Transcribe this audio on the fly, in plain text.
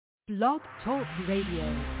Blog Talk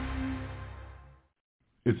Radio.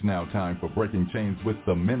 It's now time for Breaking Chains with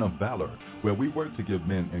the Men of Valor, where we work to give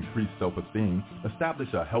men increased self-esteem, establish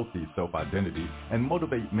a healthy self-identity, and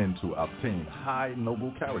motivate men to obtain high,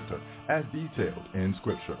 noble character as detailed in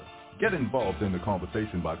Scripture. Get involved in the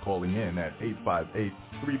conversation by calling in at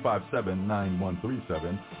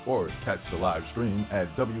 858-357-9137 or catch the live stream at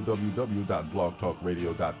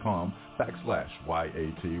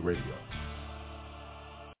www.blogtalkradio.com/YAT Radio.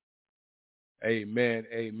 Amen,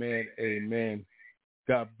 amen, amen.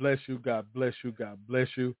 God bless you, God bless you, God bless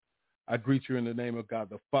you. I greet you in the name of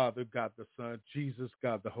God the Father, God the Son, Jesus,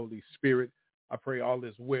 God the Holy Spirit. I pray all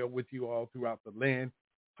is well with you all throughout the land.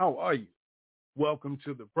 How are you? Welcome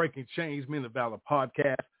to the Breaking Chains Men of Valor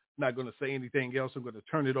podcast. I'm not going to say anything else. I'm going to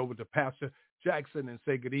turn it over to Pastor Jackson and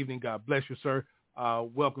say good evening. God bless you, sir.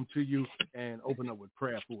 Welcome to you, and open up with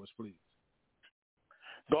prayer for us, please.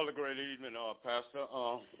 God, a great evening, Pastor.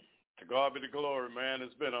 To God be the glory, man.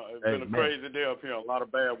 It's been a crazy day up here. A lot of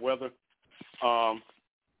bad weather, and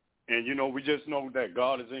we just know that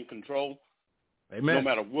God is in control. Amen. No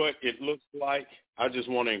matter what it looks like, I just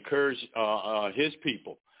want to encourage His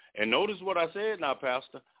people. And notice what I said now,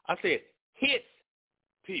 Pastor. I said his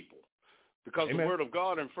people, because Amen. The Word of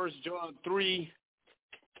God in 1 John 3,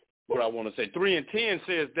 3:10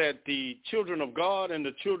 says that the children of God and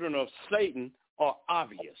the children of Satan are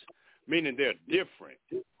obvious, meaning they're different.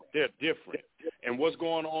 They're different. And what's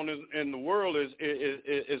going on in the world is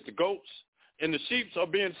the goats and the sheep are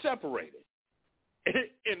being separated.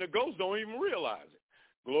 And the goats don't even realize it.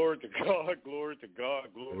 Glory to God, glory to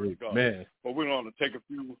God, glory to God. Man. But we're going to take a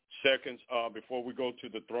few seconds before we go to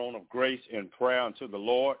the throne of grace in prayer unto the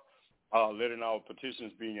Lord, letting our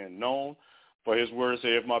petitions be known. For His word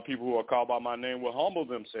say, if my people who are called by my name will humble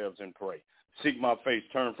themselves and pray, seek my face,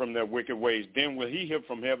 turn from their wicked ways, then will He hear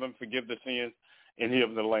from heaven, forgive the sins, and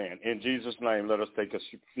heal the land. In Jesus' name, let us take a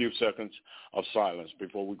few seconds of silence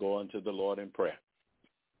before we go unto the Lord in prayer.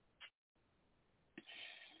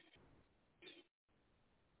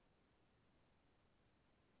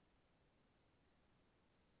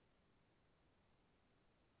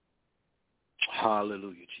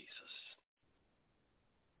 Hallelujah, Jesus.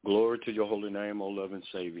 Glory to your holy name, O loving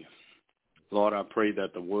Savior. Lord, I pray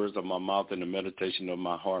that the words of my mouth and the meditation of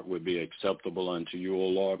my heart would be acceptable unto you, O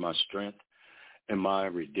Lord, my strength and my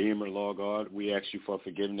Redeemer, Lord God. We ask you for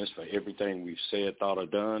forgiveness for everything we've said, thought, or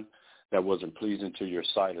done that wasn't pleasing to your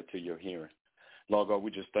sight or to your hearing. Lord God, we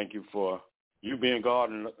just thank you for you being God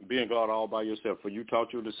and being God all by yourself. For you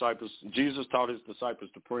taught your disciples, Jesus taught his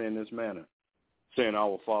disciples to pray in this manner, saying,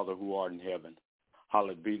 Our Father who art in heaven,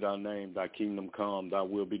 hallowed be thy name, thy kingdom come, thy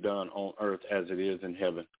will be done on earth as it is in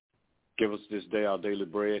heaven. Give us this day our daily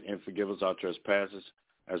bread, and forgive us our trespasses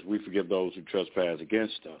as we forgive those who trespass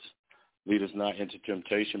against us. Lead us not into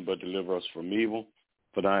temptation, but deliver us from evil.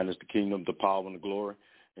 For thine is the kingdom, the power, and the glory.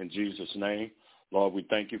 In Jesus' name, Lord, we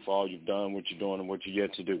thank you for all you've done, what you're doing, and what you're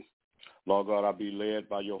yet to do. Lord God, I'll be led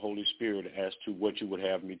by your Holy Spirit as to what you would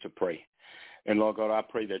have me to pray. And Lord God, I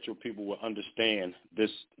pray that your people will understand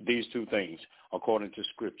these two things according to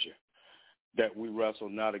Scripture, that we wrestle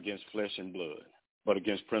not against flesh and blood, but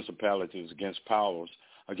against principalities, against powers,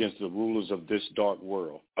 against the rulers of this dark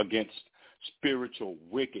world, against spiritual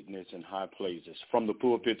wickedness in high places, from the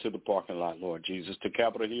pulpit to the parking lot, Lord Jesus, to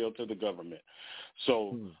Capitol Hill to the government.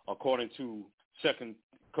 So according to 2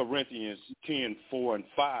 Corinthians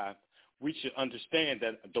 10:4-5, we should understand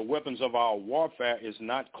that the weapons of our warfare is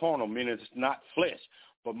not carnal, meaning it's not flesh,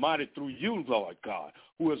 but mighty through you, Lord God,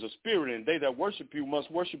 who is a spirit, and they that worship you must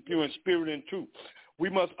worship you in spirit and truth. We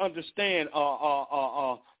must understand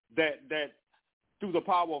that through the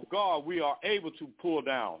power of God, we are able to pull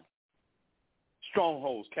down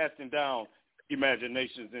strongholds, casting down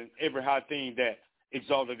imaginations and every high thing that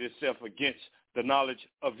exalted itself against the knowledge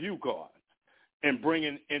of you, God, and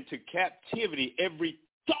bringing into captivity every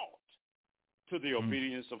thought to the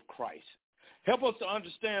obedience of Christ. Help us to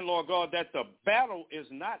understand, Lord God, that the battle is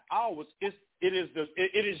not ours, it is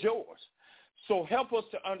yours. So help us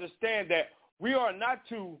to understand that we are not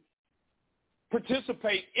to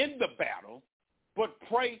participate in the battle, but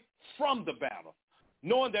pray from the battle,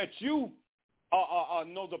 knowing that you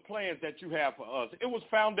know the plans that you have for us. It was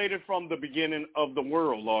founded from the beginning of the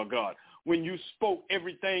world, Lord God, when you spoke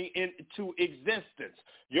everything into existence.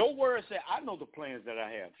 Your word said, I know the plans that I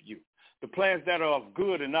have for you, the plans that are of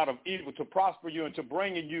good and not of evil, to prosper you and to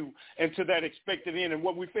bring you into that expected end. And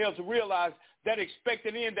what we fail to realize, that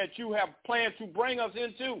expected end that you have planned to bring us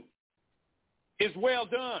into is well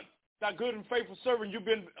done. Thy good and faithful servant, you've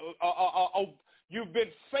been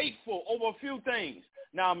faithful over a few things.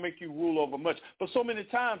 now I make you rule over much. But so many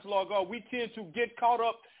times, Lord God, we tend to get caught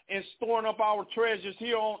up in storing up our treasures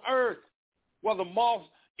here on earth, where the moths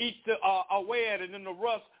eat away at it and the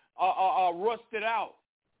rust rust it out,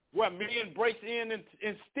 where man breaks in and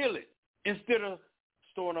steal it, instead of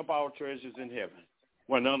storing up our treasures in heaven,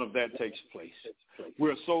 where none of that takes place.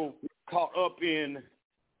 We're so caught up in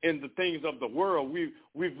the things of the world.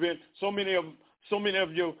 We've been so many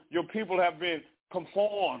of your people have been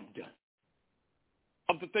conformed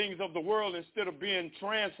of the things of the world instead of being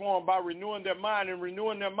transformed by renewing their mind, and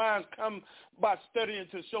renewing their minds come by studying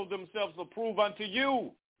to show themselves approved unto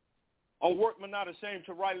you, a workman not ashamed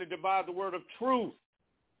to rightly divide the word of truth.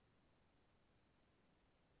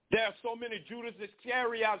 There are so many Judas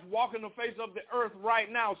Iscariots walking the face of the earth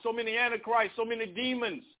right now, so many antichrists, so many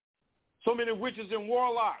demons, so many witches and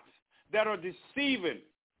warlocks that are deceiving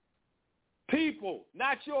people,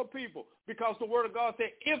 not your people, because the word of God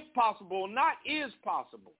said, if possible, not is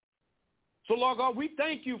possible. So, Lord God, we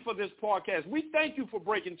thank you for this podcast. We thank you for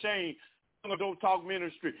breaking chains on Adult Talk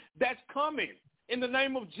Ministry. That's coming in the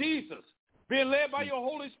name of Jesus, being led by your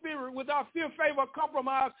Holy Spirit without fear, favor,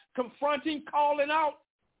 compromise, confronting, calling out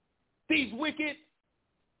these wicked,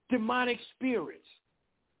 demonic spirits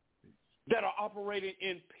that are operating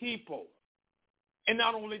in people. And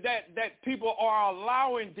not only that people are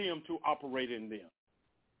allowing them to operate in them.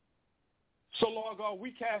 So, Lord God,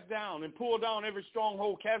 we cast down and pull down every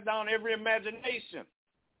stronghold, cast down every imagination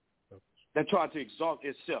that tried to exalt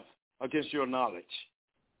itself against your knowledge.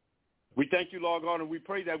 We thank you, Lord God, and we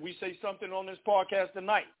pray that we say something on this podcast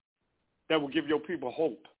tonight that will give your people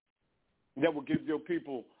hope, that will give your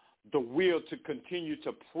people the will to continue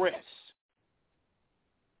to press.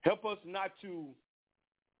 Help us not to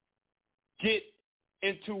get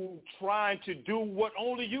into trying to do what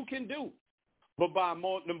only you can do, but by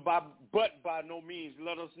no means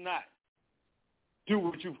let us not do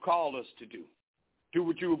what you've called us to do. Do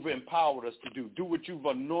what you've empowered us to do. Do what you've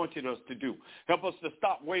anointed us to do. Help us to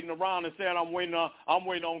stop waiting around and saying, I'm waiting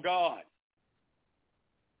on God,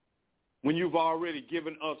 when you've already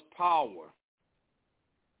given us power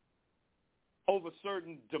over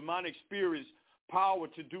certain demonic spirits, power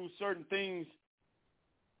to do certain things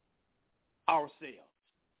ourselves.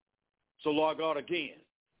 So, Lord God, again,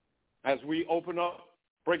 as we open up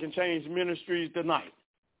Breaking Chains Ministries tonight,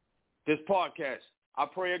 this podcast, I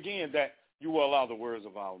pray again that you will allow the words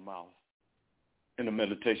of our mouth and the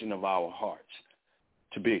meditation of our hearts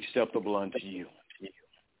to be acceptable unto you.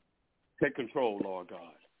 Take control, Lord God.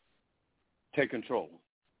 Take control.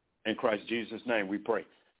 In Christ Jesus' name we pray.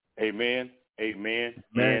 Amen, amen,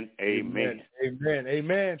 and amen. Amen,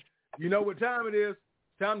 amen. You know what time it is.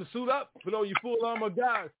 Time to suit up, put on your full armor of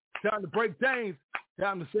God. Time to break chains.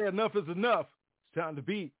 Time to say enough is enough. It's time to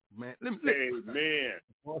be, man. Amen.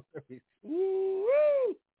 Woo!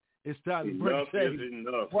 It's time to break chains.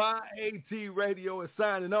 YAT Radio is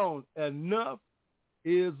signing on. Enough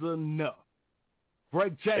is enough.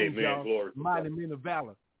 Break chains, amen. Y'all. Glory. Mighty men of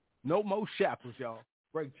valor. No more shackles, y'all.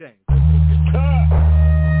 Break chains.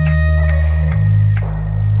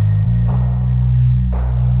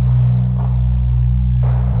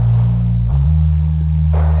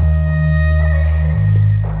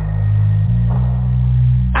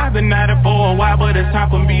 I've been at it for a while, but it's time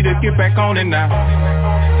for me to get back on it now.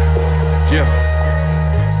 Yeah.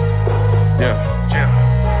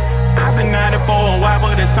 I've been at it for a while,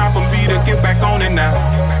 but it's time for me to get back on it now.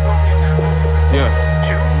 Yeah.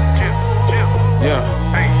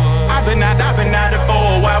 I've been at it for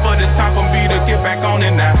a while, but it's time for me to get back on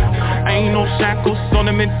it now. Ain't no shackles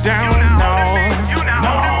holding me down, no.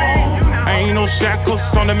 Ain't no shackles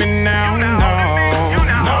holding me now, no.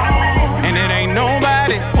 And it ain't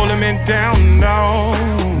nobody holding me down, no.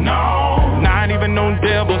 Not even no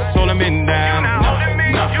devil holding me down.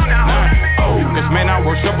 Cause man, I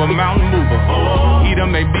worship a mountain mover. He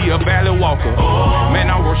done may be a valley walker. Man,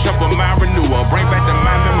 I worship a mind renewer. Bring back to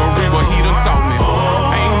my memory what he done taught me.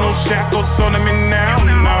 Ain't no shackles holding me now,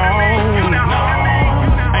 no.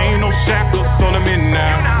 Ain't no shackles holding me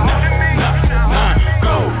now.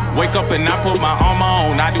 Wake up and I put my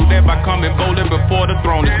armor on. I do that by coming boldly before the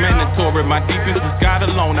throne. It's mandatory, my defense is God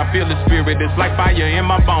alone. I feel the spirit, it's like fire in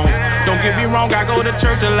my bones. Don't get me wrong, I go to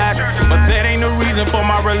church a lot, but that ain't the reason for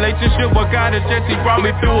my relationship with God. It's just he brought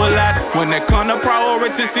me through a lot. When that come to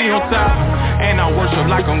priority, see on top, and I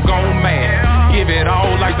worship like I'm gone mad. Give it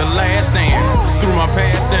all like the last stand. Threw my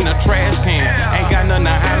past in the trash can. Ain't got nothing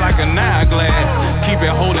to hide like an hourglass. Keep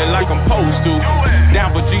it holy like I'm supposed to.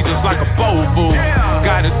 Down for Jesus like a bowl fool.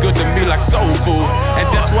 God is good to me like soul food. And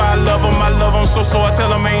that's why I love him so I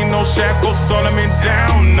tell him ain't no shackles holding me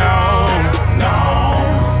down, no.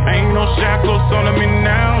 Ain't no shackles holding me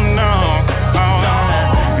now, no.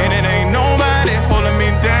 And it ain't nobody holding me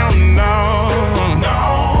down, no.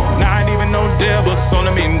 Not even no devil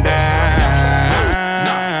holding me down.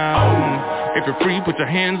 If you're free, put your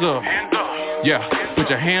hands up. Yeah, put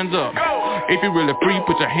your hands up. If you're really free,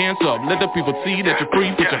 put your hands up. Let the people see that you're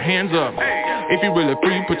free, put your hands up. If you're really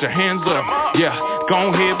free, put your hands up. Yeah,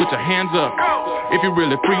 go ahead, put your hands up. If you're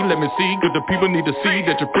really free, let me see, cause the people need to see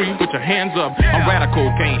that you're free, put your hands up. I'm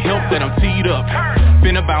radical, can't help that I'm teed up.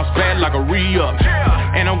 Finna bounce back like a re-up.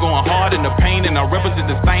 And I'm going hard in the pain, and I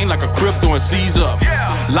represent this thing like a Crip doing C's up.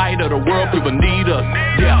 Light of the world, people need us.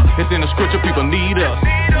 Yeah, it's in the scripture, people need us.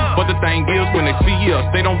 But the thing is, when they see us,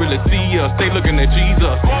 they don't really see us, they looking at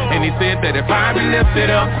Jesus. And he said that if I be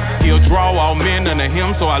lifted up, he'll draw all men unto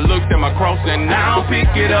him. So I looked at my cross and now I'll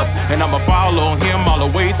pick it up. And I'ma follow him all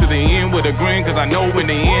the way to the end with a grin, cause I know in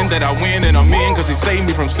the end that I win and I'm in, cause he saved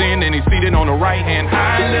me from sin and he's seated on the right hand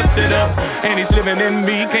high lifted up. And he's living in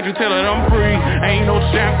me, can't you tell that I'm free? Ain't no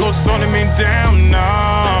shackles holding me down, no.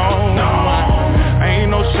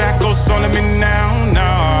 Ain't no shackles holding me now,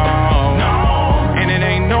 no. And it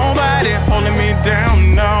ain't nobody holding me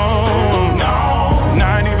down, no.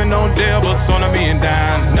 Not even no devil holding me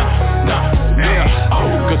down, yeah.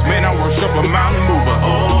 Cause man, I worship a mountain mover.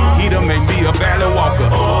 He done make me a valley walker.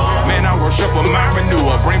 Man, I worship a mind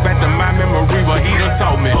renewer. Bring back to my memory what he done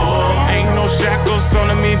taught me. Ain't no shackles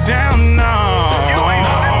holding me down, no.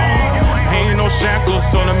 Ain't no shackles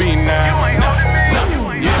holding me now.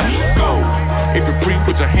 Yeah, go. If you're free,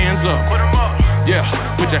 put your hands up. Yeah,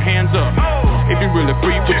 put your hands up. If you're really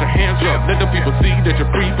free, put your hands up. Let the people see that you're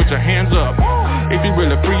free, put your hands up. If you're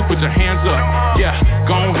really free, put your hands up. Yeah,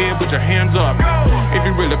 go ahead, put your hands up. If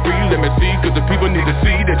you're really free, let me see, cause the people need to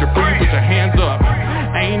see that you're free, put your hands up.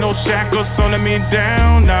 Ain't no shackles holding me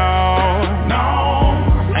down, no.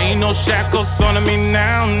 Ain't no shackles holding me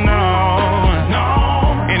now, no.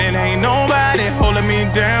 And it ain't nobody holding me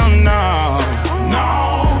down, no.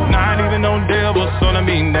 Not even no devil holding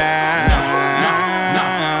me down.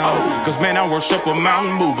 Cause man, I worship a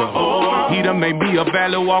mountain mover. He done made me a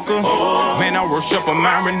valley walker. Man, I worship a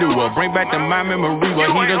mind renewer. Bring back to my memory what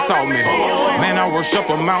he done taught me. Man, I worship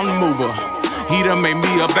a mountain mover. He done made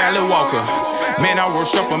me a valley walker. Man, I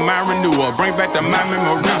worship a mind renewer. Bring back to my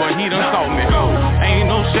memory what he done taught me. Ain't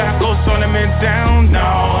no shackles holding me down, no.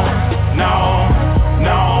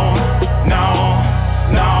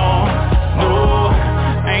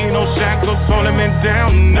 Ain't no shackles holding me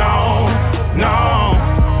down, no.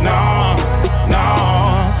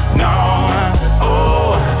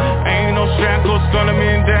 Ain't no shackles holding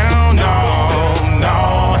me down, no.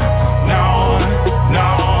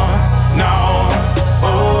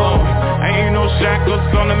 Ain't no shackles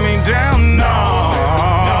holding me down, no.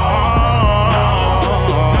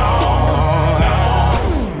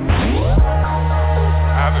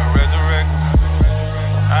 I've been resurrected.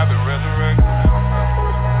 I've been resurrected.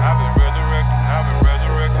 I've been resurrected. I've been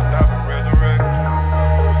resurrected. I've been resurrected.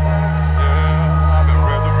 Yeah, I've been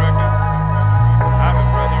resurrected. I've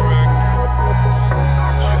been resurrected.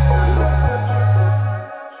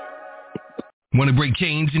 Want to break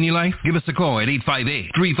chains in your life? Give us a call at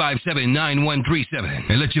 858-357-9137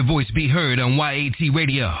 and let your voice be heard on YAT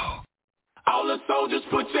Radio. All the soldiers,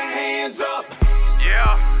 put your hands up.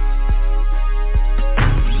 Yeah.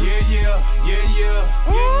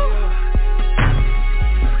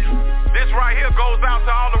 This right here goes out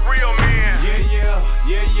to all the real men. Yeah.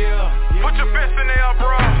 Put your fist in there,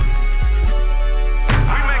 bro.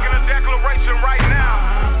 We making a declaration right now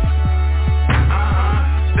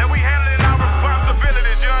that we handling our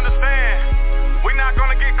responsibilities, you understand? We're not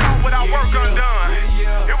gonna get caught with our work undone.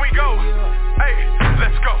 Here we go. Hey,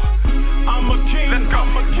 let's go. I'm a king, let's go.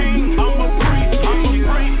 I'm a king, I'm a priest, I'm a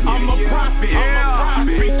priest, I'm a prophet, yeah. I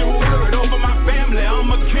speak the word over my family.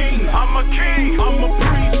 I'm a king, I'm a king, I'm a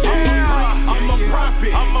priest, yeah. I'm a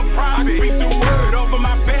prophet, I'm a prophet. I speak the word over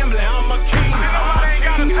my family. I'm a king, nobody ain't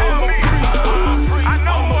gotta tell me. I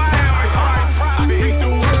know who I am. I speak the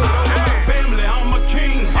word over my family. I'm a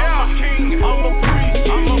king, I'm a king, I'm a priest,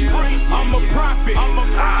 I'm a priest, I'm a prophet, I'm a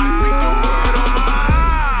prophet. I speak the word over my family.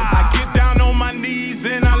 I get down on my knees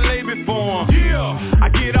and I lay before him. I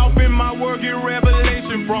get off in my word, get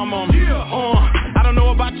revelation from him. I don't know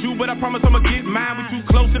about you, but I promise I'ma get mine. We too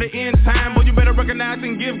close to the end time, boy, you better recognize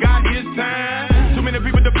and give God his time. Too many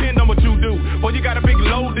people depend on what you do. Boy, you got a big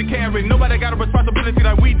load to carry. Nobody got a responsibility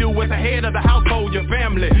like we do as the head of the household, your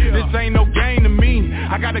family. This ain't no game to me.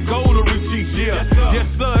 I got a goal to reach each year. Yes,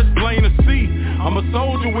 sir, it's plain to see. I'm a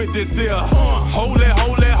soldier with this here. Holy,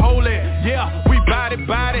 holy, holy. Yeah, we body.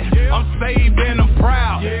 I'm saved and I'm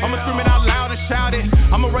proud. I'ma scream it out loud and shout it.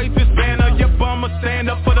 I'ma raise this banner. Yep, I'ma stand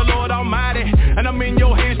up for the Lord Almighty.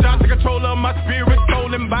 my spirit,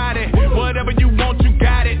 soul, and body. Whatever you want, you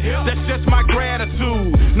got it. That's just my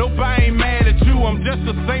gratitude. Nobody ain't mad at you, I'm just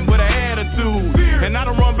a saint with an attitude. And I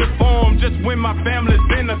don't run before them, just when my family's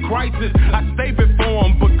in a crisis. I stay before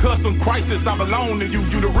them, because in crisis I belong to you,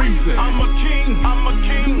 you the reason. I'm a king, I'm a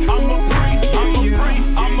king, I'm a priest, I'm a priest,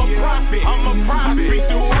 I'm a prophet, I'm a prophet. I speak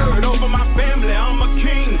the word over my family. I'm a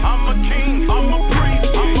king, I'm a king, I'm a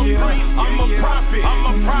priest, I'm a priest, I'm a prophet, I'm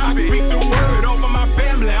a prophet. I speak the word over my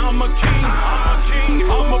family. I'm a king, I'm a king,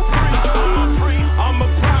 I'm a priest, I'm a priest, I'm a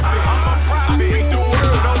prophet, I'm a prophet. I speak the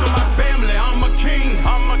word over my family. I'm a king,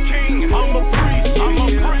 I'm a king, I'm a priest, I'm a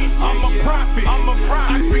priest, I'm a prophet, I'm a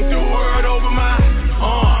prophet. I speak the word over my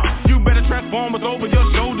you better transform what's over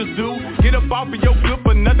your shoulders, dude. Get up off of your good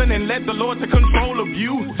for nothing and let the Lord take control of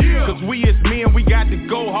you. Cause we as men, we got to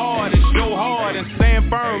go hard and show hard and stand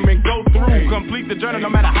firm and go through. Complete the journey no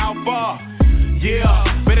matter how far.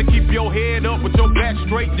 Yeah, better keep your head up with your back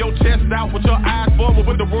straight, your chest out with your eyes forward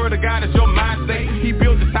with the word of God as your mind state. He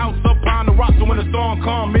built his house up on the rock, so when the storm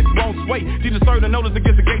comes, it won't sway. Jesus served the notice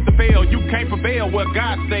against the gate to fail. You can't prevail what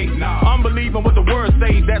God says. I'm believing what the word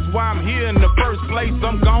says. That's why I'm here in the first place.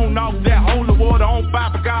 I'm gone off that holy water on fire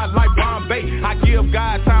for God like Bombay. I give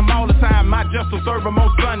God time all the time. I just will serve him on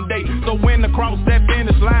Sunday. So when the cross that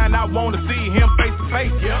finish line, I want to see him face to face.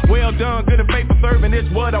 Well done, good and faithful serving. It's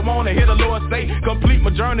what I want to hear the Lord say. Complete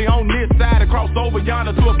my journey on this side and cross over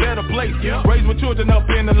yonder to a better place. Raise my children up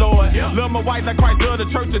in the Lord. Love my wife like Christ loved the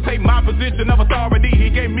church, to take my position of authority. He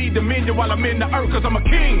gave me dominion while I'm in the earth, cause I'm a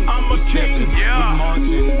king. I'm a king. Yeah.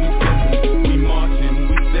 We marching,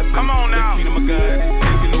 we stepping. Come on now. The kingdom of God is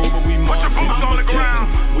taking over. We marching. Put your boots on the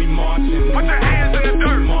ground. We marching. Put your hands in the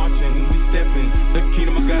dirt. We marching, we stepping. The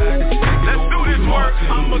kingdom of God is taking over. Let's do this work.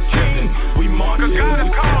 I'm a king. We marching. Cause God has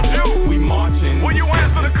called you. We marching. Will you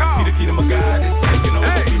answer the call? See, the kingdom of God is taking over.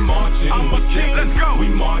 Hey, we marching. I'm a king. Let's go. We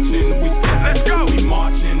marching. We stepping. Let's go. We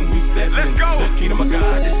marching. We stepping. Let's go. The kingdom of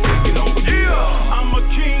God is taking over. Yeah. I'm a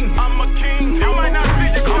king. I'm a king. You might not see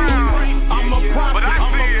your crown. I'm a prophet. But I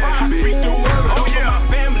see it. I speak the word over my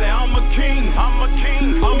family. I'm a king. I'm a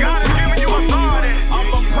king. God has given you authority.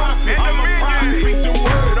 I'm a prophet. I'm a prophet. I speak the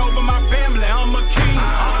word over my family. I'm a king.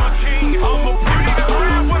 I'm a king. I'm a prophet. You need to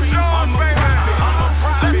grab what's yours, baby. I'm a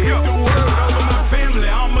prophet. Let's go. The word over my family.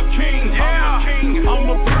 I'm a king. Yeah. I'm a king. I'm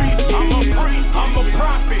a priest. I'm a priest. I'm a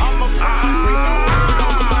prophet. I'm a prophet.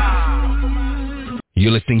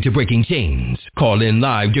 You're listening to Breaking Chains. Call in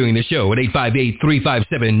live during the show at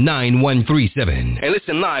 858-357-9137. And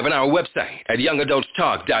listen live on our website at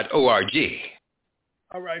youngadultstalk.org.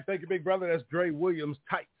 All right, thank you, big brother. That's Dre Williams,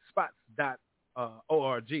 tightspots.org,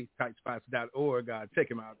 tightspots.org. Check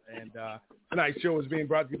him out. And tonight's show is being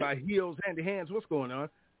brought to you by Heels, Handy Hands. What's going on?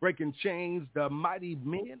 Breaking Chains, the mighty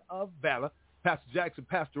men of valor. Pastor Jackson,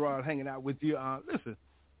 Pastor Rod hanging out with you. Listen,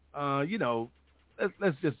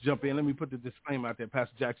 let's just jump in. Let me put the disclaimer out there.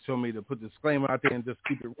 Pastor Jackson told me to put the disclaimer out there and just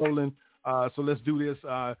keep it rolling. So let's do this.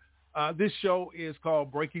 This show is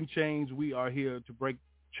called Breaking Chains. We are here to break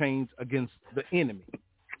chains against the enemy.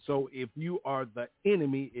 So if you are the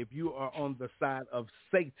enemy, if you are on the side of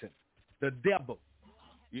Satan, the devil,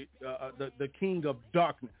 the king of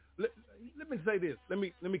darkness. Let me say this. Let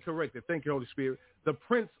me correct it. Thank you, Holy Spirit. The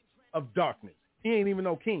prince of darkness. He ain't even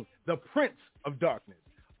no king. The prince of darkness.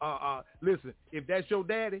 Listen, if that's your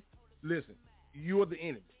daddy, listen, you're the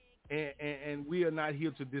enemy. And we are not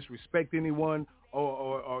here to disrespect anyone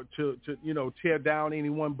or to tear down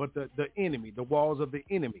anyone, but the enemy, the walls of the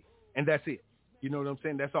enemy. And that's it. You know what I'm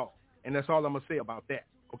saying? That's all. And that's all I'm going to say about that.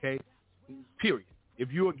 Okay? Period.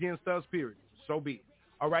 If you're against us, period. So be it.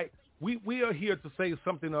 All right? We are here to say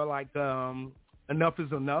something like enough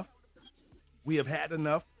is enough. We have had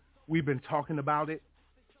enough. We've been talking about it.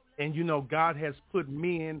 And, God has put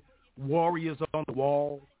men, warriors on the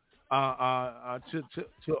wall to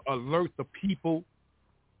alert the people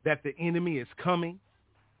that the enemy is coming,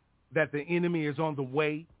 that the enemy is on the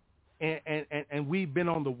way. And we've been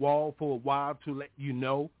on the wall for a while to let you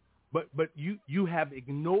know, but you have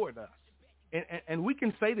ignored us. And we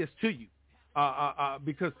can say this to you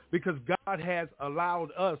because God has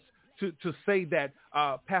allowed us to say that,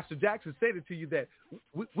 Pastor Jackson said it to you, that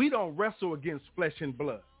we don't wrestle against flesh and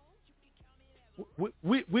blood.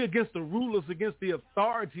 We're against the rulers, against the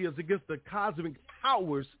authorities, against the cosmic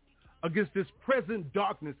powers, against this present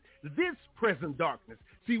darkness. This present darkness.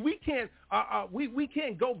 See, we can't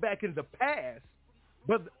go back in the past,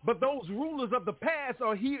 but those rulers of the past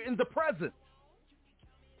are here in the present.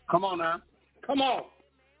 Come on now. Come on.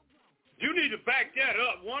 You need to back that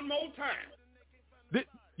up one more time.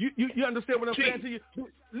 You understand what I'm saying to you?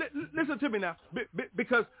 Listen to me now,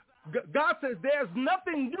 because God says there's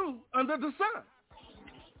nothing new under the sun.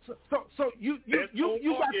 So you got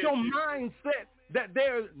your mindset that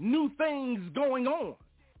there's new things going on.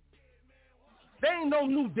 There ain't no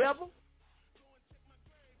new devil.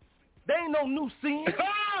 There ain't no new sin.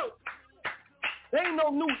 There ain't no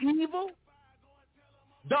new evil.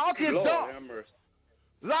 Dark is dark.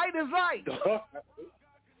 Light is light.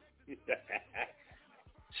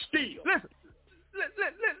 Steal. Listen.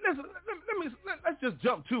 Let's just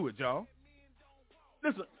jump to it, y'all.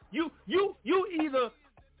 Listen, you either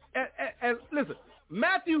listen.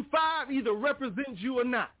 Matthew 5 either represents you or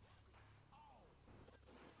not.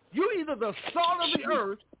 You either the salt of the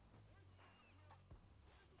earth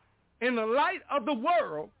and the light of the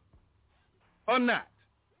world or not.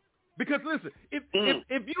 Because listen, if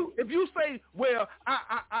you say, well,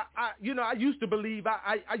 I used to believe,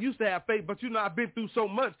 I used to have faith, but I've been through so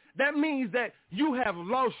much, that means that you have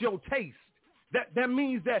lost your taste. That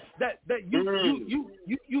means that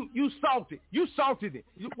you salted. You salted it.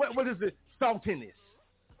 What is it? Saltiness.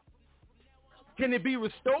 Can it be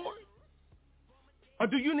restored? Or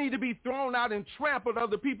do you need to be thrown out and trampled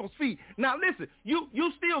other people's feet? Now listen, you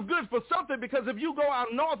still good for something, because if you go out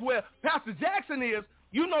north where Pastor Jackson is,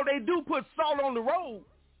 they do put salt on the road.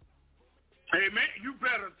 Hey, man, you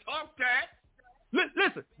better talk that.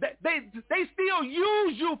 Listen, they still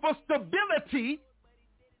use you for stability.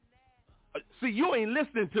 See, you ain't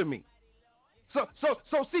listening to me. So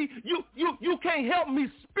see, you can't help me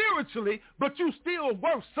spiritually, but you still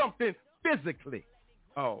worth something physically.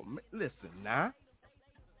 Oh, listen now.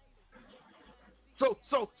 So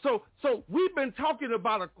we've been talking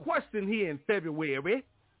about a question here in February.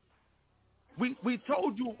 We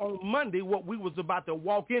told you on Monday what we was about to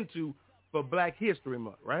walk into for Black History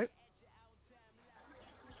Month, right?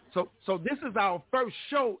 So this is our first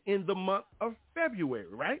show in the month of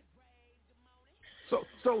February, right?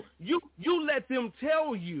 So you let them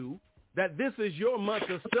tell you that this is your month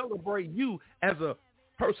to celebrate you as a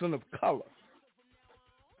person of color.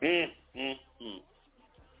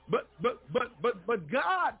 But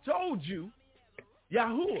God told you,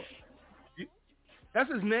 Yahuwah,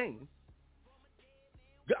 that's his name.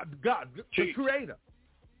 God, the creator.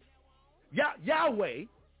 Yahweh,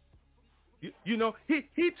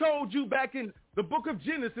 he told you back in the book of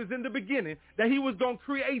Genesis in the beginning that he was going to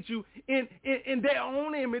create you in their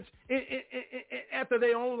own image, after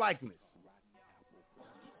their own likeness.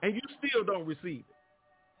 And you still don't receive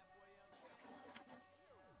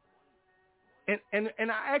it.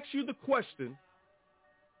 And I ask you the question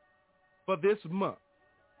for this month,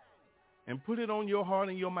 and put it on your heart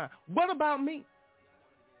and your mind. What about me?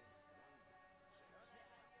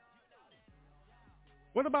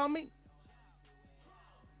 What about me?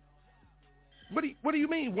 What do you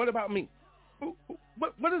mean? What about me?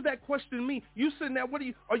 What does that question mean? You sitting there?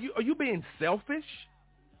 Are you being selfish?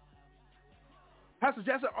 Pastor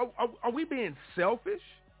Jackson, are we being selfish?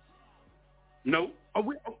 No.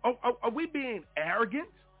 Are we being arrogant?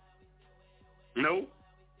 No.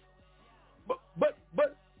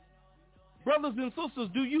 But brothers and sisters,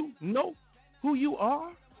 do you know who you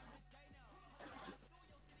are?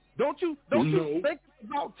 Don't you think it's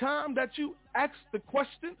about time that you ask the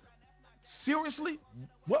question seriously?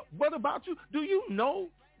 What about you? Do you know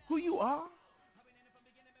who you are?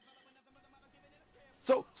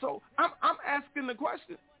 So I'm asking the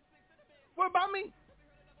question. What about me?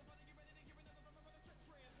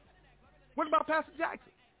 What about Pastor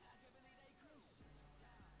Jackson?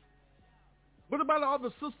 What about all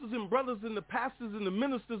the sisters and brothers and the pastors and the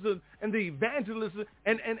ministers and the evangelists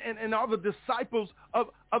and all the disciples of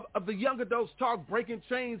the Young Adults Talk, Breaking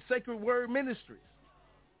Chains, Sacred Word Ministries?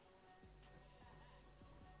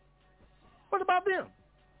 What about them?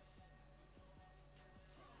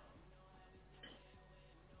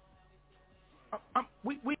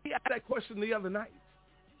 We asked that question the other night.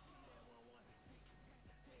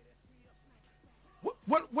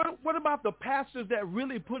 What about the pastors that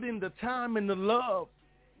really put in the time and the love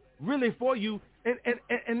really for you, and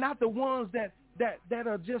not the ones that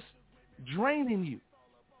are just draining you,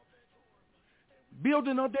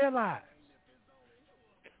 building up their lives?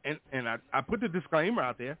 And I put the disclaimer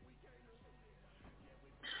out there.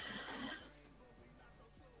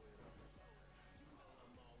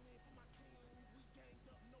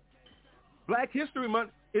 Black History Month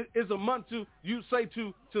is a month to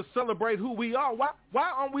celebrate who we are.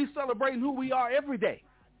 Why aren't we celebrating who we are every day?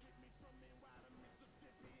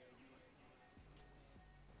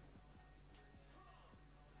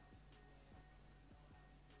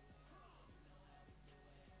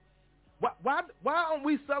 Why aren't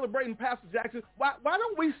we celebrating Pastor Jackson? Why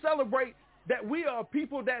don't we celebrate that we are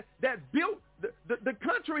people that built the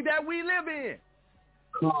country that we live in?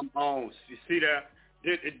 Come on. You see that?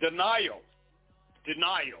 Denial,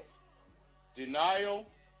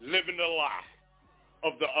 living the lie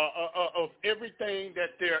of everything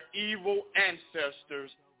that their evil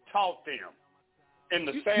ancestors taught them. And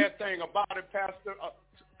the sad thing about it, Pastor,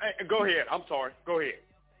 go ahead. I'm sorry. Go ahead.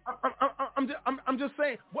 I'm just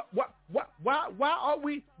saying. Why are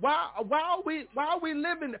we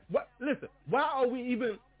living? Listen. Why are we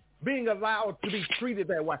even being allowed to be treated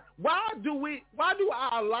that way? Why do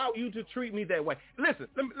I allow you to treat me that way? Listen.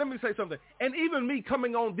 Let me say something. And even me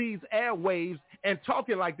coming on these airwaves and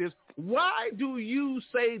talking like this, why do you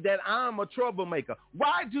say that I'm a troublemaker?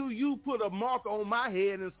 Why do you put a mark on my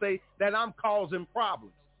head and say that I'm causing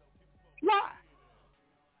problems? Why?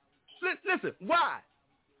 Listen. Why?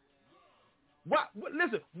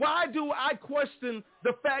 Listen, why do I question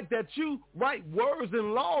the fact that you write words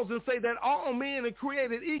and laws and say that all men are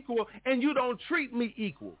created equal and you don't treat me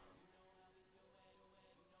equal?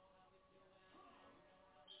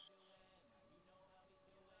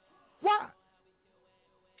 Why?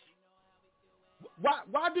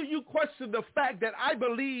 Why do you question the fact that I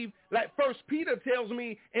believe, like First Peter tells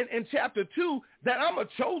me in chapter 2, that I'm a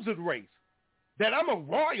chosen race, that I'm a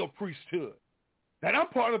royal priesthood, that I'm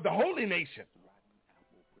part of the holy nation,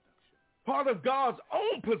 part of God's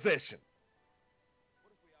own possession.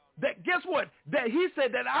 That guess what? That he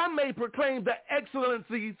said that I may proclaim the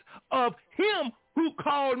excellencies of him who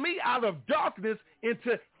called me out of darkness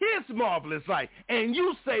into his marvelous light. And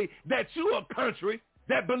you say that you're a country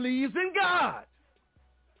that believes in God.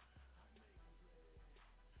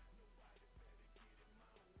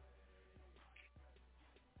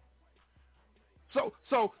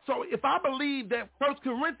 So if I believe that 1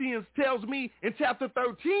 Corinthians tells me in chapter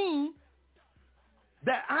 13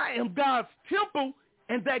 that I am God's temple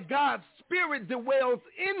and that God's spirit dwells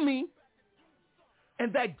in me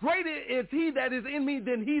and that greater is he that is in me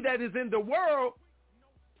than he that is in the world,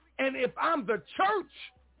 and if I'm the church,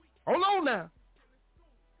 hold on now,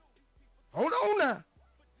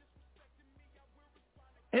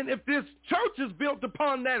 and if this church is built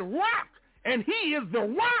upon that rock and he is the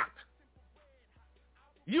rock,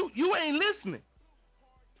 You ain't listening.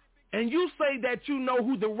 And you say that you know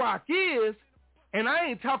who the rock is, and I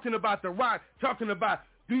ain't talking about the rock, talking about,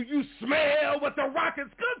 do you smell what the rock is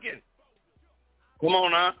cooking? Come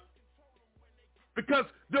on now. Because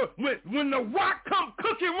when the rock come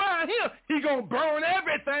cooking around here, he going to burn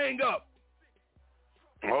everything up.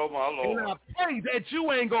 Oh, my Lord. And I pray that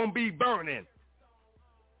you ain't going to be burning.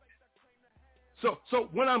 So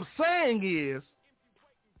what I'm saying is,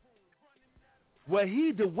 where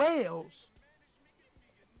he dwells,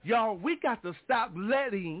 y'all, we got to stop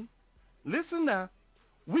letting, listen now,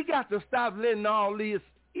 we got to stop letting all this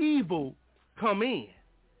evil come in.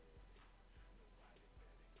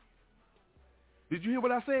 Did you hear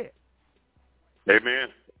what I said? Amen.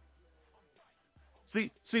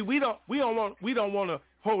 See, we don't want to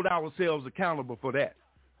hold ourselves accountable for that.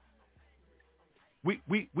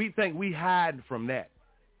 We think we hide from that.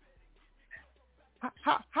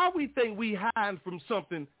 How we think we hide from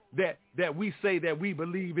something that we say that we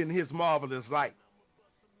believe in his marvelous light?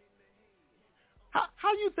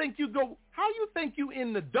 How you think you go? How you think you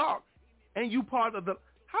in the dark and you part of the?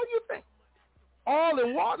 How you think oil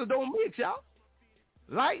and water don't mix, y'all?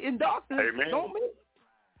 Light and darkness don't mix.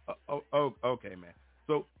 Okay, man.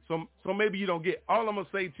 So maybe you don't get. All I'm gonna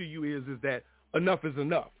say to you is that enough is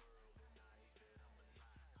enough.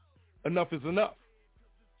 Enough is enough.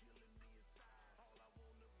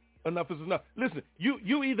 Enough is enough. Listen,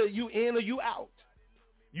 you either you in or you out.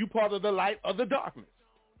 You part of the light or the darkness.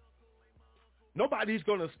 Nobody's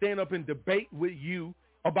going to stand up and debate with you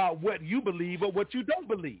about what you believe or what you don't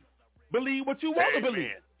believe. Believe what you want to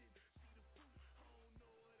believe.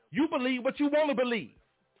 You believe what you want to believe.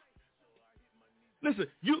 Listen,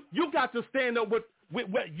 you got to stand up with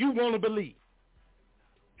what you want to believe.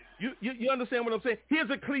 You understand what I'm saying?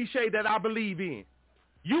 Here's a cliche that I believe in.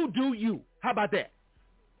 You do you. How about that?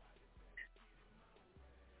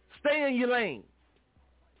 Stay in your lane.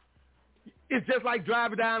 It's just like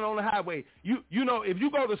driving down on the highway. You know, if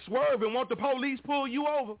you go to swerve and want the police pull you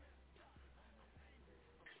over.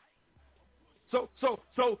 So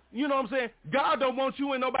you know what I'm saying? God don't want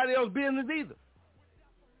you in nobody else's business either.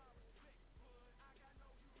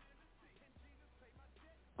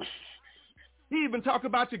 He even talk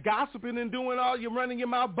about you gossiping and doing all you running your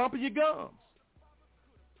mouth, bumping your gums.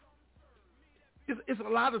 It's a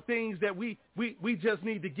lot of things that we just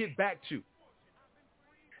need to get back to.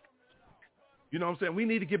 You know what I'm saying? We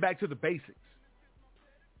need to get back to the basics.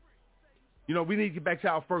 You know, we need to get back to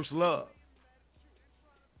our first love.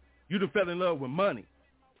 You done fell in love with money.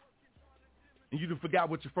 And you done forgot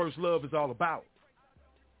what your first love is all about.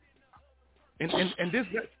 And this,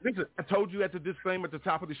 I told you at the disclaimer at the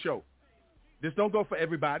top of the show. This don't go for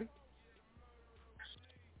everybody.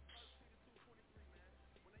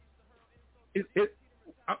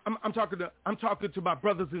 I'm talking to my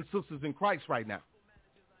brothers and sisters in Christ right now,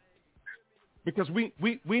 because we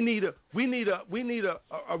need a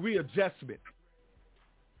readjustment.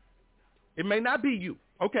 It may not be you,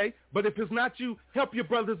 okay, but if it's not you, help your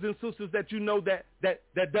brothers and sisters that you know that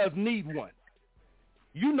does need one.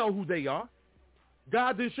 You know who they are.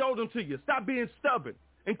 God didn't show them to you. Stop being stubborn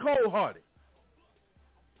and cold-hearted.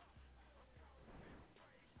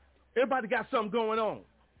 Everybody got something going on.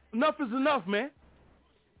 Enough is enough, man.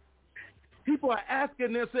 People are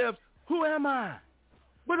asking themselves, who am I?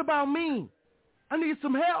 What about me? I need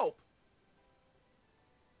some help.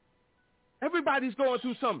 Everybody's going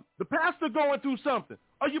through something. The pastor going through something.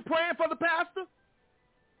 Are you praying for the pastor?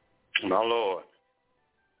 My Lord.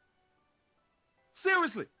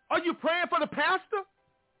 Seriously, are you praying for the pastor?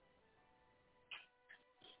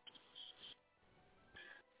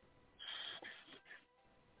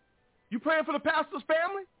 You praying for the pastor's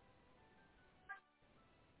family?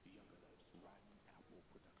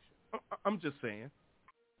 I'm just saying.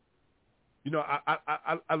 You know,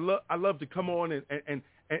 I love to come on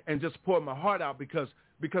and just pour my heart out because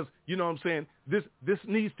you know what I'm saying, this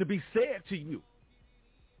needs to be said to you.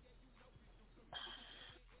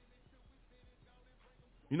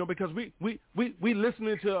 You know, because we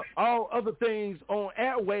listening to all other things on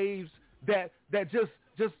airwaves that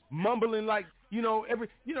just mumbling like,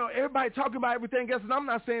 everybody talking about everything else, and I'm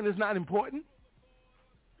not saying it's not important.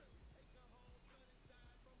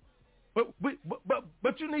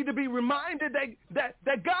 But you need to be reminded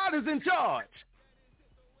that God is in charge.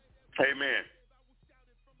 Amen.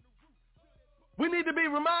 We need to be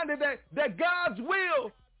reminded that God's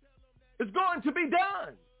will is going to be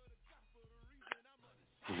done.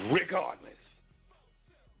 Regardless.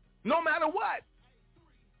 No matter what.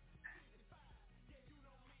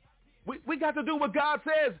 We got to do what God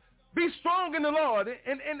says. Be strong in the Lord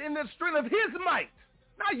and in the strength of his might.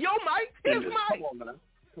 Not your might, his might.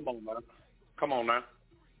 Come on now.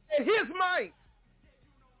 His might.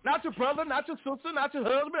 Not your brother, not your sister, not your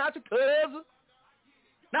husband, not your cousin,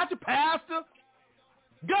 not your pastor.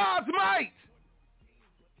 God's might.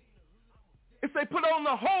 It say put on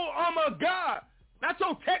the whole armor of God. Not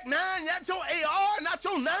your Tech 9, not your AR, not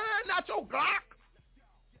your 9, not your Glock.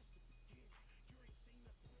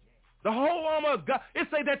 The whole armor of God. It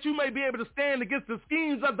say that you may be able to stand against the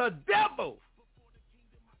schemes of the devil.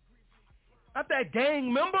 Not that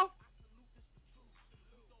gang member.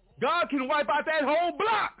 God can wipe out that whole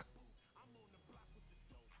block.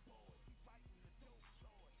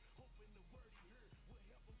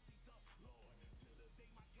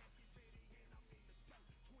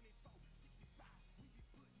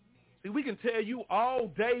 See, we can tell you all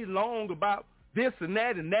day long about this and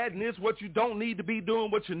that and this, what you don't need to be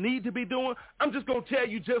doing, what you need to be doing. I'm just going to tell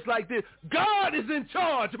you just like this. God is in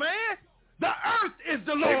charge, man. The earth is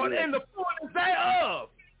the Lord and the fullness thereof.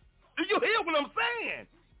 Do you hear what I'm saying?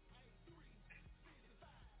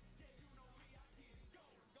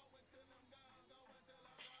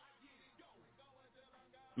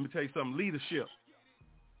 Let me tell you something. Leadership.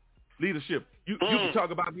 You can talk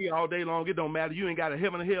about me all day long. It don't matter. You ain't got a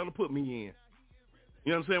heaven or hell to put me in.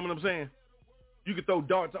 You understand what I'm saying? You can throw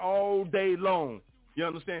darts all day long. You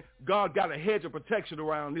understand? God got a hedge of protection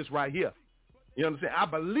around this right here. You understand? I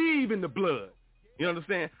believe in the blood. You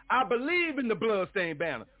understand? I believe in the bloodstained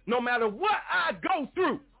banner. No matter what I go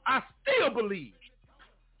through, I still believe.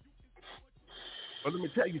 But let me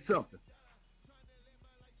tell you something.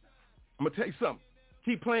 I'm going to tell you something.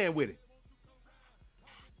 Keep playing with it.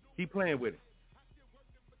 Keep playing with it.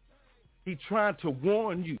 He's trying to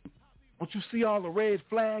warn you. Don't you see all the red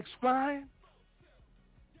flags flying?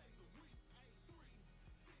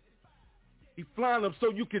 He's flying them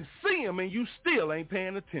so you can see them and you still ain't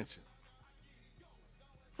paying attention.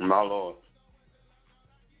 My Lord.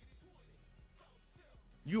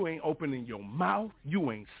 You ain't opening your mouth.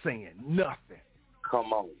 You ain't saying nothing.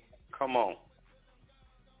 Come on.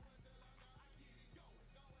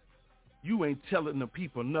 You ain't telling the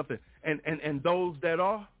people nothing. And those that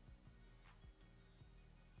are,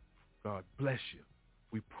 God bless you.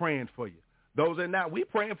 We praying for you. Those that not, we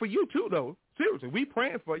praying for you too, though. Seriously, we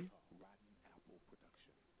praying for you.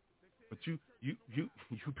 But you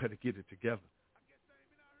better get it together.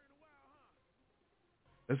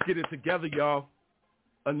 Let's get it together, y'all.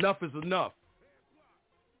 Enough is enough.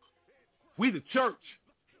 We the church,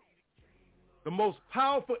 the most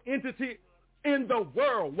powerful entity in the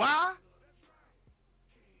world. Why?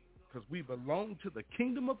 Because we belong to the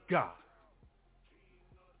kingdom of God.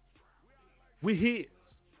 We his.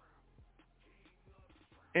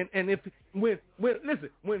 And if when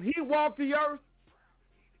he walked the earth,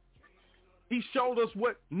 he showed us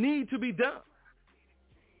what need to be done.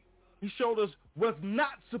 He showed us what's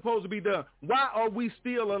not supposed to be done. Why are we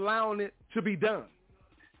still allowing it to be done?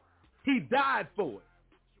 He died for it.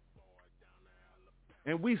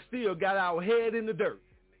 And we still got our head in the dirt.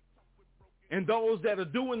 And those that are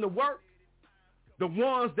doing the work, the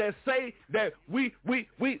ones that say that we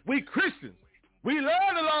Christians, we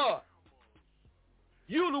love the Lord.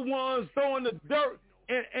 You the ones throwing the dirt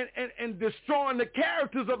and destroying the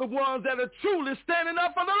characters of the ones that are truly standing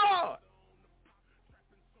up for the Lord.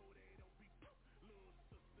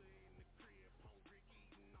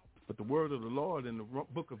 But the word of the Lord in the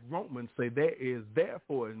book of Romans say there is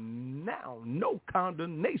therefore now no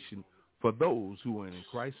condemnation for those who are in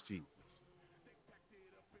Christ Jesus.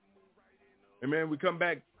 Amen. We come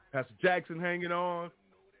back. Pastor Jackson hanging on.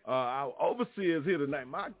 Our overseer is here tonight.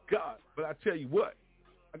 My God. But I tell you what,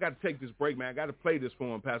 I got to take this break, man. I got to play this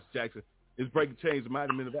for him, Pastor Jackson. It's Breaking Chains, the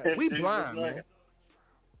Mighty Men of Valor. We blind, man.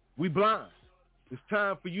 We blind. It's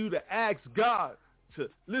time for you to ask God to,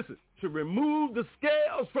 listen, to remove the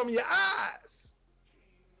scales from your eyes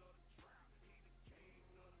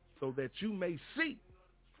so that you may see.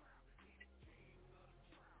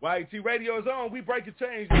 YAT Radio is on. We breaking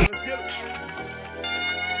chains. Let's get it.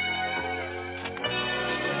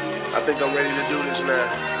 I think I'm ready to do this now.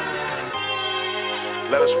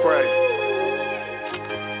 Let us pray.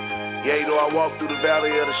 Yea, though I walk through the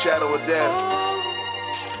valley of the shadow of death,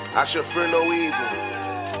 I shall fear no evil,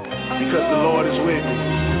 because the Lord is with me.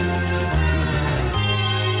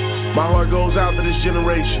 My heart goes out to this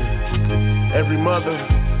generation. Every mother,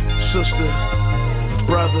 sister,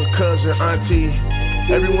 brother, cousin, auntie,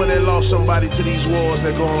 everyone that lost somebody to these wars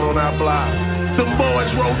that go on our block. Them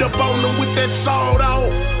boys rolled up on them with that sawed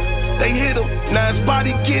off. They hit him, now his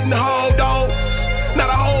body getting hauled off. Now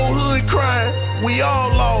the whole hood crying, we all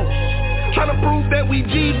lost. Trying to prove that we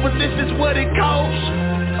G's, but this is what it costs.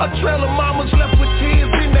 A trail of mamas left with tears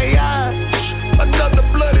in their eyes. Another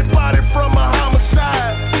bloody body from a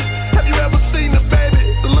homicide. Have you ever seen a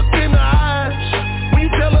baby look in her eyes when you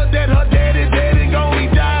tell her that her daddy only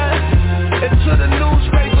died? And to the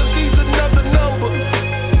newspapers, he's another number.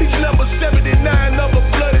 He's number 79 of a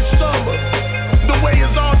bloody summer. The way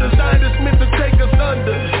it's all designed is meant to take us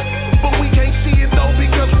under, but we can't see it though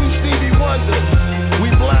because we Stevie Wonder. We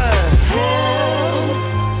blind.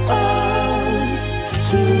 Help us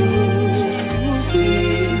to see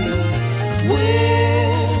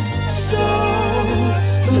we're so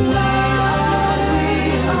blind.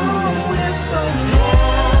 We are so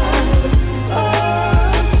help us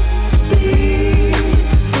be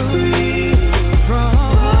free from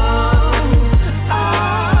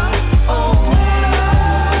our own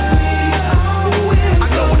way. I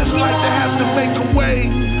know what it's like to have to make a way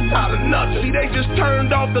out of nothing. See, they just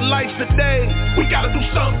turned off the lights today. We gotta do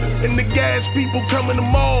something. And the gas people come in the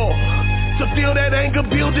mall to feel that anger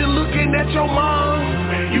building, looking at your mom.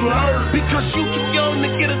 You heard because you too young to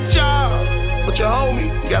get a job, but your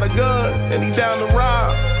homie got a gun and he down to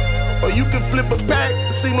rob. Or you can flip a pack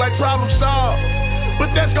to seem like problem solved,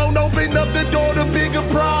 but that's gonna open up the door to bigger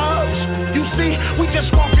problems. You see, we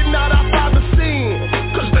just walking out our father's sin,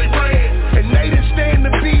 cause they ran and they didn't stand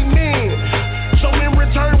to be men. So in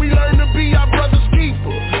return we learn to be our brother's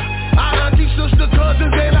keeper, our auntie, sister,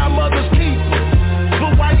 cousins, and our mother's keeper.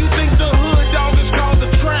 But why you think the hood dog is called the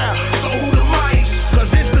trap? So who the mice? Cause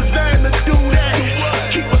it's designed to do that.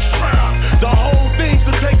 Keep us trapped. The whole thing's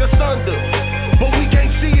to take us under, but we can't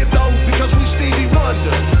see it though because we Stevie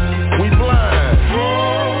Wonder. We blind.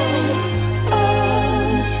 Help us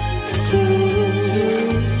to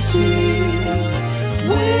see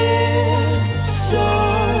we're so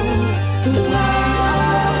blind.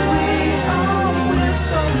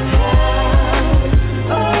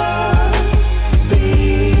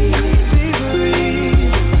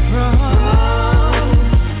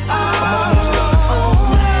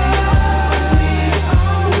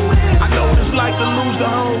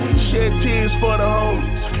 For the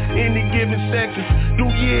homies, any given second, do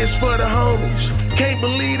years for the homies. Can't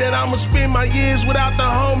believe that I'ma spend my years without the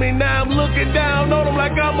homie. Now I'm looking down on him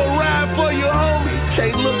like I'ma ride for your homie.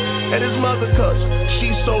 Can't look at his mother cause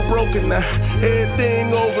she's so broken now.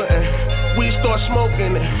 Everything over and we start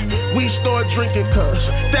smoking and we start drinking cause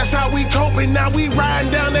that's how we coping. Now we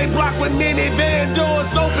riding down they block with minivan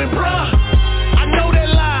doors open, bruh. I know that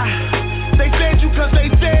lie. They said you cause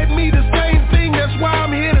they said me the same thing. That's why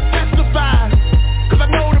I'm here to testify. Cause I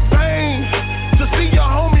know the pain to see your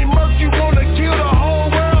homie murk, you wanna kill the whole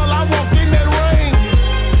world. I walked in that rain.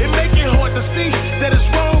 It make it hard to see that it's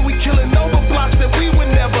wrong. We killing over blocks.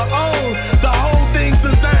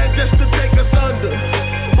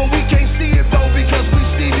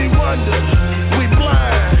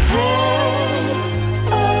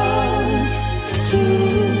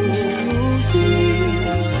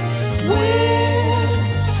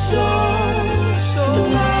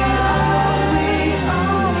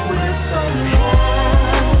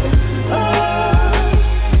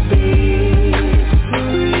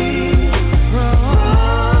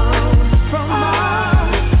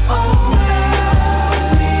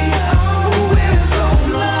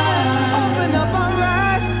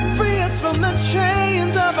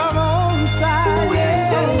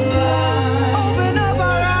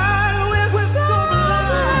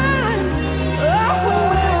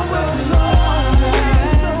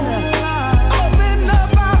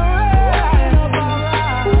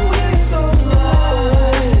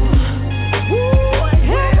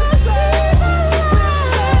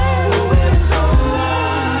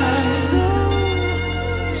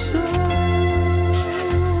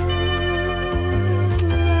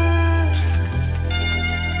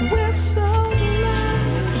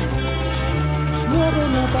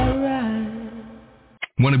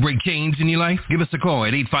 Want to break chains in your life? Give us a call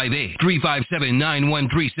at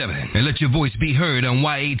 858-357-9137 and let your voice be heard on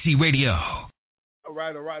YAT Radio. All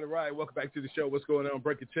right. Welcome back to the show. What's going on?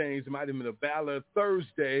 Breaking Chains. Might have been a Valor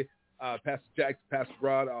Thursday. Pastor Jackson, Pastor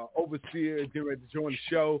Rod, overseer, getting ready to join the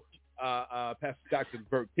show. Pastor Dr.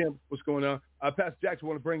 Bert Kemp, what's going on? Pastor Jackson, I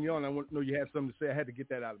want to bring you on. I want to know you had something to say. I had to get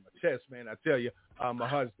that out of my chest, man. I tell you, my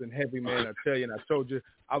heart's been heavy, man. I tell you, and I told you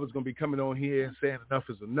I was going to be coming on here and saying enough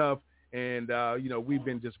is enough. And, we've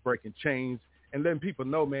been just breaking chains and letting people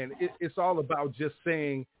know, man, it's all about just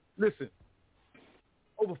saying, listen,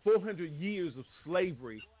 over 400 years of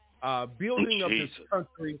slavery, building up this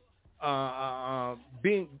country,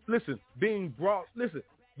 being brought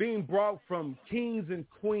from kings and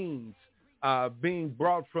queens, being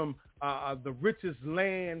brought from the richest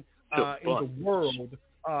land in the world,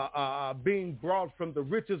 being brought from the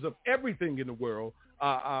riches of everything in the world,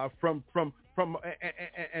 from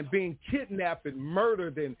being kidnapped and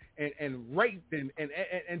murdered and raped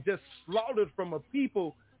and just slaughtered from a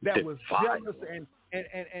people that was jealous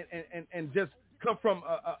and just come from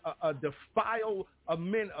a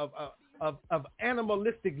defilement of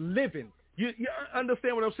animalistic living. You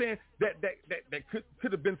understand what I'm saying? That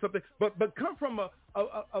could have been something, but come from a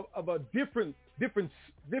different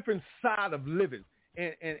side of living,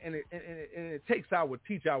 and it takes our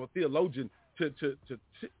theologian to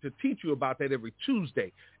teach you about that every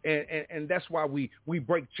Tuesday, and that's why we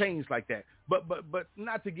break chains like that. But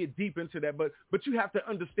not to get deep into that, but you have to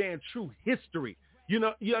understand true history.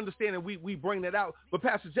 You understand, and we bring that out. But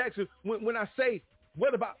Pastor Jackson, when I say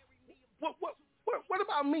what about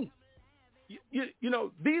me?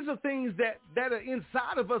 These are things that are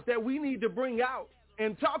inside of us that we need to bring out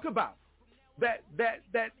and talk about. That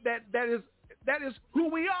is who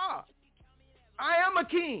we are. I am a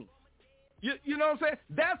king. You know what I'm saying?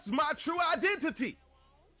 That's my true identity.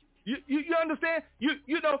 You understand? This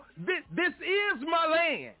is my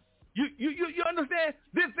land. You understand?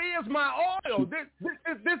 This is my oil.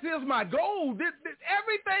 This is my gold. This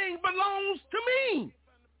everything belongs to me.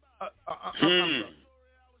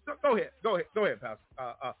 Go ahead,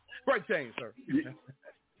 Pastor. Break chains, sir.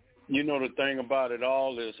 The thing about it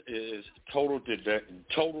all is total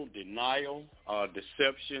denial,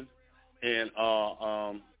 deception, and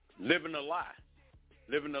living a lie.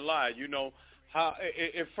 How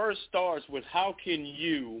it first starts with, how can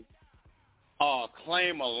you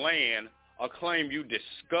claim a land or claim you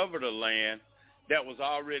discovered a land that was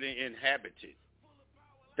already inhabited?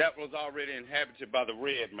 That was already inhabited by the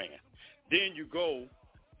red man. Then you go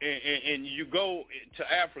and you go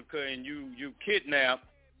to Africa and you kidnap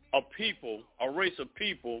a race of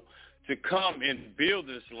people to come and build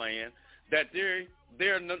this land that they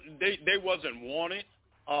wasn't wanted.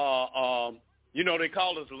 They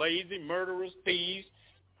call us lazy, murderers, thieves.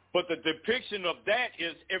 But the depiction of that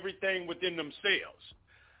is everything within themselves.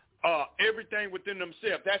 Everything within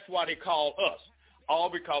themselves. That's why they call us. All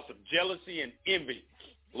because of jealousy and envy.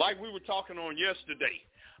 Like we were talking on yesterday.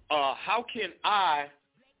 How can I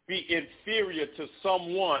be inferior to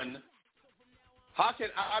someone? How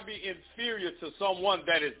can I be inferior to someone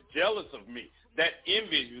that is jealous of me, that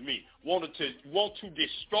envies me, want to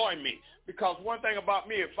destroy me? Because one thing about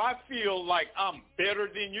me, if I feel like I'm better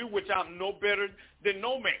than you, which I'm no better than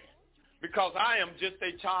no man, because I am just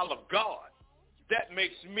a child of God, that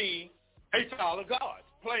makes me a child of God,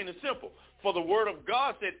 plain and simple. For the word of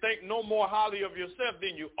God said, think no more highly of yourself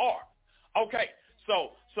than you are. Okay,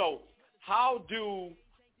 so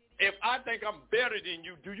if I think I'm better than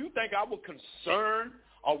you, do you think I will concern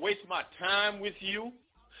or waste my time with you?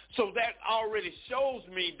 So that already shows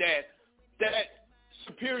me that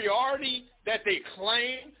superiority that they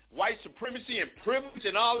claim, white supremacy and privilege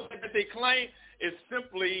and all that they claim, is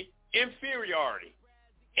simply inferiority.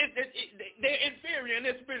 They're inferior, and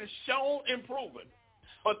it's been shown and proven.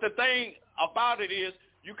 But the thing about it is,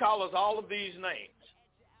 you call us all of these names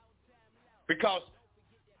because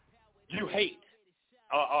you hate.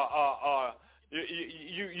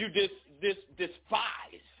 You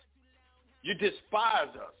despise. You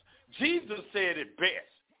despise us. Jesus said it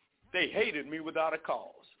best. They hated me without a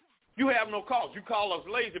cause. You have no cause. You call us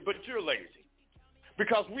lazy, but you're lazy.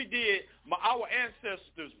 Because our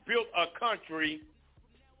ancestors built a country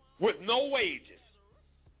with no wages.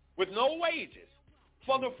 With no wages.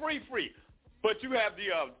 For the free. But you have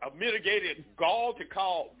the mitigated gall to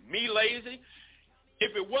call me lazy.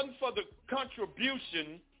 If it wasn't for the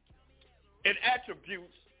contribution and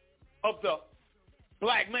attributes of the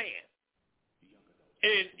black man,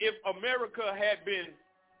 and if America had been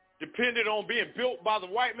dependent on being built by the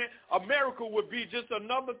white man, America would be just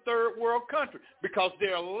another third world country because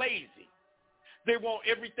they're lazy. They want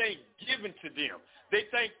everything given to them. They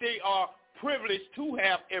think they are privileged to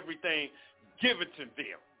have everything given to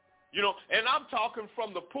them. You know, and I'm talking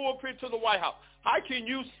from the pulpit to the White House. How can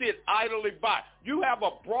you sit idly by? You have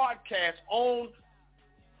a broadcast on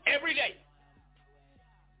every day.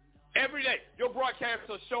 Every day. Your broadcasts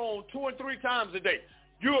are shown 2 and 3 times a day.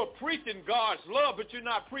 You're preaching God's love, but you're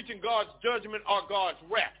not preaching God's judgment or God's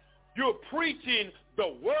wrath. You're preaching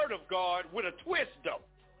the word of God with a twist, though,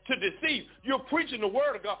 to deceive. You're preaching the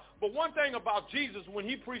word of God. But one thing about Jesus, when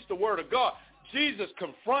he preached the word of God, Jesus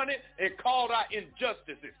confronted and called out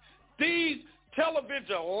injustices. These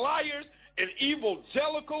television liars and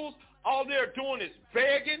evangelicals, all they're doing is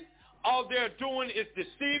begging. All they're doing is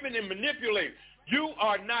deceiving and manipulating. You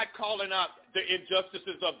are not calling out the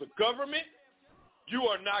injustices of the government. You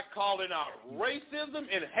are not calling out racism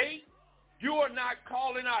and hate. You are not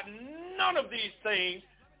calling out none of these things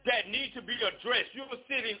that need to be addressed. You are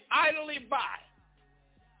sitting idly by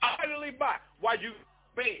while you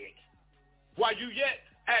beg, while you yet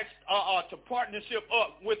ask to partnership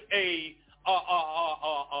up with a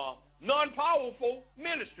non-powerful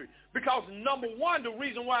ministry. Because number one, the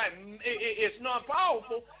reason why it's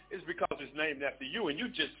non-powerful is because it's named after you, and you're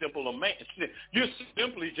just simply a man. You're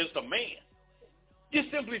simply just a man. You're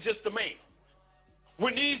simply just a man.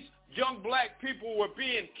 When these young black people were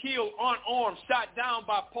being killed unarmed, shot down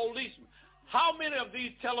by policemen, how many of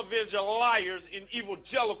these television liars and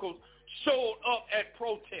evangelicals showed up at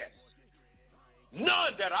protests?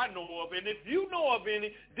 None that I know of. And if you know of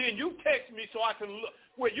any, then you text me so I can look.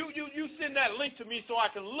 Well, you send that link to me so I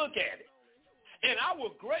can look at it. And I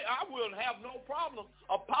will have no problem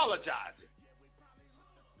apologizing.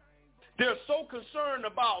 They're so concerned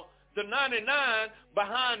about the 99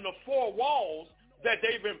 behind the 4 walls that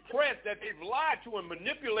they've impressed, that they've lied to and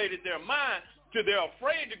manipulated their mind to they're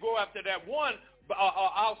afraid to go after that one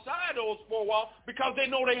outside those 4 walls because they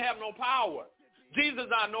know they have no power. Jesus,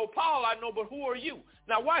 I know. Paul, I know, but who are you?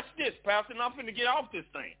 Now watch this, Pastor, and I'm finna get off this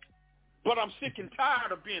thing. But I'm sick and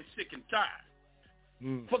tired of being sick and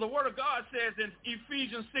tired. For the word of God says in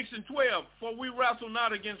Ephesians 6 and 12, for we wrestle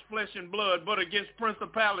not against flesh and blood, but against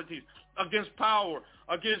principalities, against power,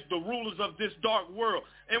 against the rulers of this dark world.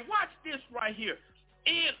 And watch this right here.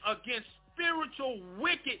 And against spiritual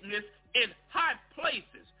wickedness in high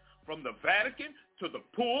places, from the Vatican to the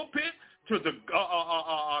pulpit to the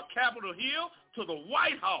Capitol Hill to the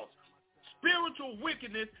White House. Spiritual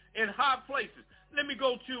wickedness in high places. Let me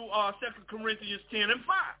go to 2 Corinthians 10 and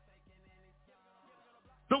 5.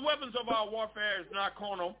 The weapons of our warfare is not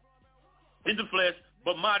carnal in the flesh,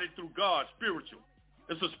 but mighty through God, spiritual.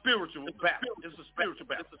 It's a spiritual battle. It's a spiritual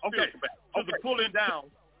battle. Okay, to the pulling down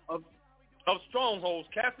of strongholds,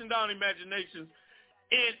 casting down imaginations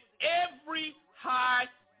in every high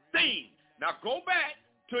thing. Now go back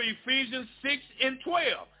to Ephesians 6 and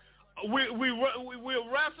 12. We're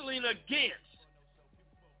wrestling against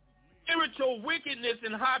spiritual wickedness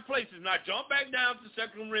in high places. Now jump back down to 2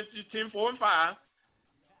 Corinthians 10, 4 and 5.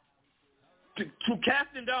 To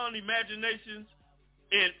casting down imaginations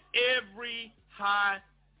in every high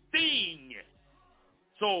thing.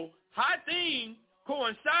 So high thing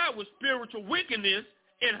coincide with spiritual wickedness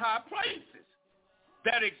in high places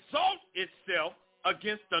that exalt itself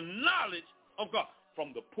against the knowledge of God.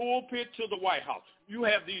 From the pulpit to the White House, you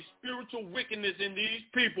have these spiritual wickedness in these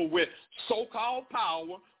people with so-called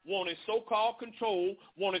power, wanting so-called control,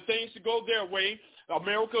 wanting things to go their way.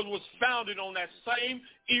 America was founded on that same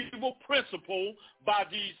evil principle by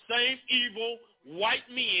these same evil white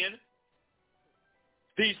men,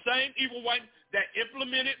 these same evil white that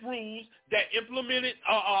implemented rules, that implemented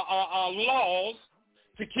laws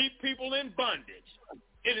to keep people in bondage.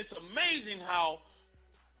 And it's amazing how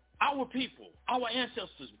our people, our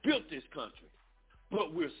ancestors built this country,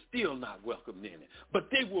 but we're still not welcomed in it. But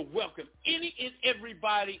they will welcome any and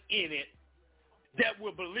everybody in it that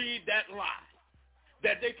will believe that lie,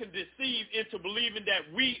 that they can deceive into believing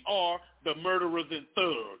that we are the murderers and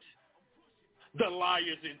thugs, the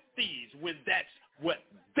liars and thieves, when that's what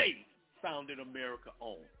they founded America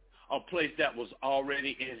on, a place that was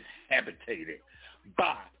already inhabited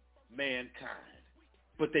by mankind.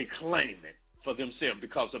 But they claim it for themselves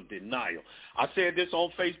because of denial. I said this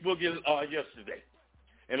on Facebook yesterday,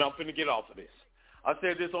 and I'm finna get off of this. I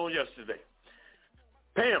said this on yesterday.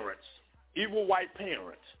 Parents, evil white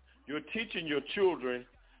parents, you're teaching your children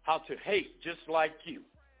how to hate just like you.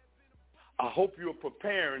 I hope you're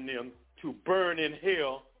preparing them to burn in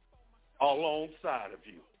hell alongside of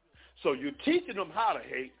you. So you're teaching them how to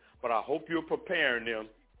hate, but I hope you're preparing them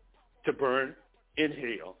to burn in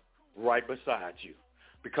hell right beside you,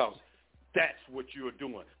 because that's what you're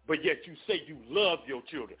doing. But yet you say you love your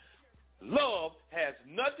children. Love has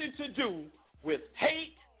nothing to do with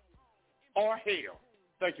hate or hell.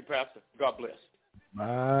 Thank you, Pastor. God bless.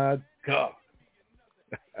 My God.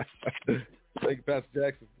 Thank you, Pastor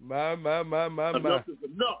Jackson. My. Enough is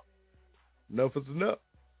enough. Enough is enough.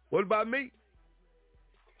 What about me?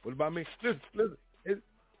 Listen.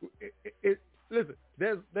 Listen.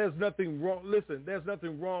 There's nothing wrong. Listen, there's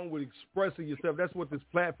nothing wrong with expressing yourself. That's what this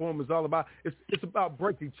platform is all about. It's about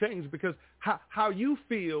breaking chains, because how you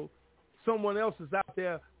feel, someone else is out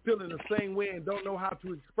there feeling the same way and don't know how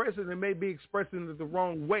to express it and may be expressing it the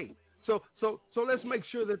wrong way. So let's make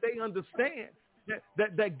sure that they understand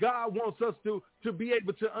that God wants us to be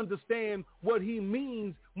able to understand what he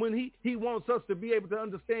means when he wants us to be able to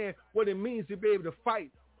understand what it means to be able to fight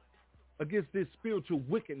against this spiritual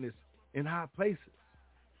wickedness in high places,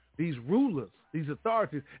 these rulers, these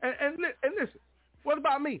authorities. And listen, what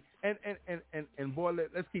about me? And boy,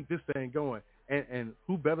 let's keep this thing going. And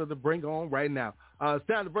who better to bring on right now? It's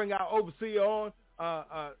time to bring our overseer on,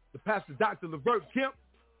 the Pastor Dr. Levert Kemp.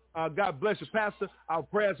 God bless you, Pastor. Our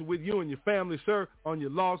prayers are with you and your family, sir, on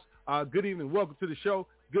your loss. Good evening. Welcome to the show.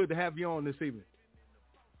 Good to have you on this evening.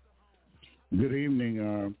 Good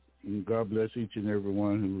evening. God bless each and every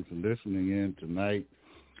one who's listening in tonight.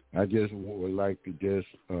 I just would like to just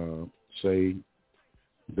say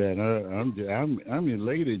that I'm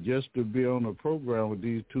elated just to be on a program with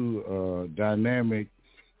these two dynamic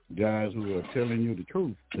guys who are telling you the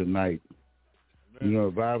truth tonight. You know,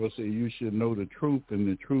 the Bible says you should know the truth, and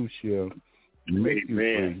the truth shall make you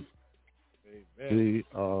free. See,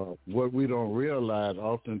 what we don't realize,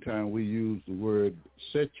 oftentimes we use the word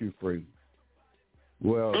set you free.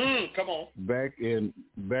 Well, come on. Back in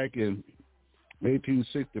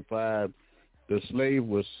 1865, the slave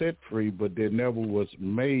was set free, but they never was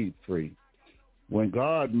made free. When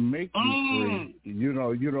God makes you free, you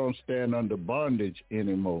know, you don't stand under bondage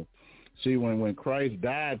anymore. See, when Christ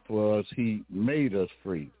died for us, he made us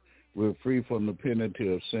free. We're free from the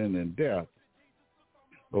penalty of sin and death.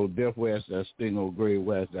 Oh, death, where's that sting? Oh, grave,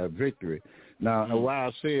 where's that victory? Now, why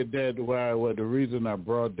I said that, the reason I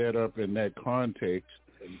brought that up in that context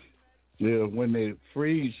is when they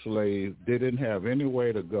freed slaves, they didn't have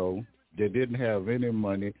anywhere to go. They didn't have any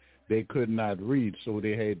money. They could not read, so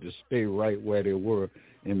they had to stay right where they were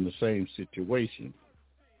in the same situation.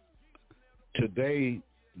 Today,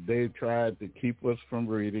 they've tried to keep us from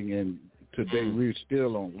reading, and today we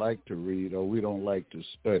still don't like to read, or we don't like to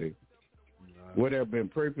study. What have been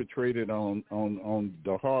perpetrated on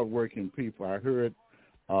the hardworking people, I heard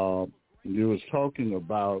you was talking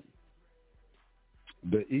about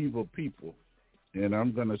the evil people, and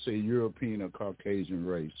I'm going to say European or Caucasian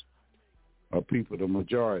race, or people, the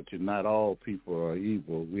majority. Not all people are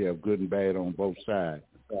evil. We have good and bad on both sides.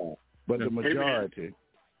 But the majority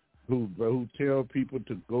who tell people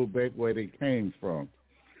to go back where they came from.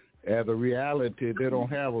 As a reality, they don't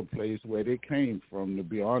have a place where they came from, to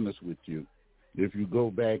be honest with you, if you go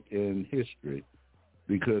back in history,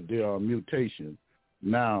 because there are mutations.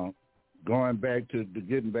 Now,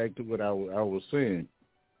 getting back to what I was saying,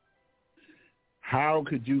 how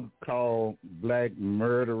could you call black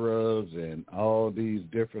murderers and all these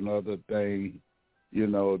different other things, you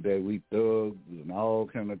know, that we thugs and all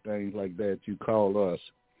kind of things like that, you call us?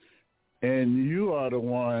 And you are the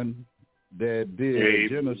one that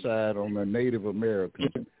did genocide on the Native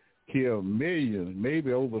Americans, killed millions,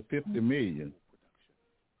 maybe over 50 million.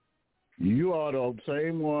 You are the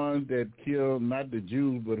same one that killed not the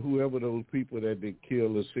Jews, but whoever those people that they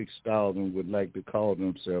killed, the 6,000 would like to call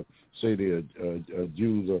themselves, say they're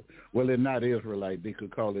Jews. Or, well, they're not Israelite. They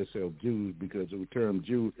could call themselves Jews because the term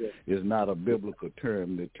Jew is not a biblical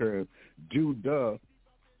term. The term Judah,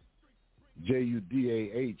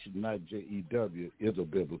 Judah, not Jew, is a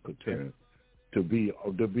biblical term. To be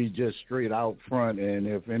just straight out front, and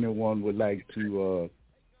if anyone would like to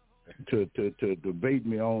debate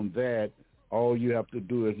me on that, all you have to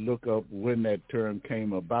do is look up when that term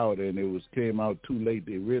came about, and it came out too late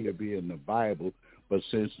to really be in the Bible. But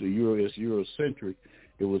since the Euro is Eurocentric,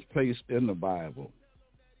 it was placed in the Bible.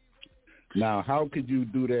 Now, how could you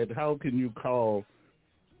do that? How can you call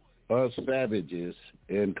us savages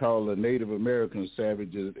and call the Native Americans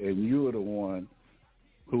savages, and you're the one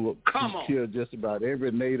who killed just about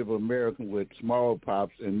every Native American with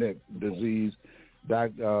smallpox and that disease by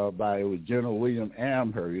General William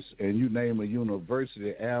Amherst, and you name a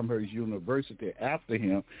university, Amherst University, after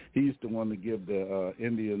him. He's the one to give the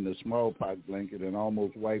Indian the smallpox blanket and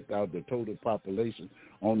almost wiped out the total population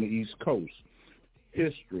on the East Coast.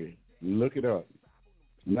 History, look it up.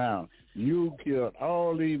 Now, you killed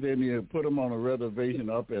all these Indians, put them on a reservation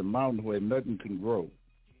up in mountains where nothing can grow.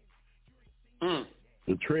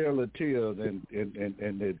 the Trail of Tears and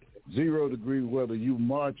the 0 degree weather, you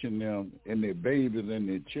marching them and their babies and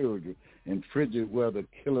their children, and frigid weather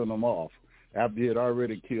killing them off after you had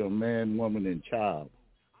already killed man, woman, and child.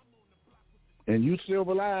 And you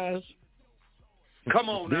civilized. Come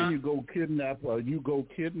on now. Then you go kidnap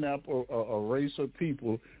a race of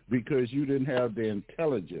people because you didn't have the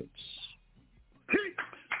intelligence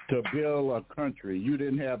to build a country. You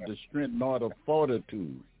didn't have the strength nor the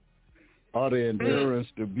fortitude or the endurance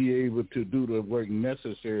to be able to do the work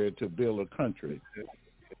necessary to build a country.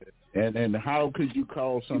 And how could you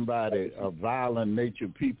call somebody a violent nature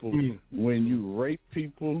people when you rape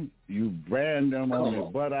people, you brand them on their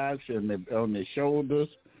buttocks and on their shoulders,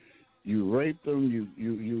 you raped them, you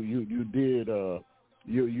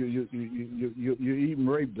even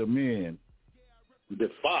raped the men.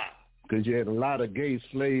 Defy. Because you had a lot of gay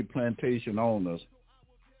slave plantation owners.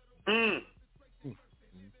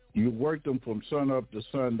 You worked them from sun up to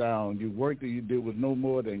sundown. You worked them, there was no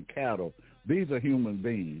more than cattle. These are human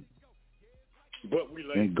beings. But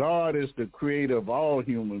and God is the creator of all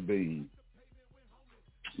human beings.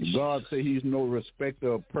 God said he's no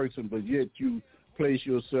respecter of person, but yet you place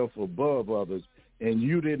yourself above others, and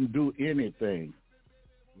you didn't do anything.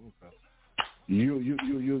 You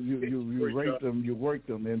raped them, you worked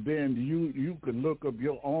them, and then you could look up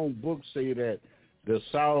your own book say that the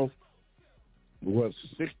South was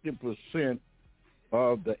 60%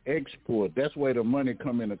 of the export. That's where the money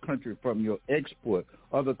come in the country from your export.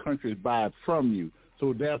 Other countries buy it from you.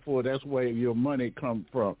 So therefore, that's where your money comes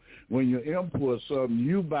from. When you import something,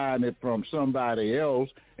 you buying it from somebody else,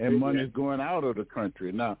 and money's going out of the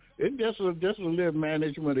country. Now, it's just a little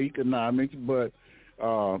management of economics, but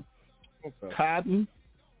cotton,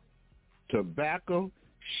 tobacco,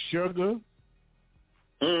 sugar,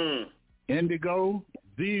 indigo,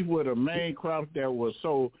 these were the main crops that were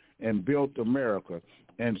sold and built America.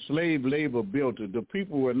 And slave labor built it. The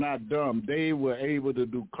people were not dumb. They were able to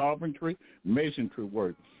do carpentry, masonry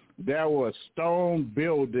work. There were stone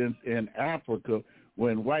buildings in Africa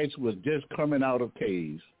when whites was just coming out of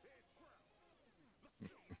caves.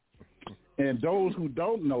 And those who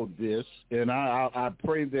don't know this, and I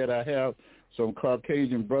pray that I have some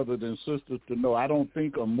Caucasian brothers and sisters to know, I don't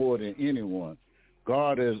think I'm more than anyone.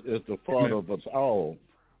 God is the Father of us all.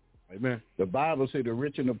 Amen. The Bible says the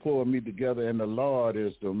rich and the poor meet together, and the Lord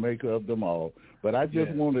is the maker of them all. But I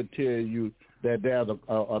just want to tell you that there's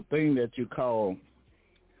a thing that you call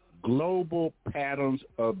global patterns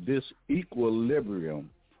of disequilibrium.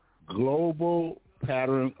 Global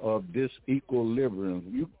pattern of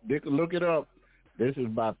disequilibrium. They can look it up. This is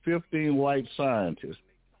by 15 white scientists.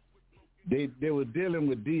 They were dealing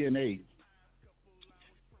with DNA.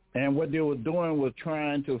 And what they were doing was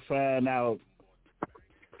trying to find out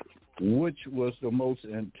which was the most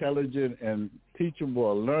intelligent and teachable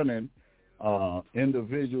or learning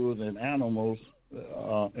individuals and animals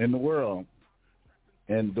in the world,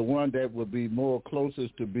 and the one that would be more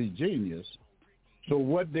closest to be genius. So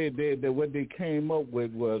what they came up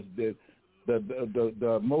with was that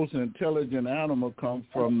the most intelligent animal comes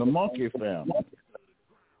from the monkey family.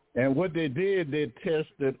 And what they did, they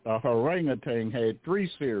tested a orangutan, had 3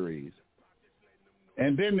 series.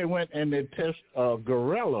 And then they went and they tested a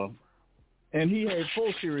gorilla, and he had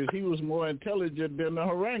 4 series. He was more intelligent than the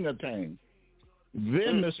orangutan.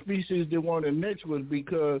 Then the species they wanted next was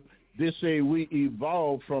because they say we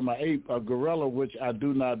evolved from an ape, a gorilla, which I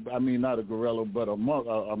do not, I mean not a gorilla, but a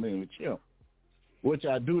chimp, which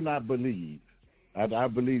I do not believe. I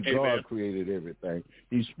believe God created everything.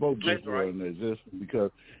 He spoke this world into existence,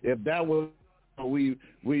 because if that was we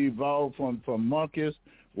evolved from monkeys,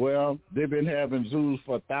 well, they've been having zoos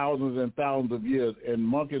for thousands and thousands of years, and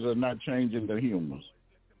monkeys are not changing the humans.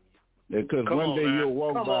 Because one day you'll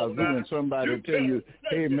walk by a zoo and somebody will tell you,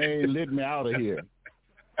 "Hey man, let me out of here."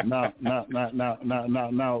 Now.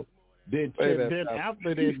 Then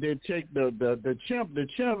after they checked the chimp. The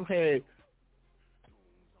chimp had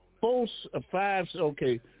 5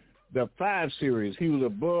 series. He was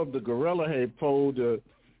above the gorilla, had 4. The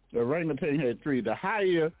orangutan had 3. The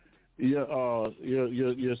higher your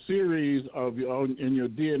series of in your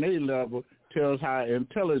DNA level tells how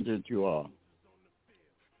intelligent you are.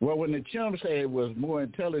 Well, when the chimps was more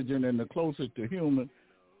intelligent and the closest to human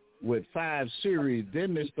with 5 series,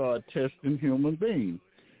 then they started testing human beings.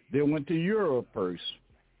 They went to Europe first.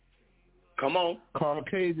 Come on.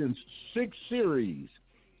 Caucasians, 6 series.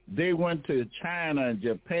 They went to China and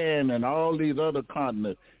Japan and all these other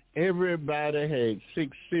continents. Everybody had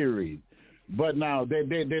 6 series. But now they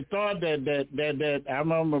thought that I'm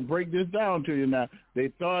going to break this down to you now. They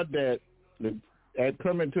thought that at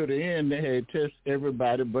coming to the end, they had tested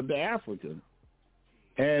everybody but the African.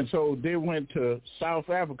 And so they went to South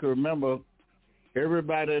Africa. Remember,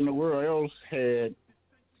 everybody in the world else had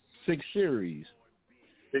 6 series.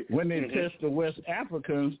 When they tested the West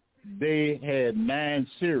Africans, they had 9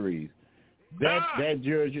 series.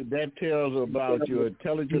 That tells about your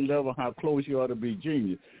intelligence level, how close you are to be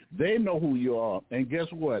genius. They know who you are, and guess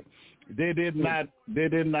what? They did not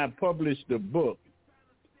publish the book.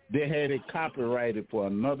 They had it copyrighted for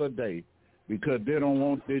another day because they don't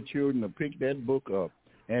want their children to pick that book up,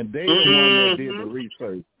 and they the one that did the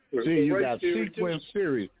research. See, you got sequence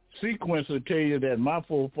series. Sequence will tell you that my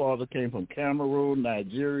forefather came from Cameroon,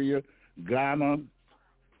 Nigeria, Ghana,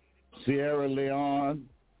 Sierra Leone,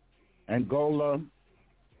 Angola,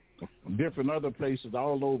 different other places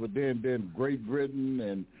all over. Then Great Britain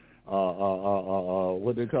and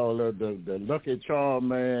what they call it, the Lucky Charm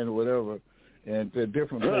Man, whatever, and the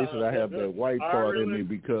different places. I have the white part in me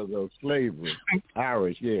because of slavery.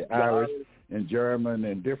 Irish, and German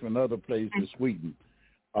and different other places, Sweden,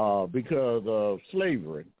 because of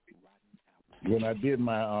slavery. When I did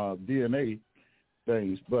my DNA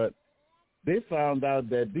things, but they found out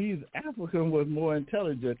that these Africans was more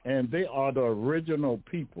intelligent, and they are the original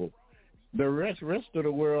people. The rest of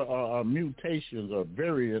the world are mutations or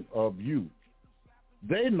variant of you.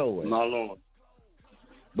 They know it. My Lord.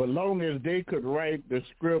 But long as they could write the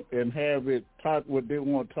script and have it taught what they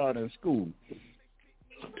want taught in school.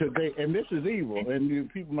 Today, and this is evil, and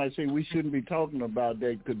people might say we shouldn't be talking about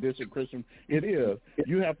that because this is Christian. It is.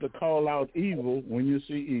 You have to call out evil when you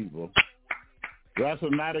see evil.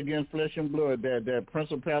 Wrestle not against flesh and blood, that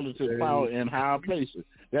principalities, power in higher places.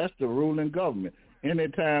 That's the ruling government.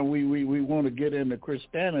 Anytime we want to get into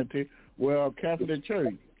Christianity, well, Catholic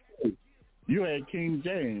Church, you had King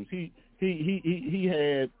James. He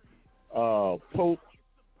had Pope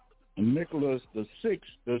Nicholas VI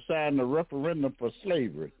to sign the referendum for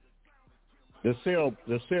slavery. To sell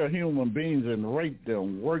human beings and rape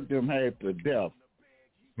them, work them half to death,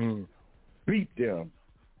 beat them,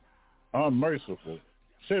 unmerciful,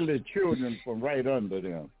 sell their children from right under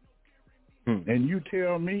them. And you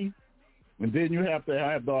tell me, and then you have to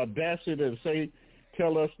have the audacity to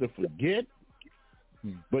tell us to forget,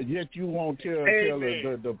 but yet you won't tell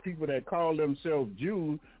the people that call themselves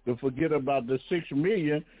Jews to forget about the 6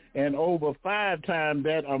 million and over 5 times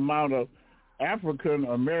that amount of African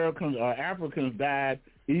Americans or Africans died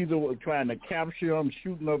either trying to capture them,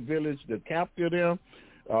 shooting up village to capture them,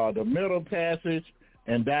 the Middle Passage,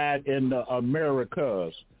 and died in the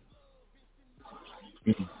Americas.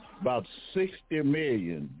 About 60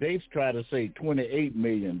 million. They try to say 28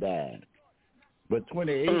 million died. But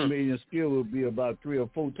 28 million still would be about 3 or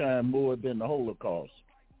 4 times more than the Holocaust.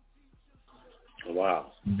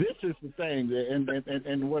 Wow. This is the thing,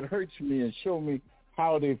 and what hurts me and show me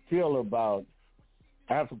how they feel about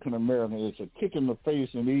African Americans. It's a kick in the face,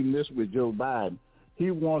 and even this with Joe Biden.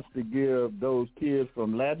 He wants to give those kids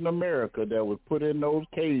from Latin America that was put in those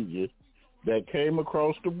cages that came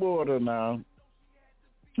across the border now,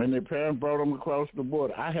 and their parents brought them across the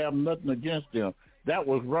border. I have nothing against them. That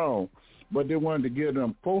was wrong. But they wanted to give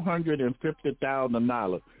them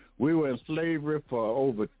 $450,000. We were in slavery for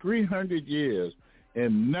over 300 years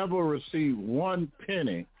and never received 1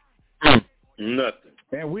 penny. Nothing.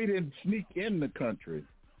 And we didn't sneak in the country.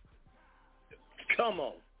 Come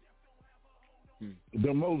on.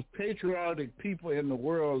 The most patriotic people in the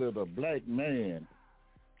world is a black man.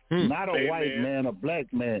 Not a white man, a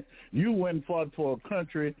black man. You went and fought for a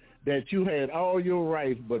country that you had all your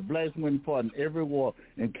rights, but blacks went and fought in every war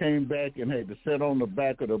and came back and had to sit on the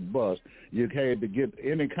back of the bus. You had to get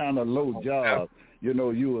any kind of low job. You know,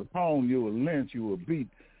 you was hung, you were lynched, you were beat,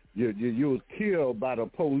 you was killed by the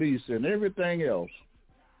police and everything else.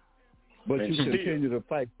 But you continue to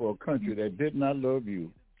fight for a country that did not love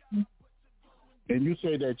you. And you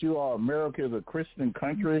say that you are America is a Christian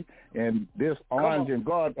country, and this orange and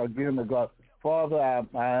God, again, the God, Father,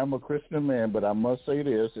 I am a Christian man, but I must say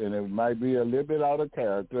this, and it might be a little bit out of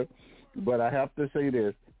character, but I have to say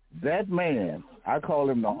this. That man, I call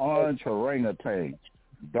him the orange orangutan,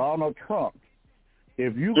 Donald Trump.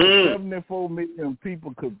 If you 74 million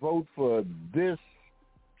people could vote for this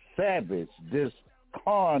savage, this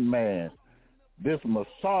con man, this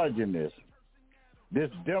misogynist,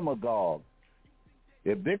 this demagogue,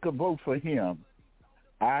 if they could vote for him,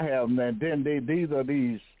 I have, and then these are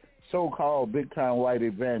these so-called big-time white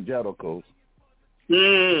evangelicals.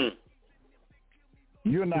 You're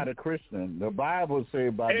not a Christian. The Bible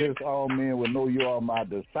says, by this all men will know you are my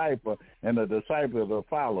disciple, and the disciple will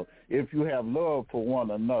follow, if you have love for one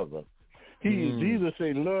another. Jesus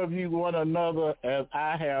said, love you one another as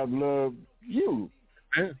I have loved you.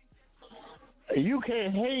 You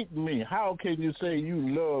can't hate me. How can you say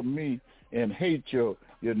you love me and hate your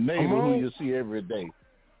neighbor who you see every day?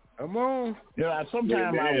 Come on.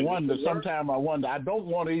 Sometimes I wonder. I don't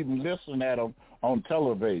want to even listen at them on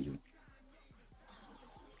television.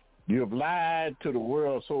 You've lied to the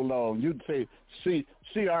world so long. You'd say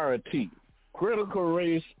CRT, critical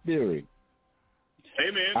race theory.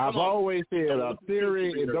 Amen. I've always said a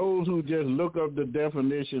theory, and those who just look up the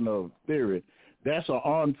definition of theory, that's an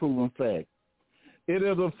unproven fact. It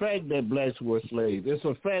is a fact that blacks were slaves. It's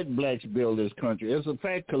a fact blacks built this country. It's a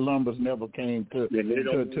fact Columbus never came to the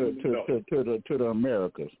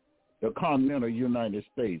Americas, the continental United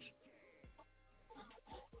States.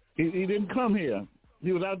 He didn't come here.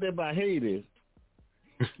 He was out there by Haiti.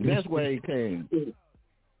 That's where he came.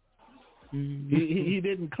 He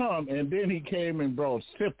didn't come, and then he came and brought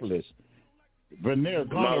syphilis,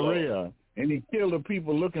 gonorrhea, and he killed the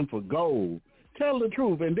people looking for gold. Tell the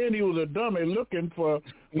truth. And then he was a dummy looking for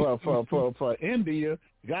India,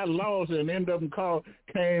 got lost, and ended up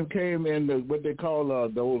came in what they call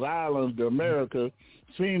those islands, the Americas,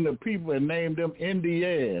 seen the people and named them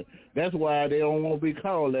Indians. That's why they don't want to be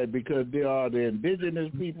called that, because they are the indigenous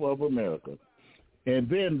people of America. And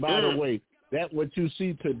then, by the way, that what you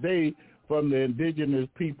see today from the indigenous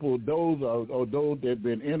people, those are those that have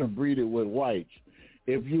been interbreeded with whites.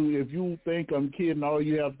 If you think I'm kidding, all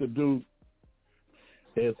you have to do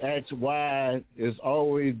is ask why it's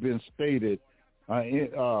always been stated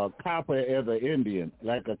copper as an Indian,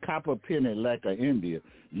 like a copper penny, like an Indian.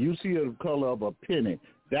 You see the color of a penny.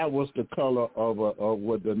 That was the color of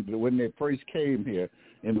when they first came here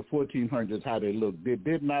in the 1400s, how they looked. They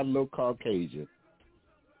did not look Caucasian,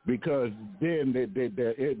 because then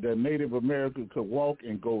the Native American could walk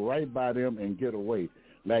and go right by them and get away.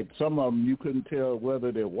 Like some of them, you couldn't tell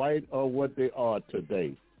whether they're white or what they are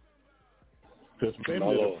today. Because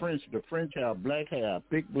the French have black hair,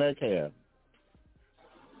 thick black hair.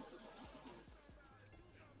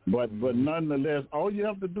 But nonetheless, all you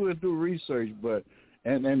have to do is do research.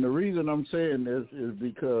 And the reason I'm saying this is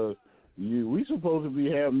because we supposed to be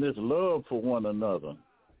having this love for one another.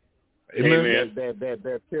 Amen.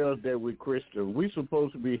 That tells that we're Christian. We're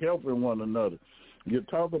supposed to be helping one another. You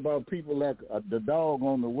talk about people like the dog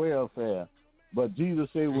on the welfare. But Jesus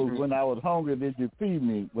said, well, when I was hungry, did you feed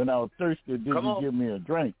me? When I was thirsty, did you give me a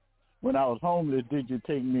drink? When I was homeless, did you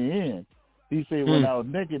take me in? He said, when I was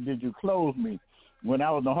naked, did you clothe me? When I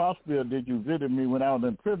was in the hospital, did you visit me? When I was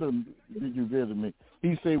in prison, did you visit me?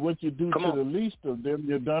 He said, what you do to the least of them,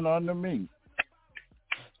 you're done unto me.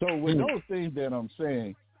 So with those things that I'm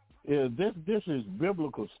saying, is this is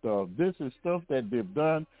biblical stuff. This is stuff that they've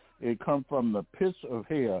done. It come from the pits of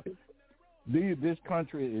hell. This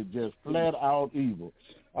country is just flat out evil.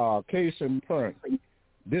 Case in point,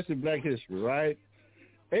 this is Black history, right?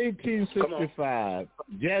 1865,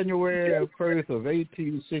 January 1st of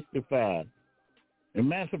 1865,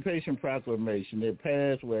 Emancipation Proclamation. They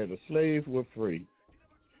passed where the slaves were free.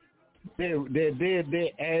 They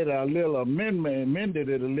added a little amended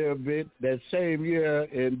it a little bit that same year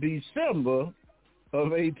in December of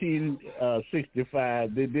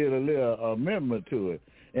 1865. They did a little amendment to it.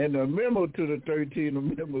 And the amendment to the 13th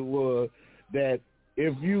Amendment was that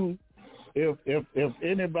if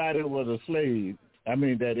anybody was a slave,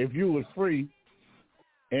 that if you was free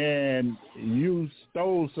and you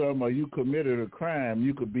stole something or you committed a crime,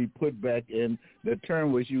 you could be put back in, the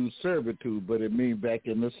term was used servitude, but it means back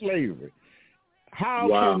into slavery. How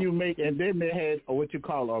can you make, and then they had what you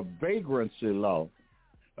call a vagrancy law.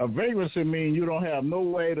 A vagrancy means you don't have no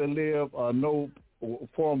way to live or no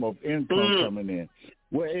form of income coming in.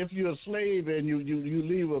 Well, if you're a slave and you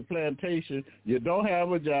leave a plantation, you don't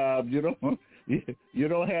have a job, you don't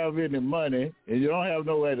have any money, and you don't have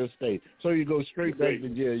nowhere to stay. So you go straight back to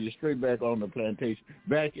jail. You're straight back on the plantation,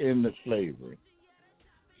 back into slavery.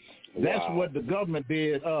 That's what the government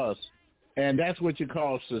did us, and that's what you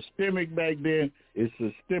call systemic back then. It's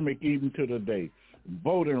systemic even to the day.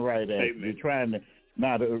 Voting Right Act. They're trying to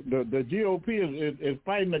now the GOP is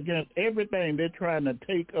fighting against everything. They're trying to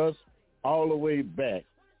take us all the way back.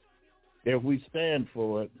 If we stand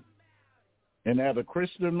for it, and as a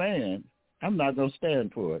Christian man, I'm not going to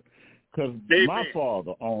stand for it, because my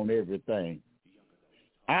father owned everything.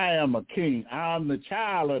 I am a king. I'm the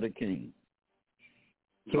child of the king.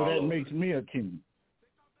 So that makes me a king.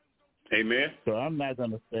 Amen. So I'm not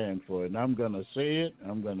going to stand for it. And I'm going to say it.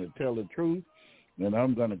 I'm going to tell the truth. And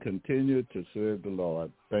I'm going to continue to serve the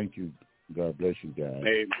Lord. Thank you. God bless you guys.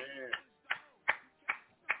 Amen.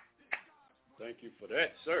 Thank you for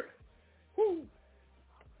that, sir. Woo.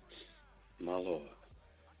 My Lord.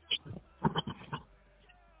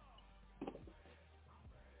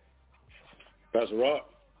 Pastor Rod.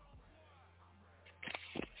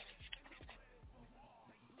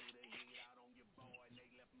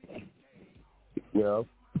 Yeah.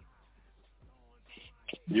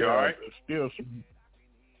 You all right? Still,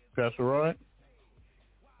 Pastor Roy?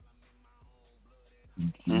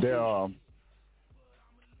 There are,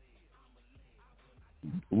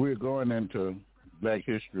 we're going into Black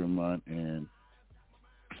History Month, and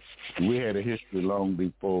we had a history long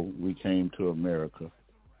before we came to America,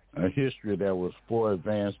 a history that was far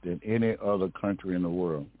advanced than any other country in the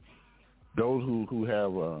world. Those who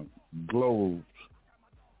have globes,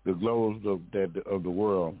 the globes of the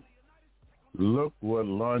world, look what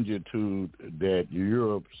longitude that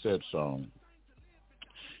Europe sets on,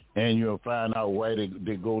 and you'll find out why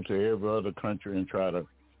they go to every other country and try to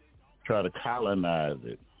colonize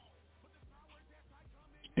it.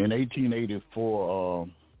 In 1884,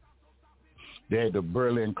 they had the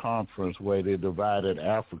Berlin Conference where they divided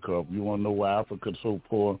Africa up. You want to know why Africa's so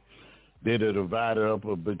poor? They divided up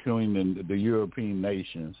between the European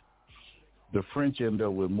nations. The French ended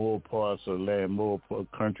up with more parts of land, more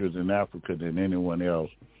countries in Africa than anyone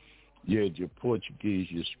else. You had your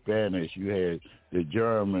Portuguese, your Spanish, you had the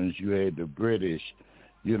Germans, you had the British,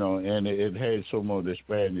 and it had some of the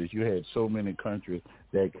Spanish. You had so many countries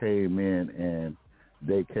that came in, and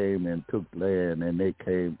they came and took land, and they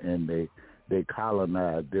came and they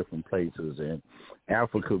colonized different places. And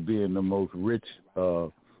Africa being the most rich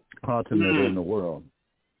continent in the world,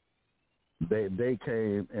 They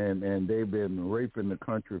came and they've been raping the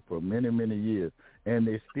country for many, many years, and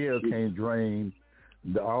they still can't drain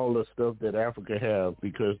all the stuff that Africa has,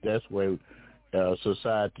 because that's where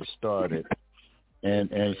society started,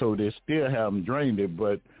 and so they still haven't drained it.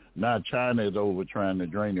 But now China is over trying to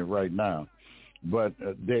drain it right now. But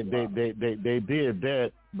they did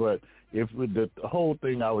that. But if with the whole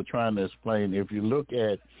thing I was trying to explain, if you look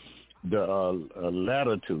at the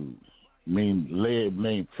latitude,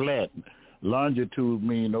 mean flat. Longitude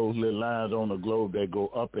mean those little lines on the globe that go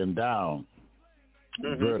up and down,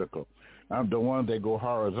 vertical. The ones that go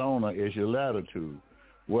horizontal is your latitude.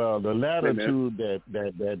 Well, the latitude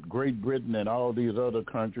that Great Britain and all these other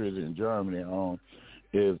countries in Germany on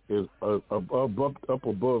is up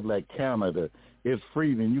above like Canada. It's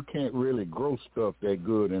freezing. You can't really grow stuff that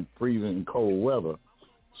good in freezing cold weather.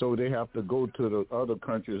 So they have to go to the other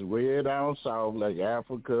countries way down south, like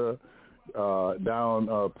Africa, down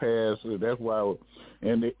past. That's why,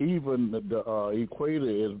 and even the equator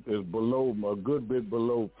is below, a good bit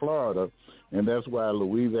below Florida, and that's why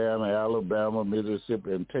Louisiana, Alabama,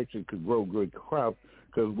 Mississippi, and Texas could grow good crops,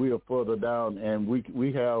 because we are further down, and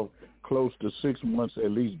we have close to 6 months at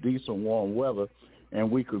least decent warm weather, and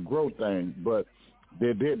we could grow things. But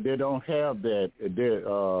they don't have that.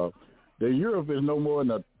 The Europe is no more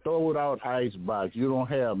than a throwed out ice box. You don't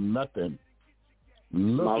have nothing.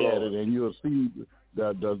 Look at it, and you'll see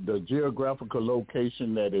the geographical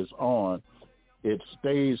location that it's on. It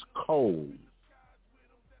stays cold.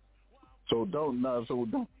 So don't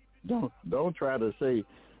try to say,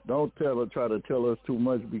 try to tell us too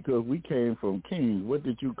much, because we came from kings. Where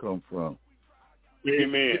did you come from?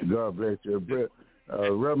 Amen. God bless you,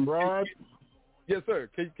 Reverend Rod. Yes, sir.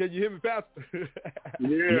 Can you hear me, Pastor? Yeah.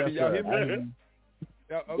 Can y'all hear me?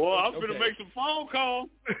 Well, I'm going to make some phone calls.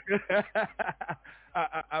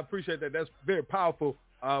 I appreciate that. That's very powerful,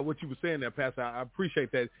 what you were saying there, Pastor. I appreciate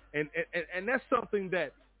that. And that's something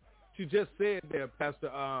that you just said there, Pastor.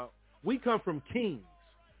 We come from kings,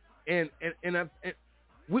 and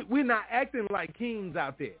we're not acting like kings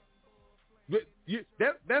out there.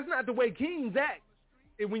 That's not the way kings act.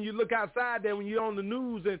 And when you look outside there, when you're on the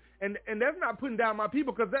news, and that's not putting down my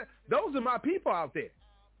people, because those are my people out there.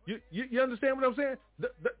 You understand what I'm saying?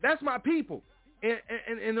 That's my people, and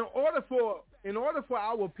in order for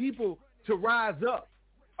our people to rise up,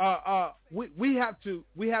 we have to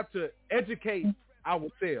educate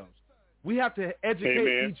ourselves. We have to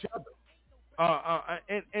educate each other.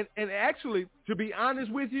 And actually, to be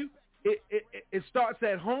honest with you, it starts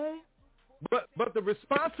at home, but the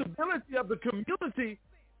responsibility of the community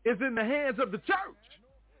is in the hands of the church,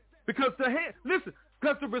 because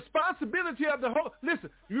because the responsibility of the whole, listen,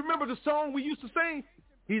 you remember the song we used to sing?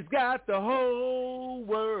 He's got the whole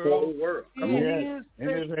world.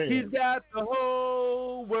 He's got the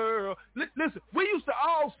whole world. Listen, we used to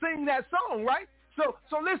all sing that song, right? So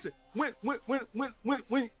listen, when Yahshua,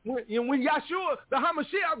 the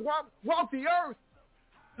Hamashiach, walked the earth,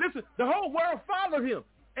 listen, the whole world followed him.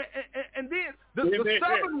 And then the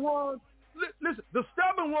stubborn ones, listen, the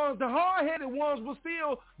stubborn ones, the hard-headed ones were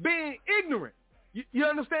still being ignorant. You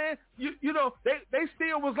understand? You know, they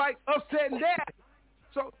still was like upset and down.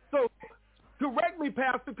 So correct me,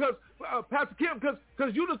 Pastor, because Pastor Kim,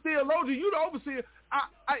 because you the theologian, you the overseer.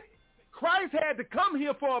 Christ had to come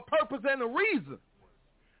here for a purpose and a reason.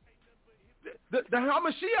 The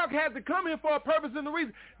Hamashiach had to come here for a purpose and a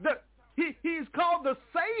reason. He's called the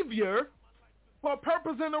Savior for a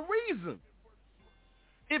purpose and a reason.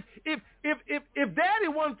 If Daddy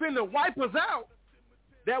wasn't finna wipe us out,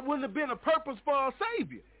 that wouldn't have been a purpose for a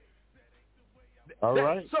Savior. All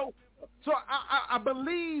right. So I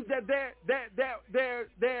believe that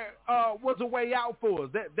there was a way out for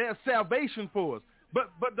us. That there's salvation for us.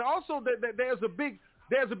 But also that there's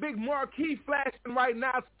a big marquee flashing right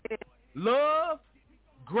now saying love,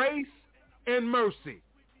 grace, and mercy.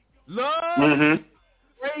 Love,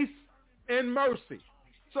 grace, and mercy.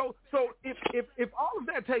 So if all of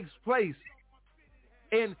that takes place,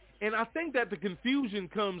 and I think that the confusion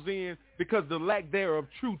comes in because the lack there of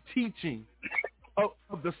true teaching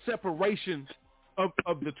of the separation of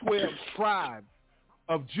the 12 tribes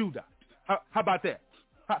of Judah. How about that?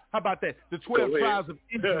 How about that? The 12 tribes of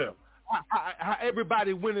Israel. How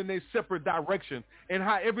everybody went in a separate direction, and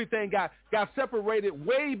how everything got separated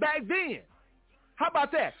way back then. How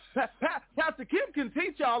about that? Pastor Kim can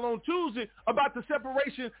teach y'all on Tuesday about the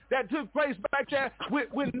separation that took place back there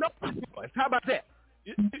with no voice. How about that?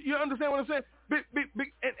 You understand what I'm saying?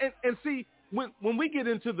 And see, when we get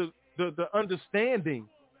into the understanding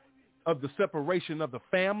of the separation of the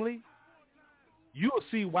family, you'll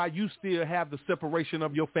see why you still have the separation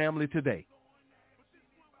of your family today.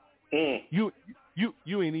 You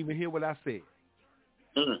ain't even hear what I said.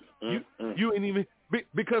 You ain't even,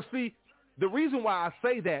 because see, the reason why I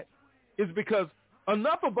say that is because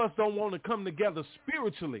enough of us don't want to come together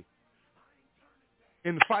spiritually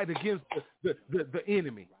and fight against the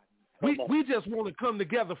enemy. We just want to come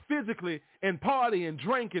together physically and party and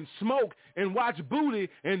drink and smoke and watch booty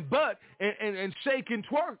and butt and shake and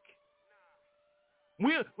twerk.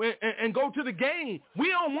 And go to the game. We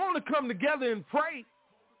don't want to come together and pray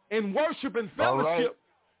and worship and fellowship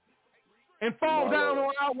and fall down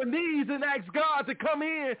on our knees and ask God to come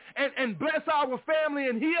in and bless our family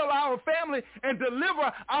and heal our family and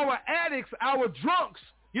deliver our addicts, our drunks.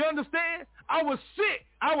 You understand? Our sick,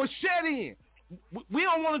 our shed-in. We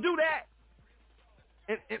don't want to do that.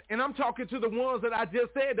 And I'm talking to the ones that I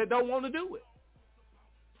just said that don't want to do it.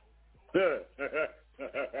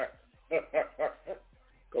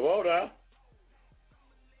 Come on now.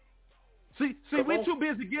 See, we're too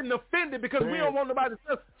busy getting offended because we don't want nobody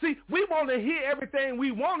to. See, we want to hear everything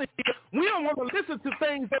we want to hear. We don't want to listen to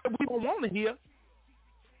things that we don't want to hear.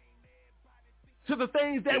 To the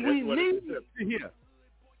things that we need to hear.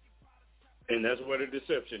 And that's what a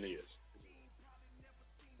deception is.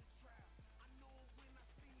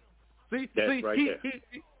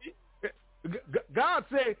 God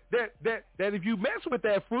said that if you mess with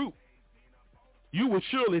that fruit, you will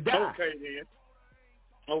surely die.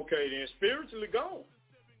 Okay then, spiritually gone.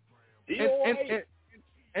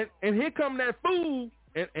 And here come that fool,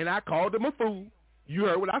 and I called him a fool. You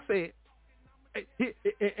heard what I said.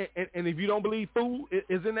 And if you don't believe fool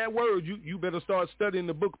is in that word, you better start studying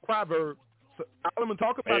the book of Proverbs. So I'm going to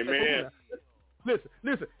talk about that.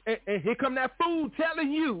 Listen. And here come that fool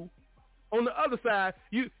telling you on the other side,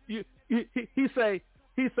 he say,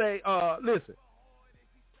 listen,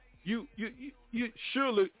 you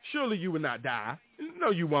surely you will not die.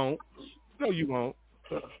 No, you won't.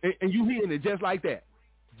 And you hearing it just like that.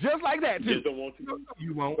 Just like that, too. Just don't want to. No,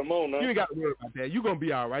 you won't. Come on now. You ain't got to worry about that. You're going to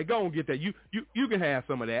be all right. Go and get that. You can have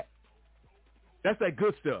some of that. That's that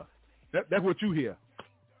good stuff. That's what you hear.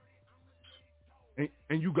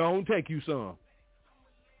 And you go and take you some.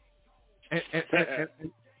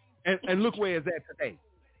 And look where it's at today.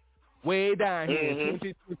 Way down here in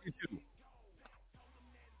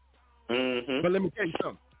 2022. But let me tell you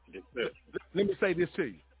something. Let me say this to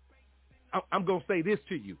you. I'm going to say this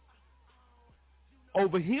to you.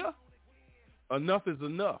 Over here, enough is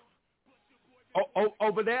enough.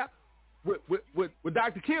 Over there, with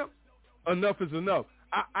Dr. Kemp, enough is enough.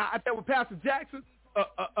 I tell with Pastor Jackson,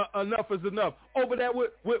 enough is enough. Over there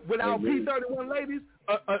with our P31 ladies,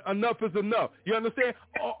 enough is enough. You understand?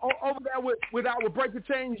 Over there with our Break the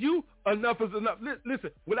Chains youth, enough is enough.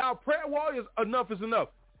 Listen, with our prayer warriors, enough is enough.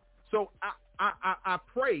 So I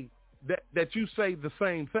pray that you say the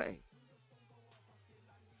same thing.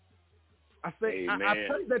 I pray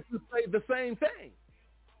that you say the same thing.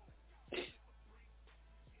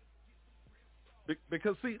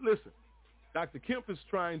 Because see, listen, Dr. Kemp is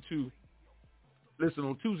trying to listen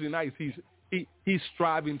on Tuesday nights. He's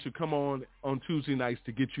striving to come on Tuesday nights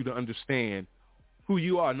to get you to understand who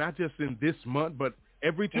you are, not just in this month, but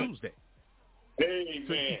every Tuesday.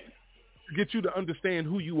 Amen. To get you to understand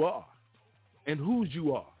who you are. and whose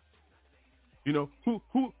you are. You know, who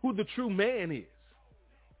the true man is.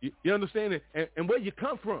 You understand it? And where you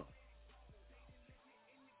come from.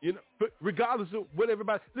 You know, but regardless of what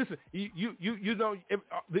everybody, listen, you know,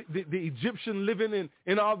 the Egyptian living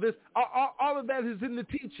in all this, all of that is in the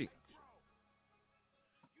teaching.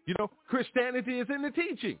 You know, Christianity is in the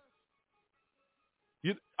teaching.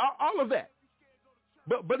 All of that.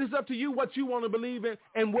 But it's up to you what you want to believe in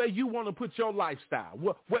and where you want to put your lifestyle,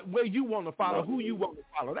 where you want to follow, who you want to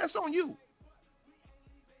follow. That's on you.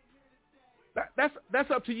 That's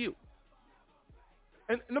up to you.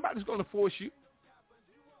 And nobody's going to force you.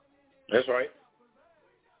 That's right.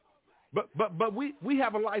 But we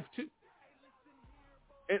have a life too.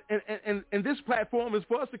 And this platform is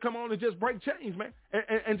for us to come on and just break chains, man,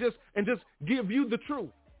 and just give you the truth.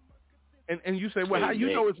 And you say, well, how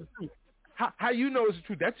you know it's the truth? How you know it's the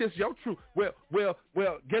truth? That's just your truth. Well,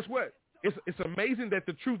 guess what? It's amazing that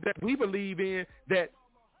the truth that we believe in that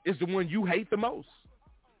is the one you hate the most.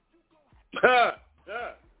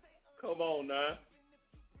 Come on now.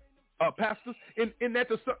 Pastors, in that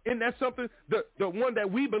something the one that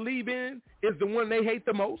we believe in is the one they hate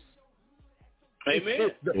the most.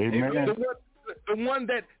 Amen. Amen. The one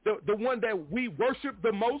that we worship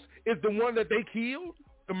the most is the one that they killed,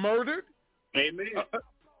 the murdered. Amen.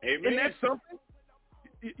 Amen. And that's something.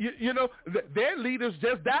 You know, their leaders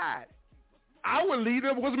just died. Our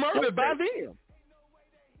leader was murdered by them.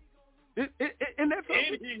 And that's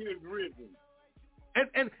something. And he is risen.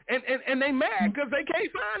 And they mad because they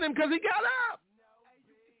can't find him because he got up.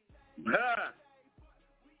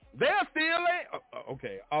 They're still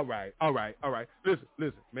okay. All right. Listen,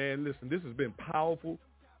 man. Listen. This has been powerful.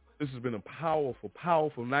 This has been a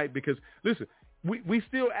powerful night because listen, we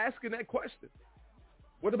still asking that question.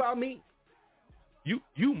 What about me? You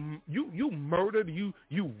murdered. You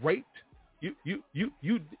raped. You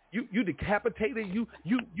decapitated. You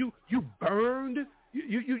burned.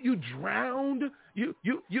 You drowned. You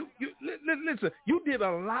listen. You did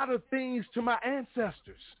a lot of things to my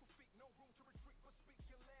ancestors.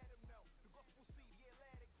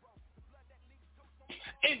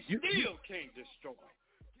 And still can't destroy.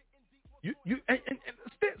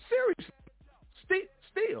 Seriously,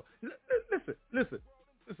 still. Listen.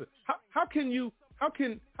 How can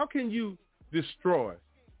you destroy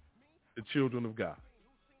the children of God?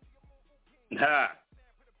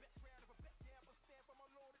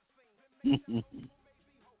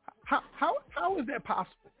 How is that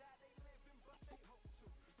possible?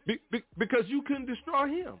 Because you couldn't destroy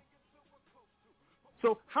him.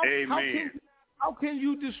 So how can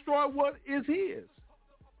you destroy what is his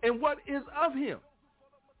and what is of him?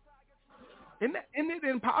 Isn't it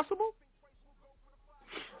impossible?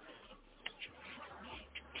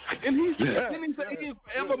 And he's saying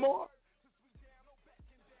forevermore.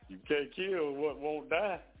 You can't kill what won't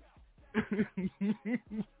die.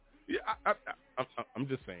 Yeah, I'm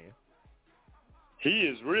just saying. He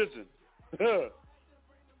is risen.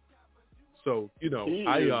 So you know, he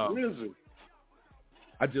is risen.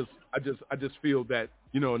 I just feel that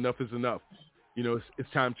enough is enough.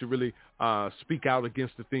 It's time to really speak out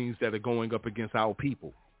against the things that are going up against our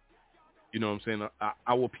people. You know what I'm saying?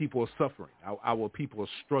 Our people are suffering. Our people are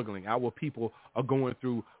struggling. Our people are going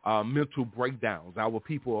through mental breakdowns. Our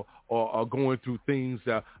people are going through things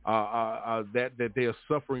that they are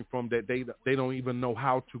suffering from that they don't even know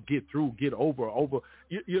how to get through, get over.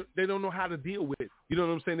 They don't know how to deal with it. You know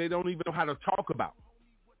what I'm saying? They don't even know how to talk about.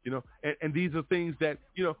 And these are things that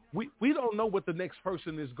we don't know what the next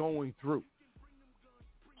person is going through.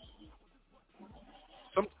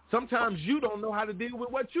 Sometimes you don't know how to deal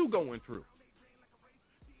with what you're going through.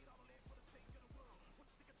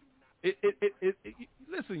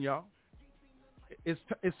 Listen, y'all. It's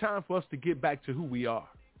time for us to get back to who we are.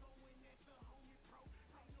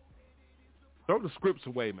 Throw the scripts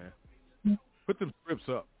away, man. Put them scripts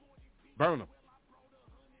up. Burn them.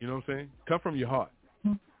 You know what I'm saying? Come from your heart.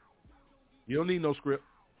 You don't need no script.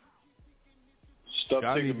 Stop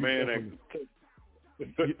taking man and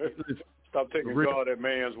stop taking God at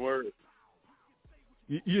man's word.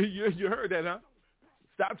 You heard that, huh?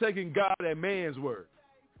 Stop taking God at man's word.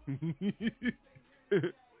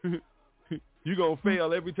 You're going to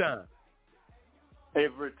fail every time.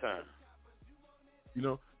 Every time.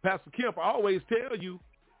 Pastor Kemp always tell you,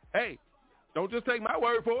 hey, don't just take my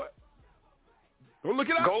word for it. Go look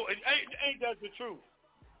it up. Ain't that the truth?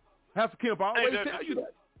 Pastor Kemp always tell you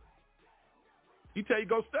that. He tell you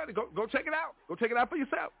go study, go check it out. Go check it out for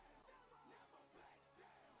yourself.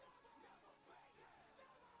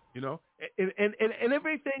 And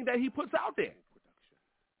everything that he puts out there.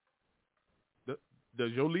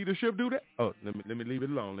 Does your leadership do that? Oh, let me leave it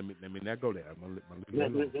alone. Let me not go there. I'm gonna leave it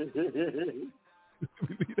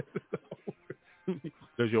alone.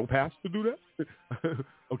 Does your pastor do that?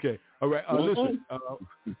 Okay. All right. Listen.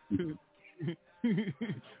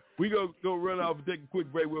 We go run off and take a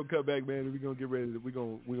quick break. We'll come back, man. And we're gonna get ready. We're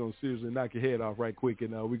gonna seriously knock your head off right quick,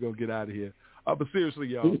 and we're gonna get out of here. But seriously,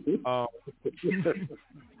 y'all.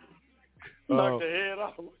 Knock the head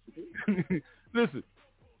off. Listen,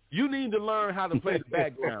 you need to learn how to play the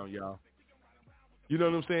background, y'all. You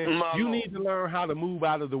know what I'm saying? You need to learn how to move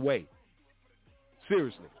out of the way.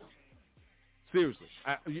 Seriously. Seriously.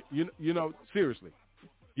 Seriously.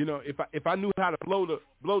 You know, if I knew how to blow the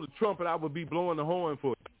trumpet, I would be blowing the horn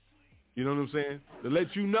for it. You know what I'm saying? To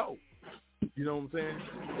let you know. You know what I'm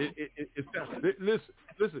saying? It's time. Listen.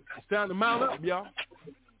 It's time to mount up, y'all.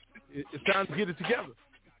 It's time to get it together.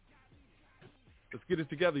 Let's get it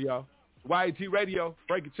together, y'all. YAT Radio,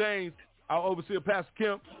 Breaking Chains. Our overseer, Pastor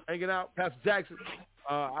Kemp, hanging out. Pastor Jackson.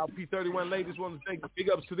 Our P31 ladies want to thank big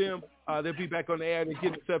ups to them. They'll be back on the air. They're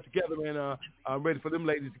getting themselves together, and I'm ready for them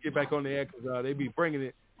ladies to get back on the air because they be bringing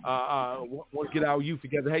it. Want to get our youth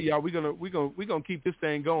together. Hey, y'all, we're gonna keep this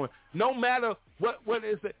thing going. No matter what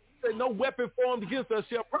is it? No weapon formed against us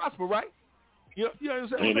shall prosper, right? You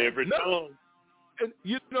understand? And every tongue. And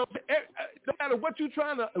no matter what you're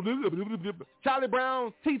trying to, Charlie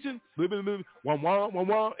Brown teaching,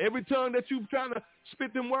 every tongue that you trying to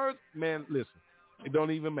spit them words, man, listen, it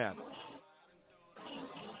don't even matter.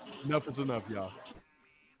 Enough is enough, y'all.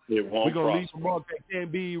 We're going to leave a mark that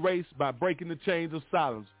can't be erased by breaking the chains of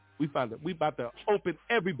silence. We about to open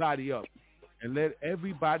everybody up and let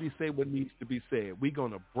everybody say what needs to be said. We're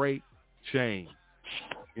going to break chains.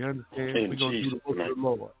 You understand? We're going to do the work of the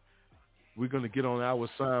Lord. We're going to get on our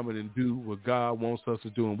assignment and do what God wants us to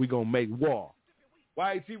do, and we're going to make war.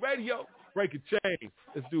 YAT Radio, breaking chains.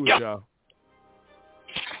 Let's do it, y'all.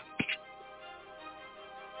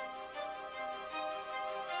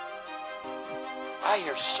 I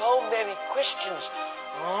hear so many Christians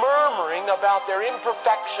murmuring about their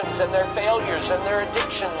imperfections and their failures and their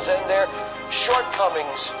addictions and their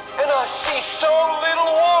shortcomings, and I see so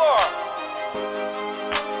little war.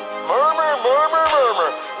 Murmur, murmur, murmur.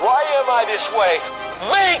 Why am I this way?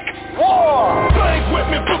 Make war! Bang with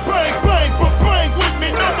me, but bang with me.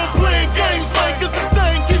 No more playing games, bang, cause the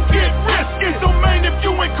thing can get risky. Don't mind if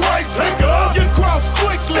you ain't Christ, nigga. You cross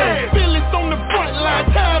quickly. Feel it's on the front line,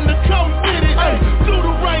 time to come with it. Hey, do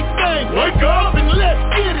the right thing. Wake up and let's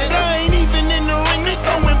get it. I ain't even in the ring, they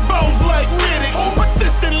throwing bows like Riddick.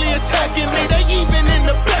 Persistently attacking me, they even in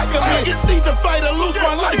the back of me. It's either fight or lose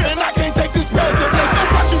my life, and I can't take this passively. So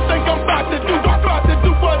what you think I'm about to do? I'm about to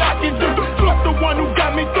do what I can do. Trust the one who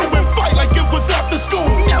got me through and fight like it was after school.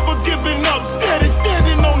 Never giving up, steady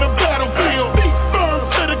standing on the battlefield. Feet firm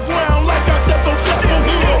to the ground like I stepped on Chapel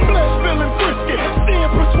Hill. Flesh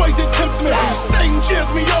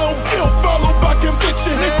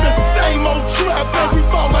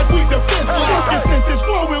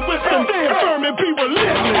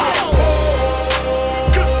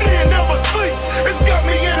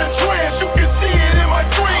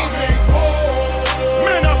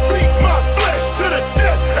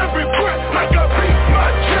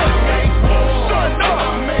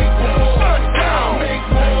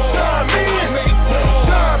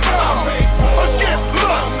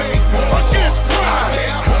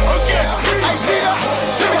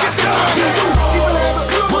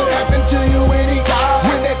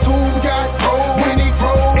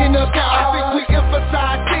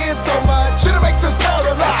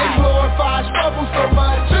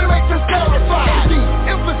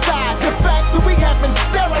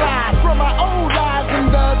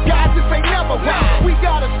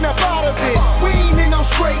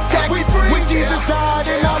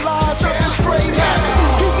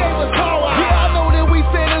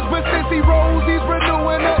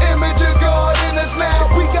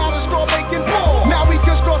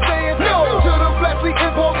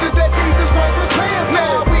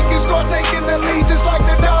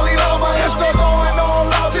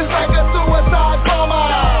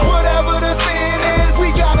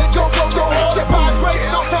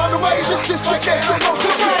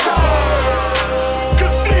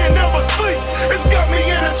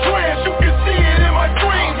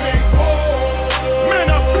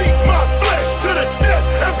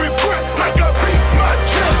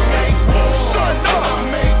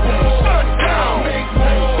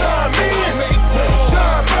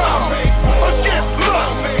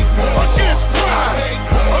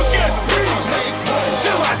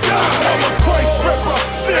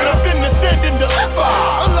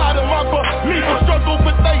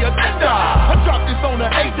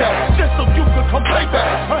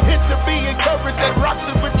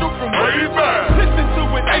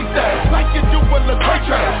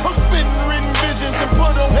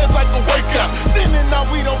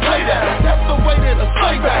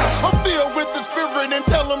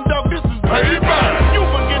dog, this is payback. You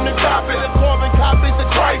begin to copy the carbon copies of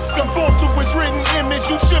Christ. Conform to his written image,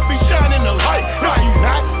 you should be shining the light. If you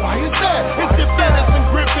not, why is that? It's the fantasy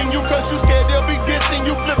gripping you, cause you scared they'll be dissing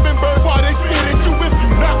you, flipping birds while they spit at you. If you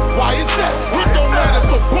not, why is that? It don't matter,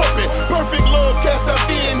 so pump it. Perfect love cast out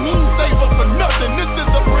there and he ain't save us for nothing. This is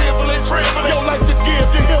a privilege. Your life to give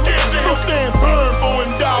to him. So stand firm for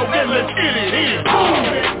him, dog, and let's get it in.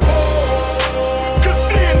 Cause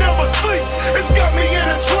sin never sleeps. It's got me in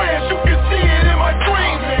a trance. You can see it in my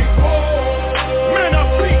dreams. Man, I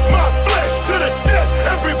beat my flesh to the death.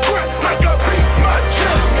 Every breath like I beat my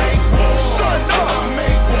chest. Sun up,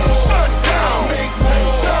 sun down.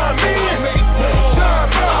 Time in,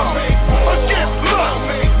 time out. Against lust,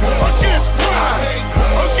 against pride,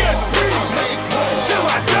 against peace, till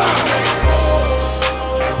I die.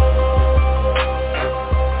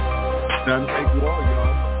 Time to make war,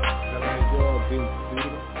 y'all. Time to make war against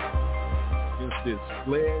freedom, against this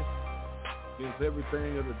flesh, against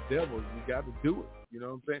everything of the devil. You got to do it. You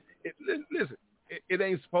know what I'm saying? Listen, it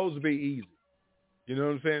ain't supposed to be easy. You know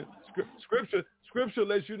what I'm saying? Scripture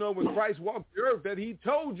lets you know when Christ walked the earth that he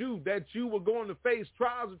told you that you were going to face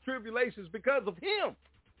trials and tribulations because of him.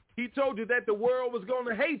 He told you that the world was going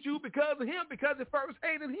to hate you because of him, because it first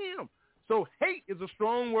hated him. So hate is a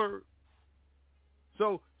strong word.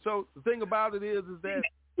 So the thing about it is that,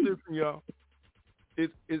 listen, y'all,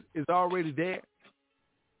 it's already there,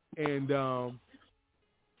 and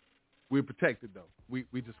we're protected though.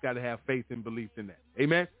 We just got to have faith and belief in that.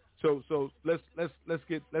 Amen. So let's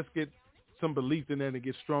get some belief in that and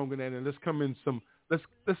get strong in that, and let's come in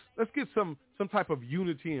let's get some type of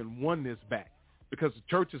unity and oneness back, because the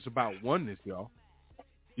church is about oneness, y'all.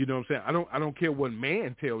 You know what I'm saying? I don't care what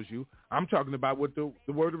man tells you. I'm talking about what the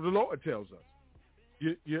word of the Lord tells us.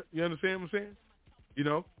 You understand what I'm saying? You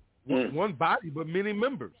know, one body but many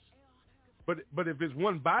members. But if it's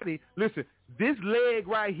one body, listen, this leg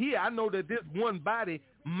right here, I know that this one body,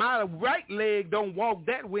 my right leg don't walk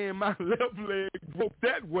that way and my left leg walk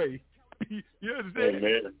that way. You understand?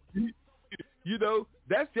 Amen. You know,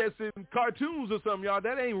 that's just in cartoons or something, y'all.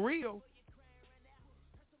 That ain't real.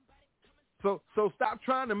 So stop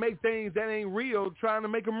trying to make things that ain't real, trying to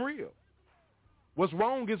make them real. What's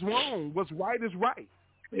wrong is wrong. What's right is right.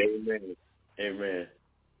 Amen. Amen.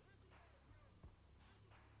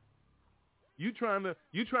 You trying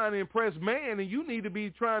to impress man, and you need to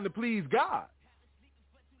be trying to please God.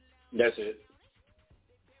 That's it.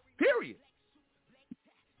 Period.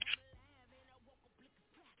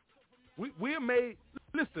 We're made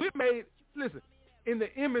in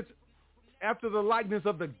the image after the likeness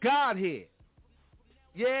of the Godhead.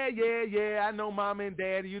 Yeah, I know mama and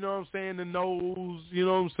daddy, you know what I'm saying, the nose, you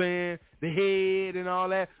know what I'm saying, the head and all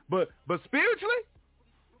that. But spiritually,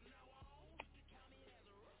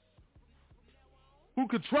 who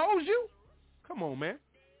controls you? Come on, man.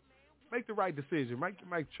 Make the right decision. Make the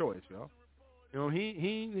right choice, y'all. You know,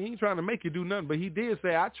 he ain't trying to make you do nothing, but he did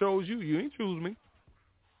say, I chose you. You ain't choose me.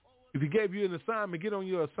 If he gave you an assignment, get on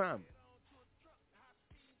your assignment.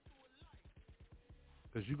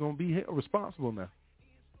 Because you're going to be held responsible now.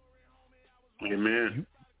 Amen.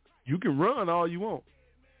 You can run all you want.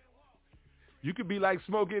 You could be like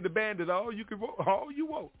Smokey and the Bandit all you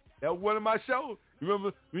want. That was one of my shows.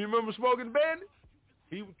 You remember Smokey and the Bandit?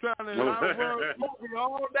 He was trying to outrun Smokey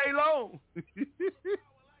all day long.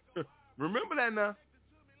 Remember that now.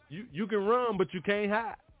 You can run, but you can't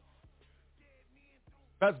hide.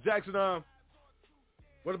 Pastor Jackson,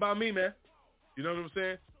 what about me, man? You know what I'm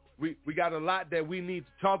saying? We got a lot that we need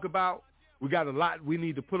to talk about. We got a lot we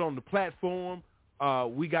need to put on the platform.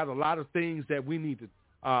 We got a lot of things that we need to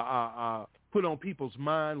put on people's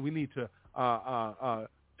mind. We need to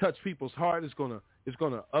touch people's heart. It's gonna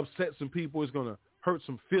upset some people. It's gonna hurt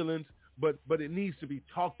some feelings. But it needs to be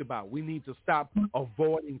talked about. We need to stop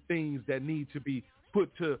avoiding things that need to be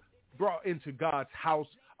brought into God's house,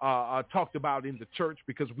 talked about in the church,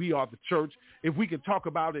 because we are the church. If we can talk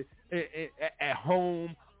about it at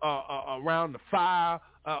home, around the fire,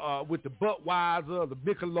 with the Budweiser, the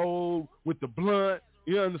Michelob, with the blunt,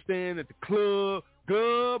 you understand, at the club,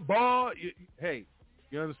 good bar. Hey,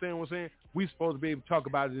 you understand what I'm saying? We're supposed to be able to talk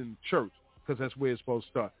about it in the church, because that's where it's supposed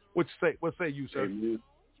to start. What say you, sir? You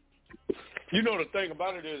know, the thing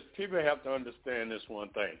about it is people have to understand this one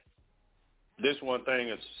thing. This one thing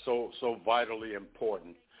is so vitally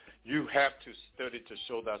important. You have to study to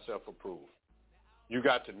show thyself approved. You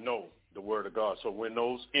got to know the word of God. So when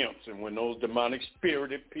those imps and when those demonic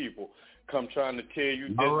spirited people come trying to tell you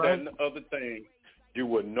this, that, and the other thing, you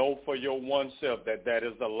will know for your oneself that that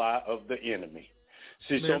is the lie of the enemy.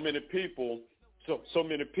 See, so many people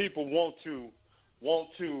want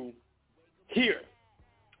to hear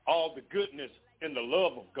all the goodness and the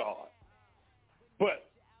love of God. But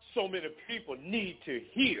so many people need to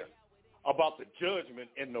hear about the judgment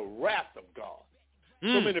and the wrath of God.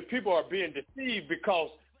 So many people are being deceived because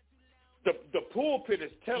the pulpit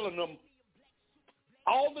is telling them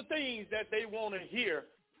all the things that they want to hear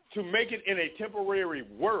to make it in a temporary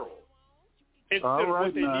world instead of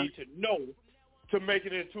what they need to know to make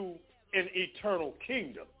it into an eternal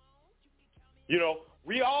kingdom. You know,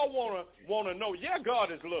 we all want to know, yeah,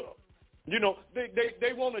 God is love. You know,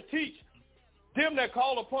 they want to teach them that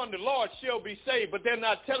call upon the Lord shall be saved, but they're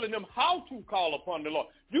not telling them how to call upon the Lord.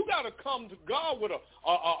 You got to come to God with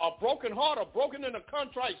a broken heart, a broken and a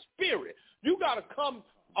contrite spirit. You got to come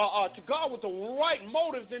to God with the right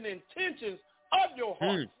motives and intentions of your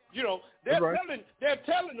heart. You know, they're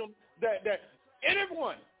telling them that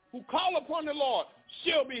anyone who call upon the Lord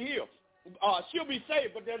shall be healed, shall be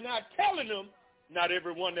saved, but they're not telling them not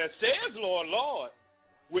everyone that says, Lord, Lord,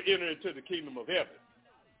 will enter into the kingdom of heaven.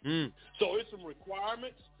 So it's some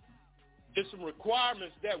requirements. It's some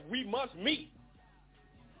requirements that we must meet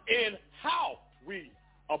in how we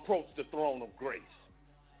approach the throne of grace,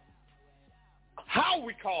 how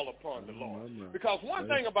we call upon the Lord. Because one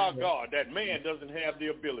thing about God that man doesn't have the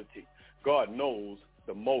ability, God knows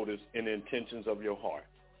the motives and intentions of your heart.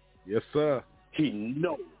 Yes, sir. He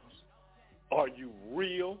knows. Are you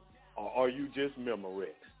real or are you just Memorex?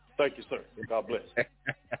 Thank you, sir. God bless.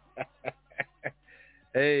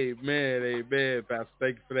 Amen, Pastor.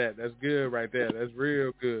 Thank you for that. That's good right there. That's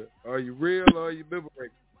real good. Are you real or are you Memorex?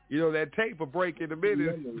 You know, that tape will break in a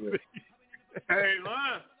minute. Hey,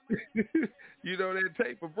 man. You know, that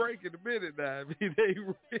tape will break in a minute now. I mean,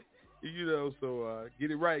 you know, so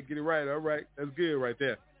get it right. All right. That's good right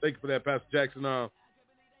there. Thank you for that, Pastor Jackson.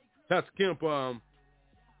 Pastor Kemp, a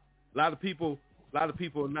lot of people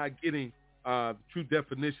are not getting the true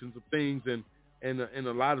definitions of things, and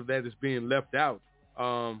a lot of that is being left out.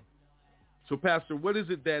 So, Pastor, what is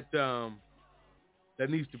it that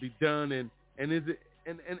needs to be done, and is it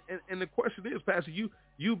and the question is, Pastor,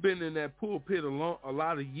 you've been in that pulpit a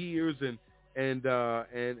lot of years, and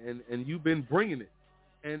you've been bringing it,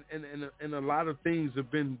 and a lot of things have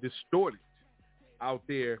been distorted out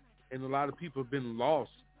there, and a lot of people have been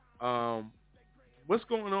lost. What's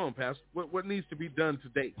going on, Pastor? What needs to be done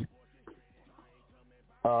today?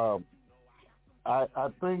 I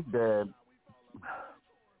think that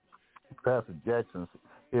Pastor Jackson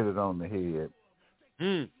hit it on the head.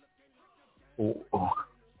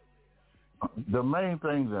 The main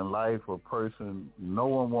things in life, a person, no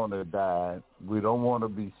one want to die. We don't want to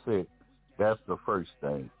be sick. That's the first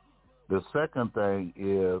thing. The second thing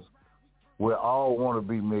is we all want to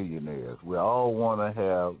be millionaires. We all want to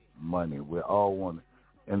have money. We all want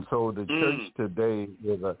to. And so the church today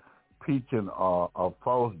is teaching a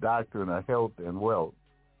false doctrine of health and wealth.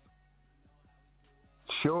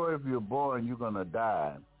 Sure, if you're born, you're going to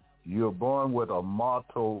die. You're born with a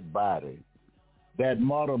mortal body. That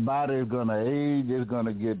mortal body is going to age, it's going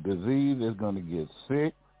to get disease, it's going to get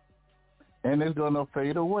sick, and it's going to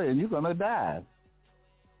fade away, and you're going to die.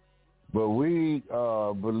 But we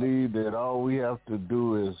believe that all we have to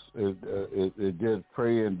do is just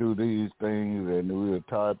pray and do these things, and we are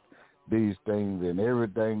taught these things, and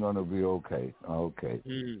everything going to be okay. Okay.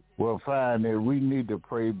 Well, fine. We need to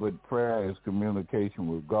pray, but prayer is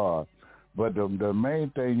communication with God. But the main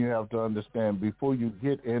thing you have to understand before you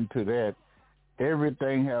get into that,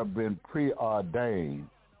 everything has been preordained.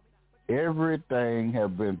 Everything has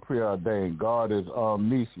been preordained. God is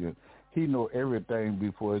omniscient. He knows everything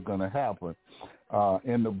before it's going to happen.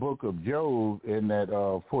 In the book of Job, in that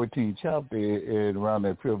 14th chapter, around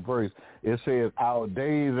that 5th verse, it says, our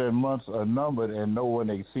days and months are numbered, and no one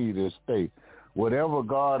exceeds his state. Whatever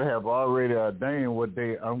God have already ordained, what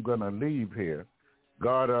day I'm going to leave here.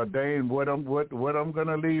 God ordained what I'm going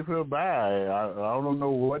to leave here by. I don't know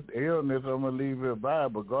what illness I'm going to leave here by,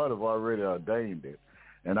 but God have already ordained it.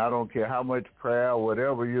 And I don't care how much prayer,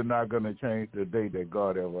 whatever, you're not going to change the day that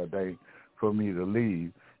God have ordained for me to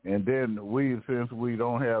leave. And then since we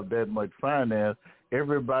don't have that much finance,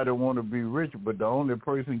 everybody want to be rich, but the only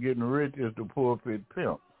person getting rich is the pulpit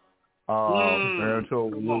pimp. And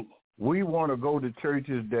so we want to go to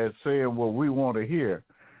churches that saying what we want to hear.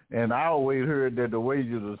 And I always heard that the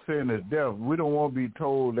wages of sin is death. We don't want to be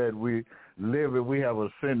told that we have a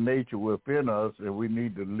sin nature within us, and we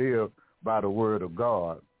need to live by the word of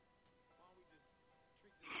God.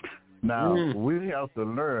 Now, we have to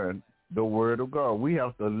learn the word of God. We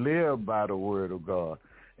have to live by the word of God.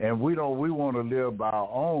 And we want to live by our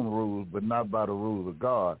own rules, but not by the rules of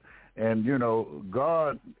God. And,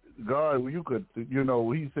 God, you could,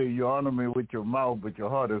 he said, you honor me with your mouth, but your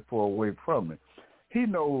heart is far away from it. he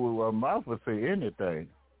know a mouth will say anything.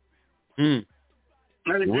 Mm.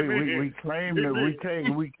 We claim that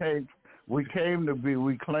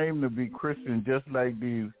we claim to be Christian, just like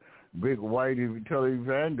these big white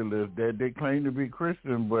televangelists that they claim to be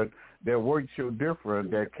Christian, but their work show different,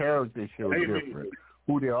 their character show different,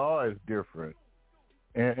 who they are is different.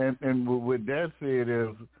 And with that said,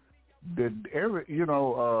 is that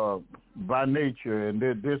by nature, and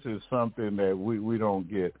this is something that we don't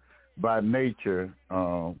get. By nature,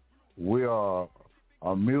 we are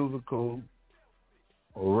a musical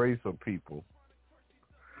race of people.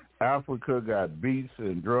 Africa got beats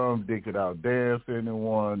and drums. They could outdance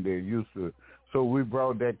anyone. They're used to it. So we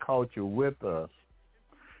brought that culture with us.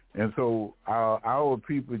 And so our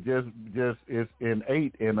people just it's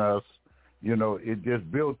innate in us. It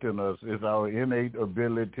just built in us. It's our innate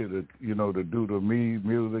ability to do the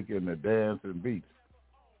music and the dance and beats.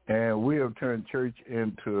 And we have turned church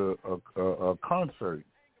into a concert.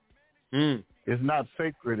 Mm. It's not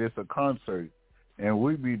sacred. It's a concert. And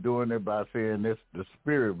we be doing it by saying it's the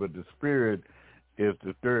Spirit, but the Spirit is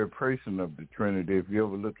the third person of the Trinity. If you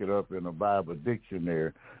ever look it up in a Bible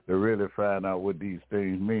dictionary to really find out what these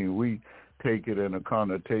things mean, we take it in a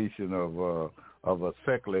connotation of a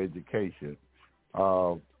secular education.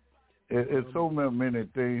 It's so many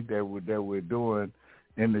things that we're doing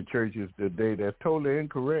in the churches today that's totally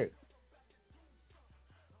incorrect.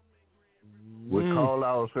 We call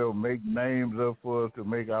ourselves, make names up for us to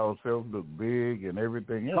make ourselves look big and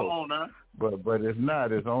everything else. Come on now. But it's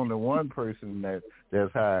not. It's only one person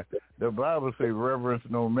that's high. The Bible say reverence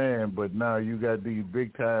no man, but now you got these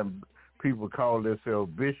big time people call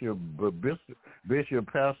themselves bishop, but bishop,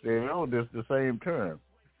 pastor, and elder, it's the same term.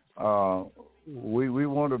 We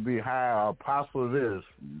want to be high apostle this.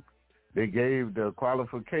 They gave the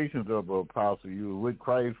qualifications of an apostle. You were with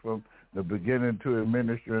Christ from the beginning to his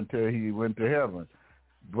ministry until he went to heaven.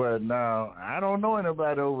 But now, I don't know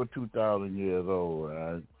anybody over 2,000 years old.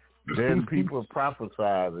 Then people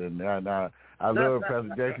prophesied, and I love Pastor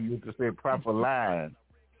Jackson used to say proper line.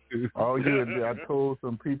 I told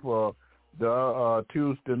some people the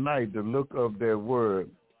Tuesday night to look up their word,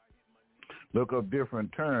 look up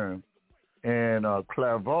different terms, and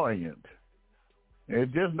clairvoyant.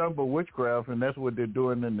 It's just number witchcraft, and that's what they're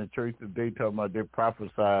doing in the church today, talking about they're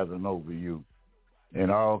prophesying over you and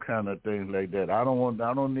all kind of things like that. I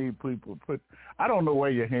don't need people I don't know where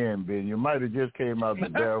your hand been. You might have just came out the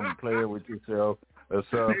bathroom playing with yourself or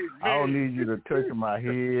something. I don't need you to touch my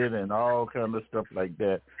head and all kind of stuff like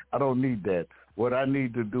that. I don't need that. What I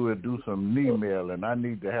need to do is do some email, and I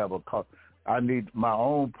need to have I need my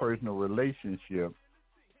own personal relationship.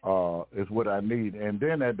 Is what I need. And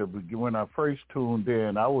then at the beginning, when I first tuned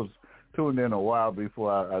in, I was tuned in a while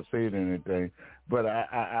before I said anything, but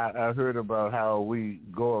I heard about how we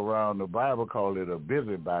go around, the Bible call it a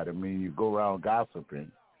busybody. I mean, you go around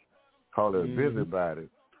gossiping, call it a busybody.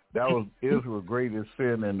 That was Israel's greatest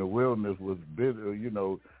sin in the wilderness was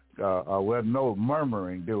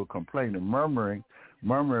murmuring. They were complaining. Murmuring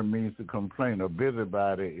means to complain. A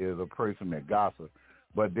busybody is a person that gossips.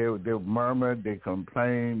 But they murmur, they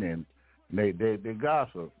complain, and they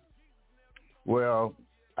gossip. Well,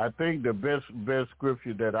 I think the best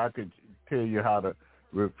scripture that I could tell you how to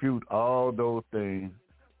refute all those things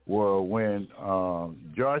were when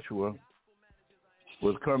Joshua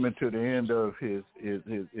was coming to the end of his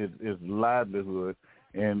livelihood,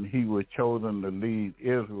 and he was chosen to lead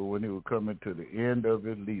Israel when he was coming to the end of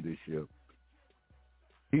his leadership.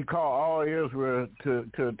 He called all Israel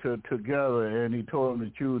together, and he told them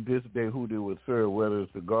to choose this day who they would serve, whether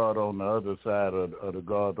it's the God on the other side or the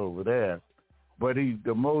God over there. But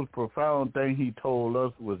the most profound thing he told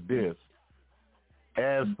us was this: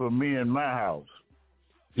 as for me and my house,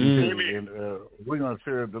 we're going to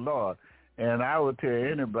serve the Lord. And I would tell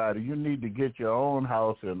anybody, you need to get your own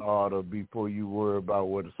house in order before you worry about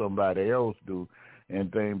what somebody else do and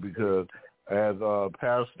things, because as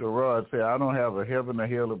Pastor Rod said, I don't have a heaven or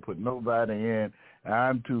hell to put nobody in.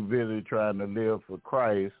 I'm too busy trying to live for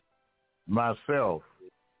Christ myself.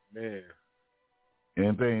 Man.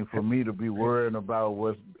 And things for me to be worrying about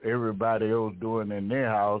what everybody else doing in their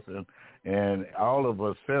house, and all of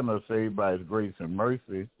us sinners saved by his grace and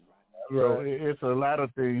mercy. Right. So it's a lot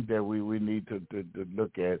of things that we need to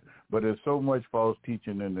look at, but there's so much false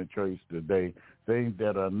teaching in the church today, things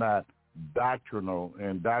that are not doctrinal,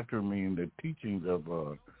 and doctrine means the teachings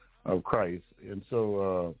of Christ, and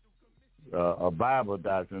so a Bible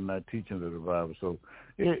doctrine, not teachings of the Bible. So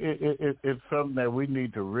it's something that we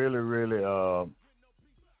need to really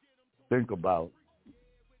think about.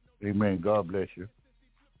 Amen. God bless you.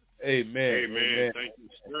 Amen. Amen. Thank you,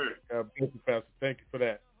 sir. God bless you, Pastor. Thank you for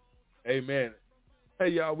that. Amen. Hey,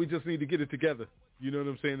 y'all, we just need to get it together. You know what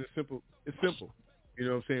I'm saying? It's simple. It's simple. You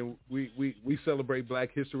know what I'm saying? We celebrate Black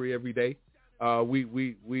History every day.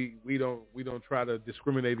 We don't try to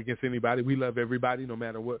discriminate against anybody. We love everybody, no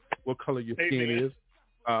matter what color your skin is.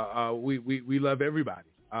 We love everybody,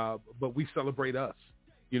 but we celebrate us.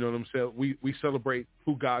 You know what I'm saying? We celebrate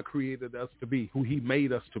who God created us to be, who He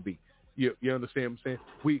made us to be. You understand what I'm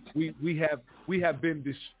saying? We have been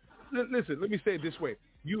listen. Let me say it this way: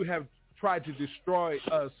 you have tried to destroy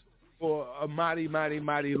us for a mighty, mighty,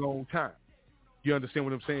 mighty long time. You understand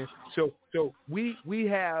what I'm saying? So we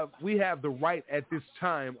have the right at this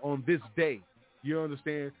time on this day. You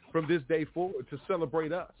understand? From this day forward to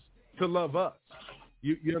celebrate us, to love us.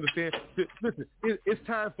 You understand? Listen, it's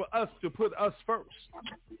time for us to put us first.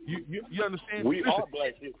 You understand? We are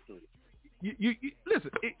Black history. You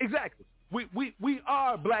listen, exactly. We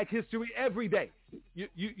are Black history every day.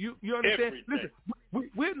 You understand? Listen,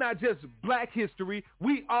 we're not just Black history.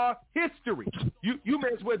 We are history. You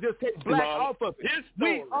may as well just take Black off of it.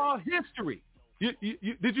 We are history. Did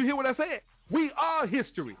you hear what I said? We are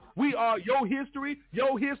history. We are your history,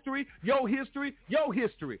 your history, your history, your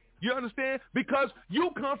history. You understand? Because you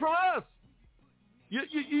come from us.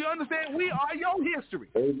 You understand? We are your history.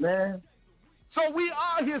 Amen. So we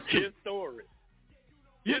are history. His story.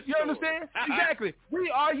 You understand? Exactly.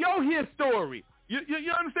 We are your history.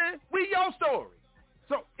 You understand? We your story.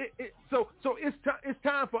 So it's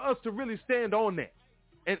time for us to really stand on that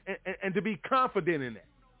and to be confident in that.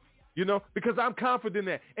 You know, because I'm confident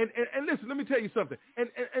in that. And listen, let me tell you something.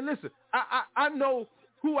 And listen, I know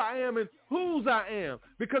who I am and whose I am.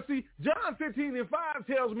 Because see, John 15:5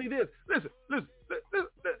 tells me this.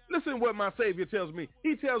 Listen what my Savior tells me.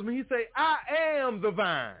 He tells me, he say, I am the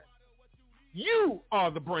vine. You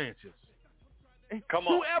are the branches. And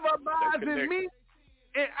whoever abides in me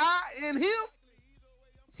and I in him,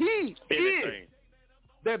 he is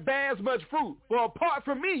that bears much fruit. Well, apart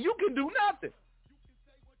from me, you can do nothing.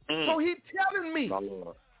 So he's telling me,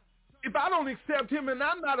 if I don't accept him and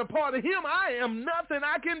I'm not a part of him, I am nothing.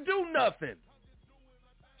 I can do nothing.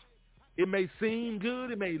 It may seem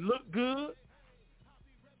good. It may look good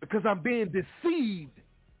because I'm being deceived.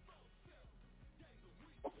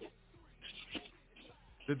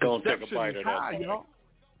 The deception is high, y'all.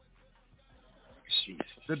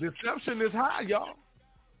 The deception is high, y'all.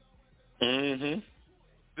 Mm-hmm.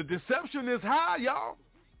 The deception is high, y'all.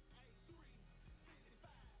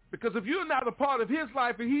 Because if you're not a part of his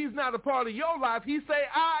life and he's not a part of your life, he say,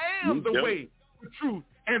 I am the way, the truth,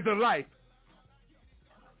 and the life.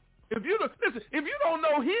 If you don't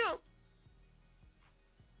know him,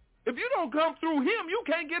 if you don't come through him, you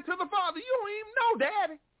can't get to the Father. You don't even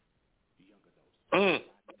know Daddy.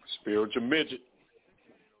 Spiritual midget.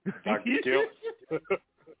 I can tell.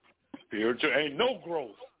 Spiritual ain't no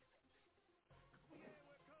growth.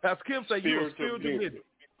 As Kim say, you're a spiritual midget.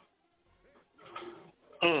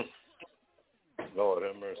 Lord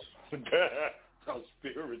have mercy. A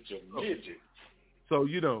spiritual midget. So,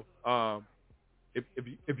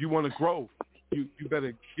 if you want to grow, you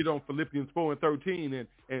better get on Philippians 4:13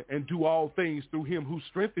 and do all things through him who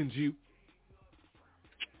strengthens you.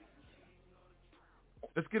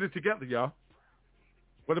 Let's get it together, y'all.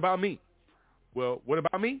 What about me? Well, what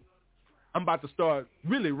about me? I'm about to start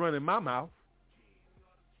really running my mouth.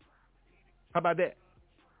 How about that?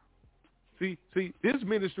 See, this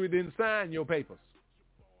ministry didn't sign your papers.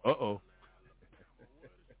 Uh-oh.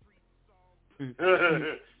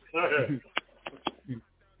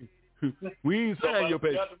 We ain't signed your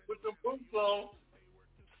papers. Put them boots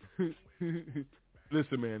on.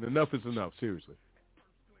 Listen, man, enough is enough, seriously.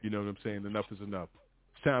 You know what I'm saying? Enough is enough.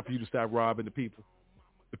 It's time for you to stop robbing the people.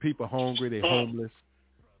 The people are hungry. They're homeless.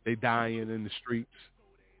 They dying in the streets.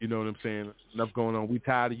 You know what I'm saying? Enough going on. We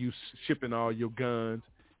tired of you shipping all your guns.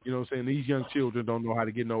 You know what I'm saying? These young children don't know how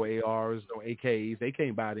to get no ARs, no AKs. They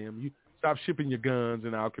can't buy them. You stop shipping your guns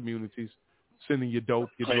in our communities, sending your dope,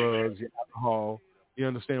 your drugs, your alcohol. You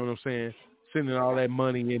understand what I'm saying? Sending all that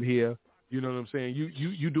money in here. You know what I'm saying?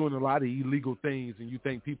 You doing a lot of illegal things, and you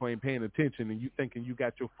think people ain't paying attention, and you thinking you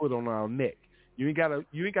got your foot on our neck. You ain't got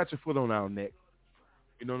your foot on our neck.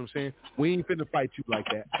 You know what I'm saying? We ain't finna fight you like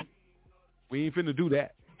that. We ain't finna do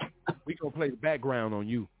that. We gonna play the background on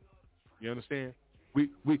you. You understand? We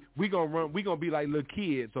gonna run. We gonna be like little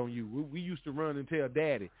kids on you. We used to run and tell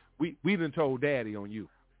Daddy. We done told Daddy on you.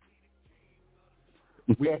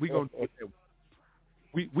 We gonna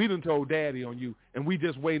we done told Daddy on you, and we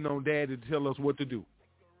just waiting on Daddy to tell us what to do.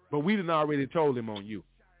 But we done already told him on you.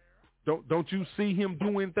 Don't you see him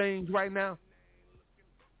doing things right now?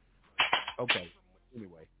 Okay.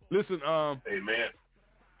 Anyway, listen. Amen.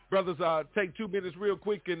 Brothers, take 2 minutes real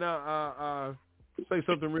quick and say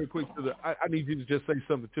something real quick to the. I need you to just say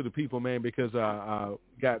something to the people, man, because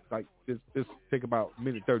got like just take about a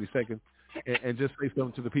minute 30 seconds, and just say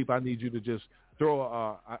something to the people. I need you to just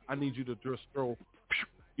throw. I need you to just throw,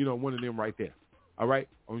 one of them right there. All right,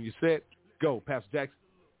 on your set, go, Pastor Jackson.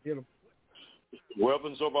 Hit him.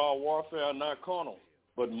 Weapons of our warfare are not carnal,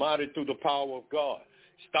 but mighty through the power of God.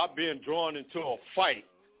 Stop being drawn into a fight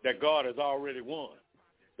that God has already won.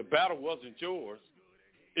 The battle wasn't yours.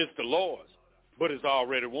 It's the Lord's, but it's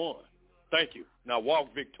already won. Thank you. Now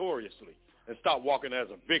walk victoriously and stop walking as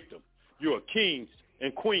a victim. You are kings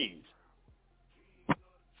and queens,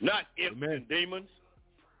 not imps and demons.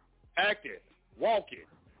 Act it, walk it,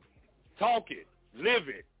 talk it, live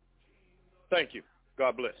it. Thank you.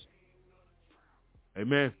 God bless.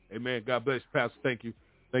 Amen. Amen. God bless you, Pastor. Thank you.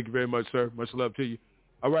 Thank you very much, sir. Much love to you.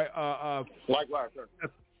 All right. Likewise, sir.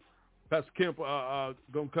 Pastor Kemp,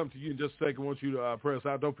 going to come to you in just a second. I want you to pray us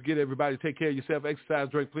out. Don't forget, everybody, take care of yourself. Exercise,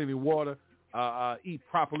 drink plenty of water, eat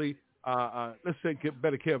properly. Let's get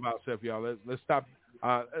better care of ourselves, y'all. Let's stop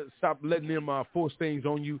letting them force things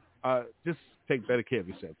on you. Just take better care of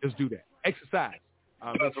yourself. Just do that. Exercise.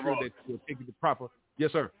 Make sure that you're taking the proper.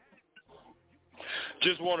 Yes, sir.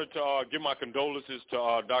 Just wanted to give my condolences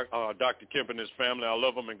to Dr. Kemp and his family. I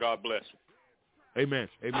love him, and God bless. Amen.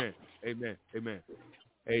 Amen. Amen. Amen.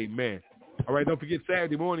 Amen. All right, don't forget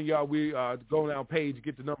Saturday morning, y'all. We go down page,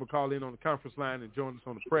 get the number, call in on the conference line, and join us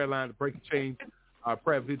on the prayer line to break the chains.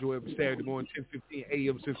 Prayer vigil every Saturday morning, 10:15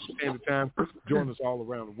 a.m. Central Standard Time. Join us all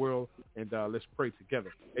around the world, and let's pray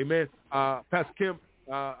together. Amen. Pastor Kim,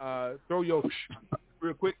 throw your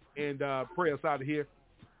real quick and pray us out of here.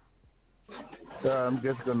 I'm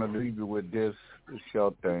just going to leave you with this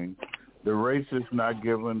short thing. The race is not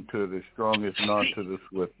given to the strongest nor to the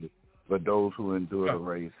swiftest, but those who endure the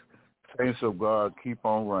race. Saints of God, keep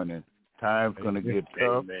on running. Time's going to get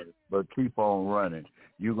tough, but keep on running.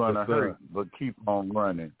 You're going to hurt, but keep on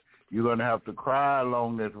running. You're going to have to cry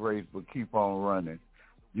along this race, but keep on running.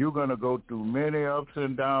 You're going to go through many ups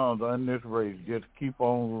and downs on this race. Just keep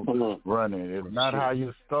on running. It's not how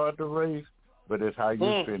you start the race, but it's how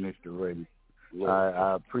you finish the race.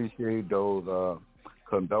 I appreciate those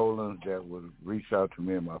condolences that was reached out to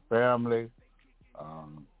me and my family.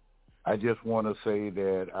 I just want to say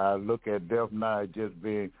that I look at Death Night just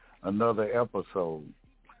being another episode.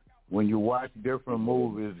 When you watch different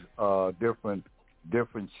movies, different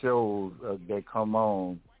shows that come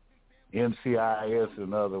on, NCIS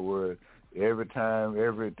in other words, every time,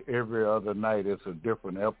 every other night it's a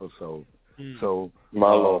different episode. So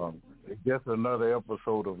it's just another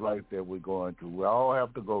episode of life that we're going through. We all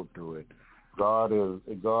have to go through it. God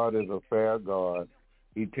is a fair God.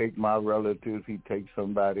 He takes my relatives. He takes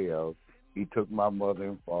somebody else. He took my mother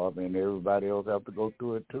and father, and everybody else have to go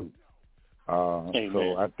through it too.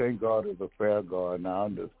 So I think God is a fair God, and I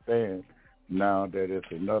understand now that it's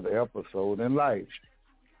another episode in life.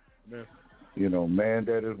 Amen. You know, man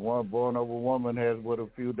that is born of a woman has what a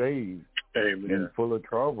few days. Amen. And full of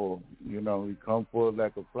trouble. You know, he come forth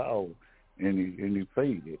like a flower, and he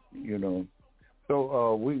faded. You know,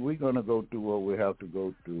 so we're gonna go through what we have to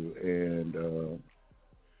go through, and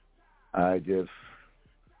I just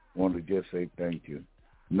want to just say thank you.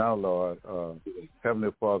 Now, Lord,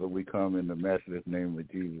 Heavenly Father, we come in the matchless name of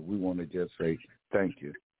Jesus. We want to just say thank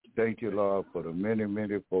you. Thank you, Lord, for the many,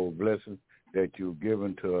 many-fold blessings that you've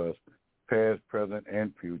given to us, past, present,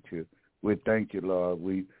 and future. We thank you, Lord.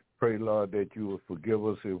 We pray, Lord, that you will forgive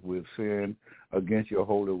us if we've sinned against your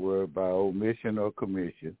holy word by omission or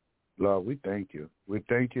commission. Lord, we thank you. We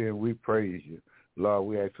thank you and we praise you. Lord,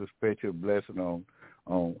 we ask a special blessing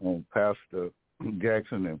on Pastor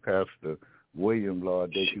Jackson and Pastor William,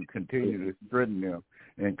 Lord, that you continue to strengthen them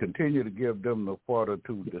and continue to give them the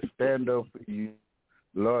fortitude to stand up for you.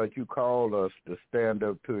 Lord, you call us to stand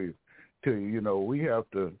up to you. You know, we have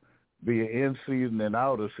to be in season and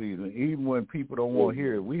out of season. Even when people don't want to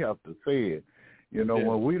hear it, we have to say it. You know,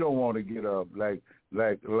 when we don't want to get up, like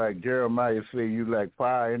Jeremiah said, you like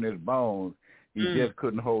fire in his bones. He just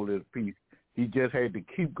couldn't hold his peace. He just had to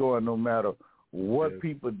keep going no matter what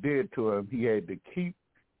people did to him. He had to keep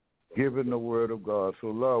giving the word of God. So,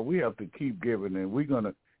 Lord, we have to keep giving, and we're going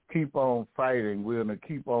to keep on fighting. We're going to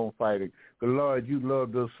keep on fighting. Because, Lord, you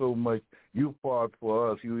loved us so much. You fought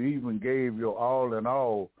for us. You even gave your all in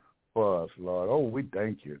all for us, Lord. Oh, we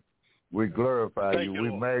thank you. We glorify you. We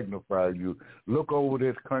magnify you. Look over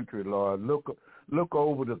this country, Lord. Look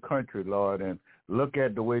over the country, Lord, and look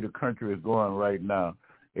at the way the country is going right now.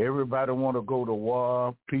 Everybody want to go to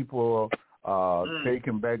war. People are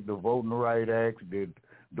taking back the Voting Rights Act. They're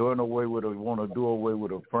want to do away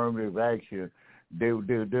with affirmative action. They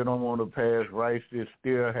don't want to pass rights. They're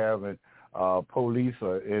still having police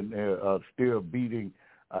are still beating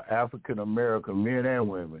African-American men and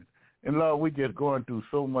women. And, Lord, we're just going through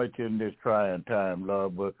so much in this trying time,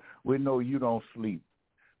 Lord, but we know you don't sleep.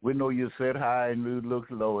 We know you sit high and you look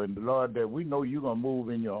low. And, Lord, that we know you're going to move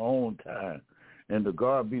in your own time. And to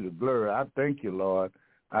God be the glory. I thank you, Lord.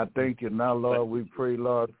 I thank you now, Lord. We pray,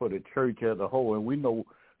 Lord, for the church as a whole. And we know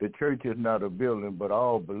the church is not a building, but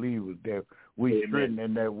all believers that we strengthen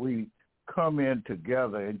and that we come in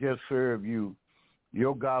together and just serve you.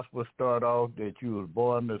 Your gospel start off that you was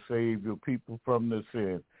born to save your people from the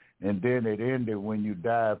sin. And then it ended when you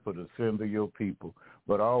died for the sins of your people.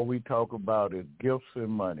 But all we talk about is gifts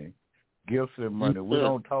and money. Gifts and money. We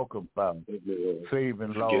don't talk about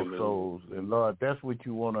saving lost souls. And, Lord, that's what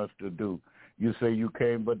you want us to do. You say you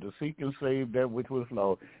came but to seek and save that which was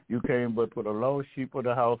lost. You came but for the lost sheep of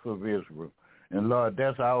the house of Israel. And, Lord,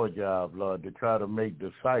 that's our job, Lord, to try to make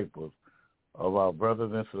disciples of our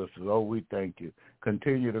brothers and sisters. Oh, we thank you.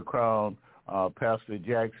 Continue to crown Pastor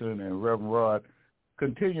Jackson and Reverend Rod.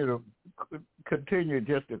 Continue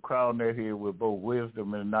just to crown their head with both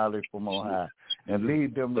wisdom and knowledge from on high. And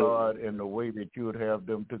lead them, Lord, in the way that you would have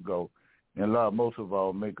them to go. And, Lord, most of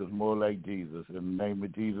all, make us more like Jesus. In the name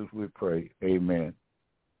of Jesus we pray. Amen.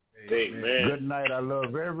 Amen. Good night. I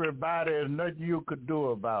love everybody. There's nothing you could do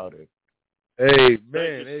about it. Amen.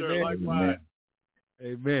 You, Amen. Amen.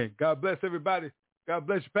 Amen. God bless everybody. God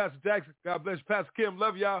bless you, Pastor Jackson. God bless you, Pastor Kim.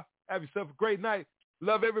 Love y'all. Have yourself a great night.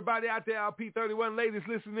 Love everybody out there, our P31 ladies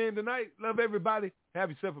listening in tonight. Love everybody. Have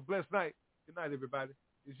yourself a blessed night. Good night, everybody.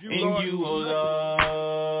 It's you, Lord. In you, O Lord.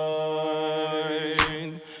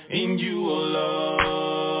 In you, O Lord.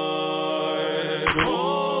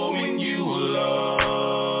 Oh, in you, O Lord.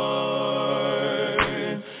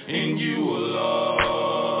 In you, O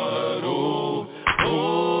Lord.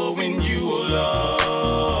 Oh, in you, O Lord.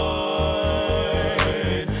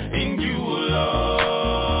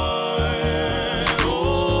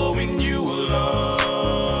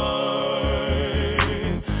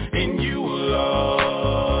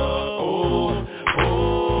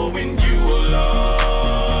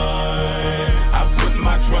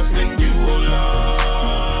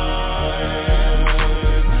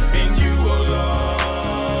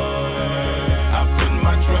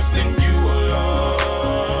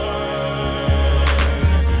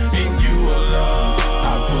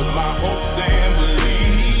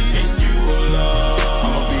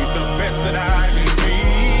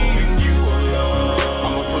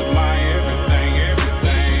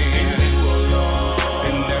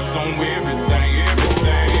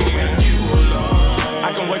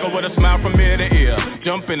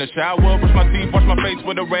 Jump in the shower, brush my teeth, wash my face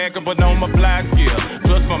with a rag, and put on my fly skill.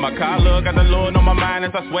 Plus for my collar, got the Lord on my mind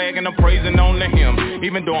as I swag and I'm praising only Him.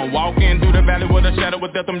 Even though I'm walking through the valley with a shadow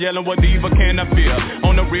of death, I'm yelling, what evil can I fear?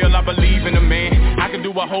 On the real, I believe in a man. I can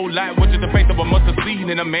do a whole lot, which is the faith of a mustard seed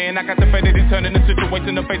in a man. I got the faith that He's turning the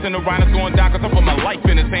situation, the face and the rhino going down, cause I put my life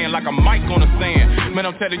in His hand like a mic on the sand. Man,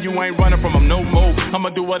 I'm telling you, I ain't running from Him no more. I'ma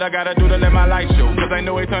do what I gotta do to let my light show, cause I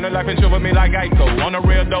know eternal life and show with me like Geico. On the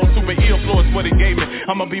real though, super ill flow is what He gave me.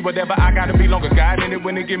 I'ma be whatever I gotta be, longer God in it.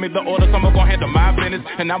 When He give me the orders, I'ma gon' handle my business.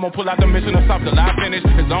 And I'm gon' pull out the mission and stop till I finish.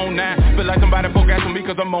 It's on 9, feel like somebody forecasting me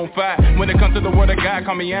cause I'm on fire. When it comes to the word of God,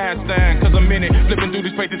 call me Einstein, cause I'm in it. Flipping through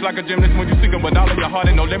these pages like a gymnast. When you seek Him with all of your heart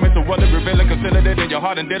and no limits to what it revealing. Consider it in your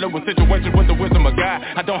heart and dealing with situations with the wisdom of God.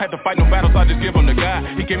 I don't have to fight no battles, I just give Him to God.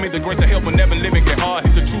 He gave me the grace to help when never living get hard.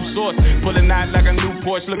 He's a true source, pulling out like a new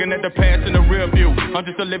Porsche, looking at the past in the rear view. I'm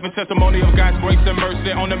just a living testimony of God's grace and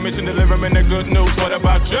mercy, on a mission delivering the good news. What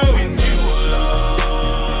about you? In you alone.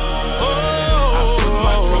 Oh, I put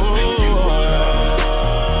my trust in you alone.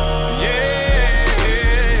 Yeah,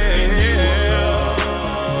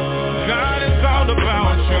 God, it's all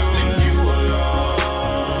about trust in you alone.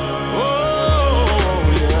 Oh,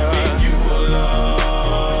 yeah. In you alone.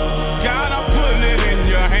 God, I'm putting it in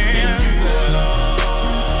your hands,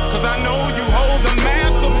 cause I know you hold the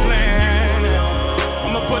master plan.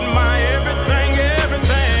 I'ma put my everything.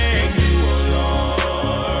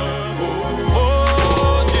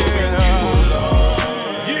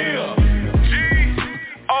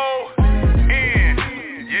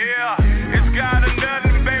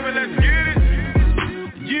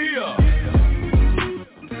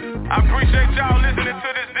 Y'all listening to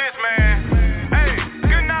this, man. Hey,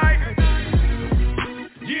 good night.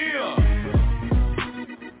 Yeah.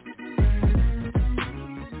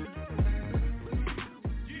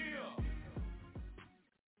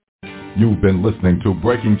 You've been listening to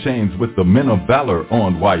Breaking Chains with the Men of Valor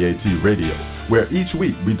on YAT Radio, where each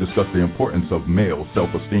week we discuss the importance of male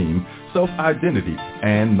self-esteem, self-identity,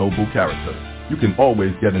 and noble character. You can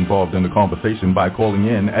always get involved in the conversation by calling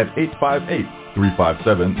in at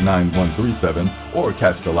 858-357-9137 or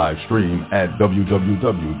catch the live stream at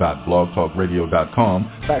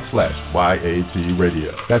www.blogtalkradio.com/YAT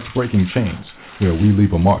Radio. That's Breaking Chains, where we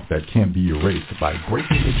leave a mark that can't be erased by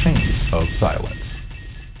breaking the chains of silence.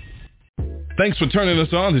 Thanks for turning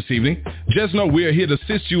us on this evening. Just know we are here to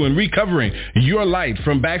assist you in recovering your light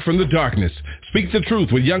from back from the darkness. Speak the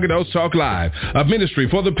truth with Young Adults Talk Live, a ministry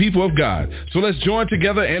for the people of God. So let's join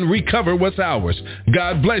together and recover what's ours.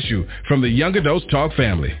 God bless you from the Young Adults Talk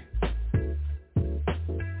family.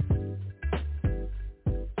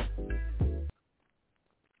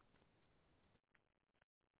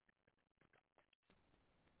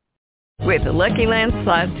 With the Lucky Land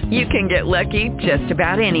Slots, you can get lucky just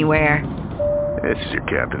about anywhere. This is your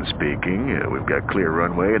captain speaking. We've got clear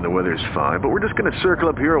runway and the weather's fine, but we're just going to circle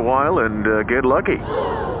up here a while and get lucky.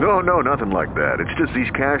 No, nothing like that. It's just these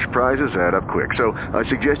cash prizes add up quick. So I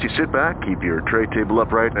suggest you sit back, keep your tray table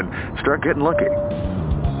upright, and start getting lucky.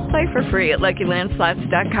 Play for free at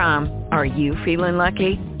LuckyLandSlots.com. Are you feeling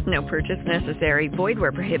lucky? No purchase necessary. Void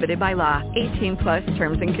where prohibited by law. 18+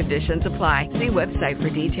 terms and conditions apply. See website for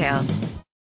details.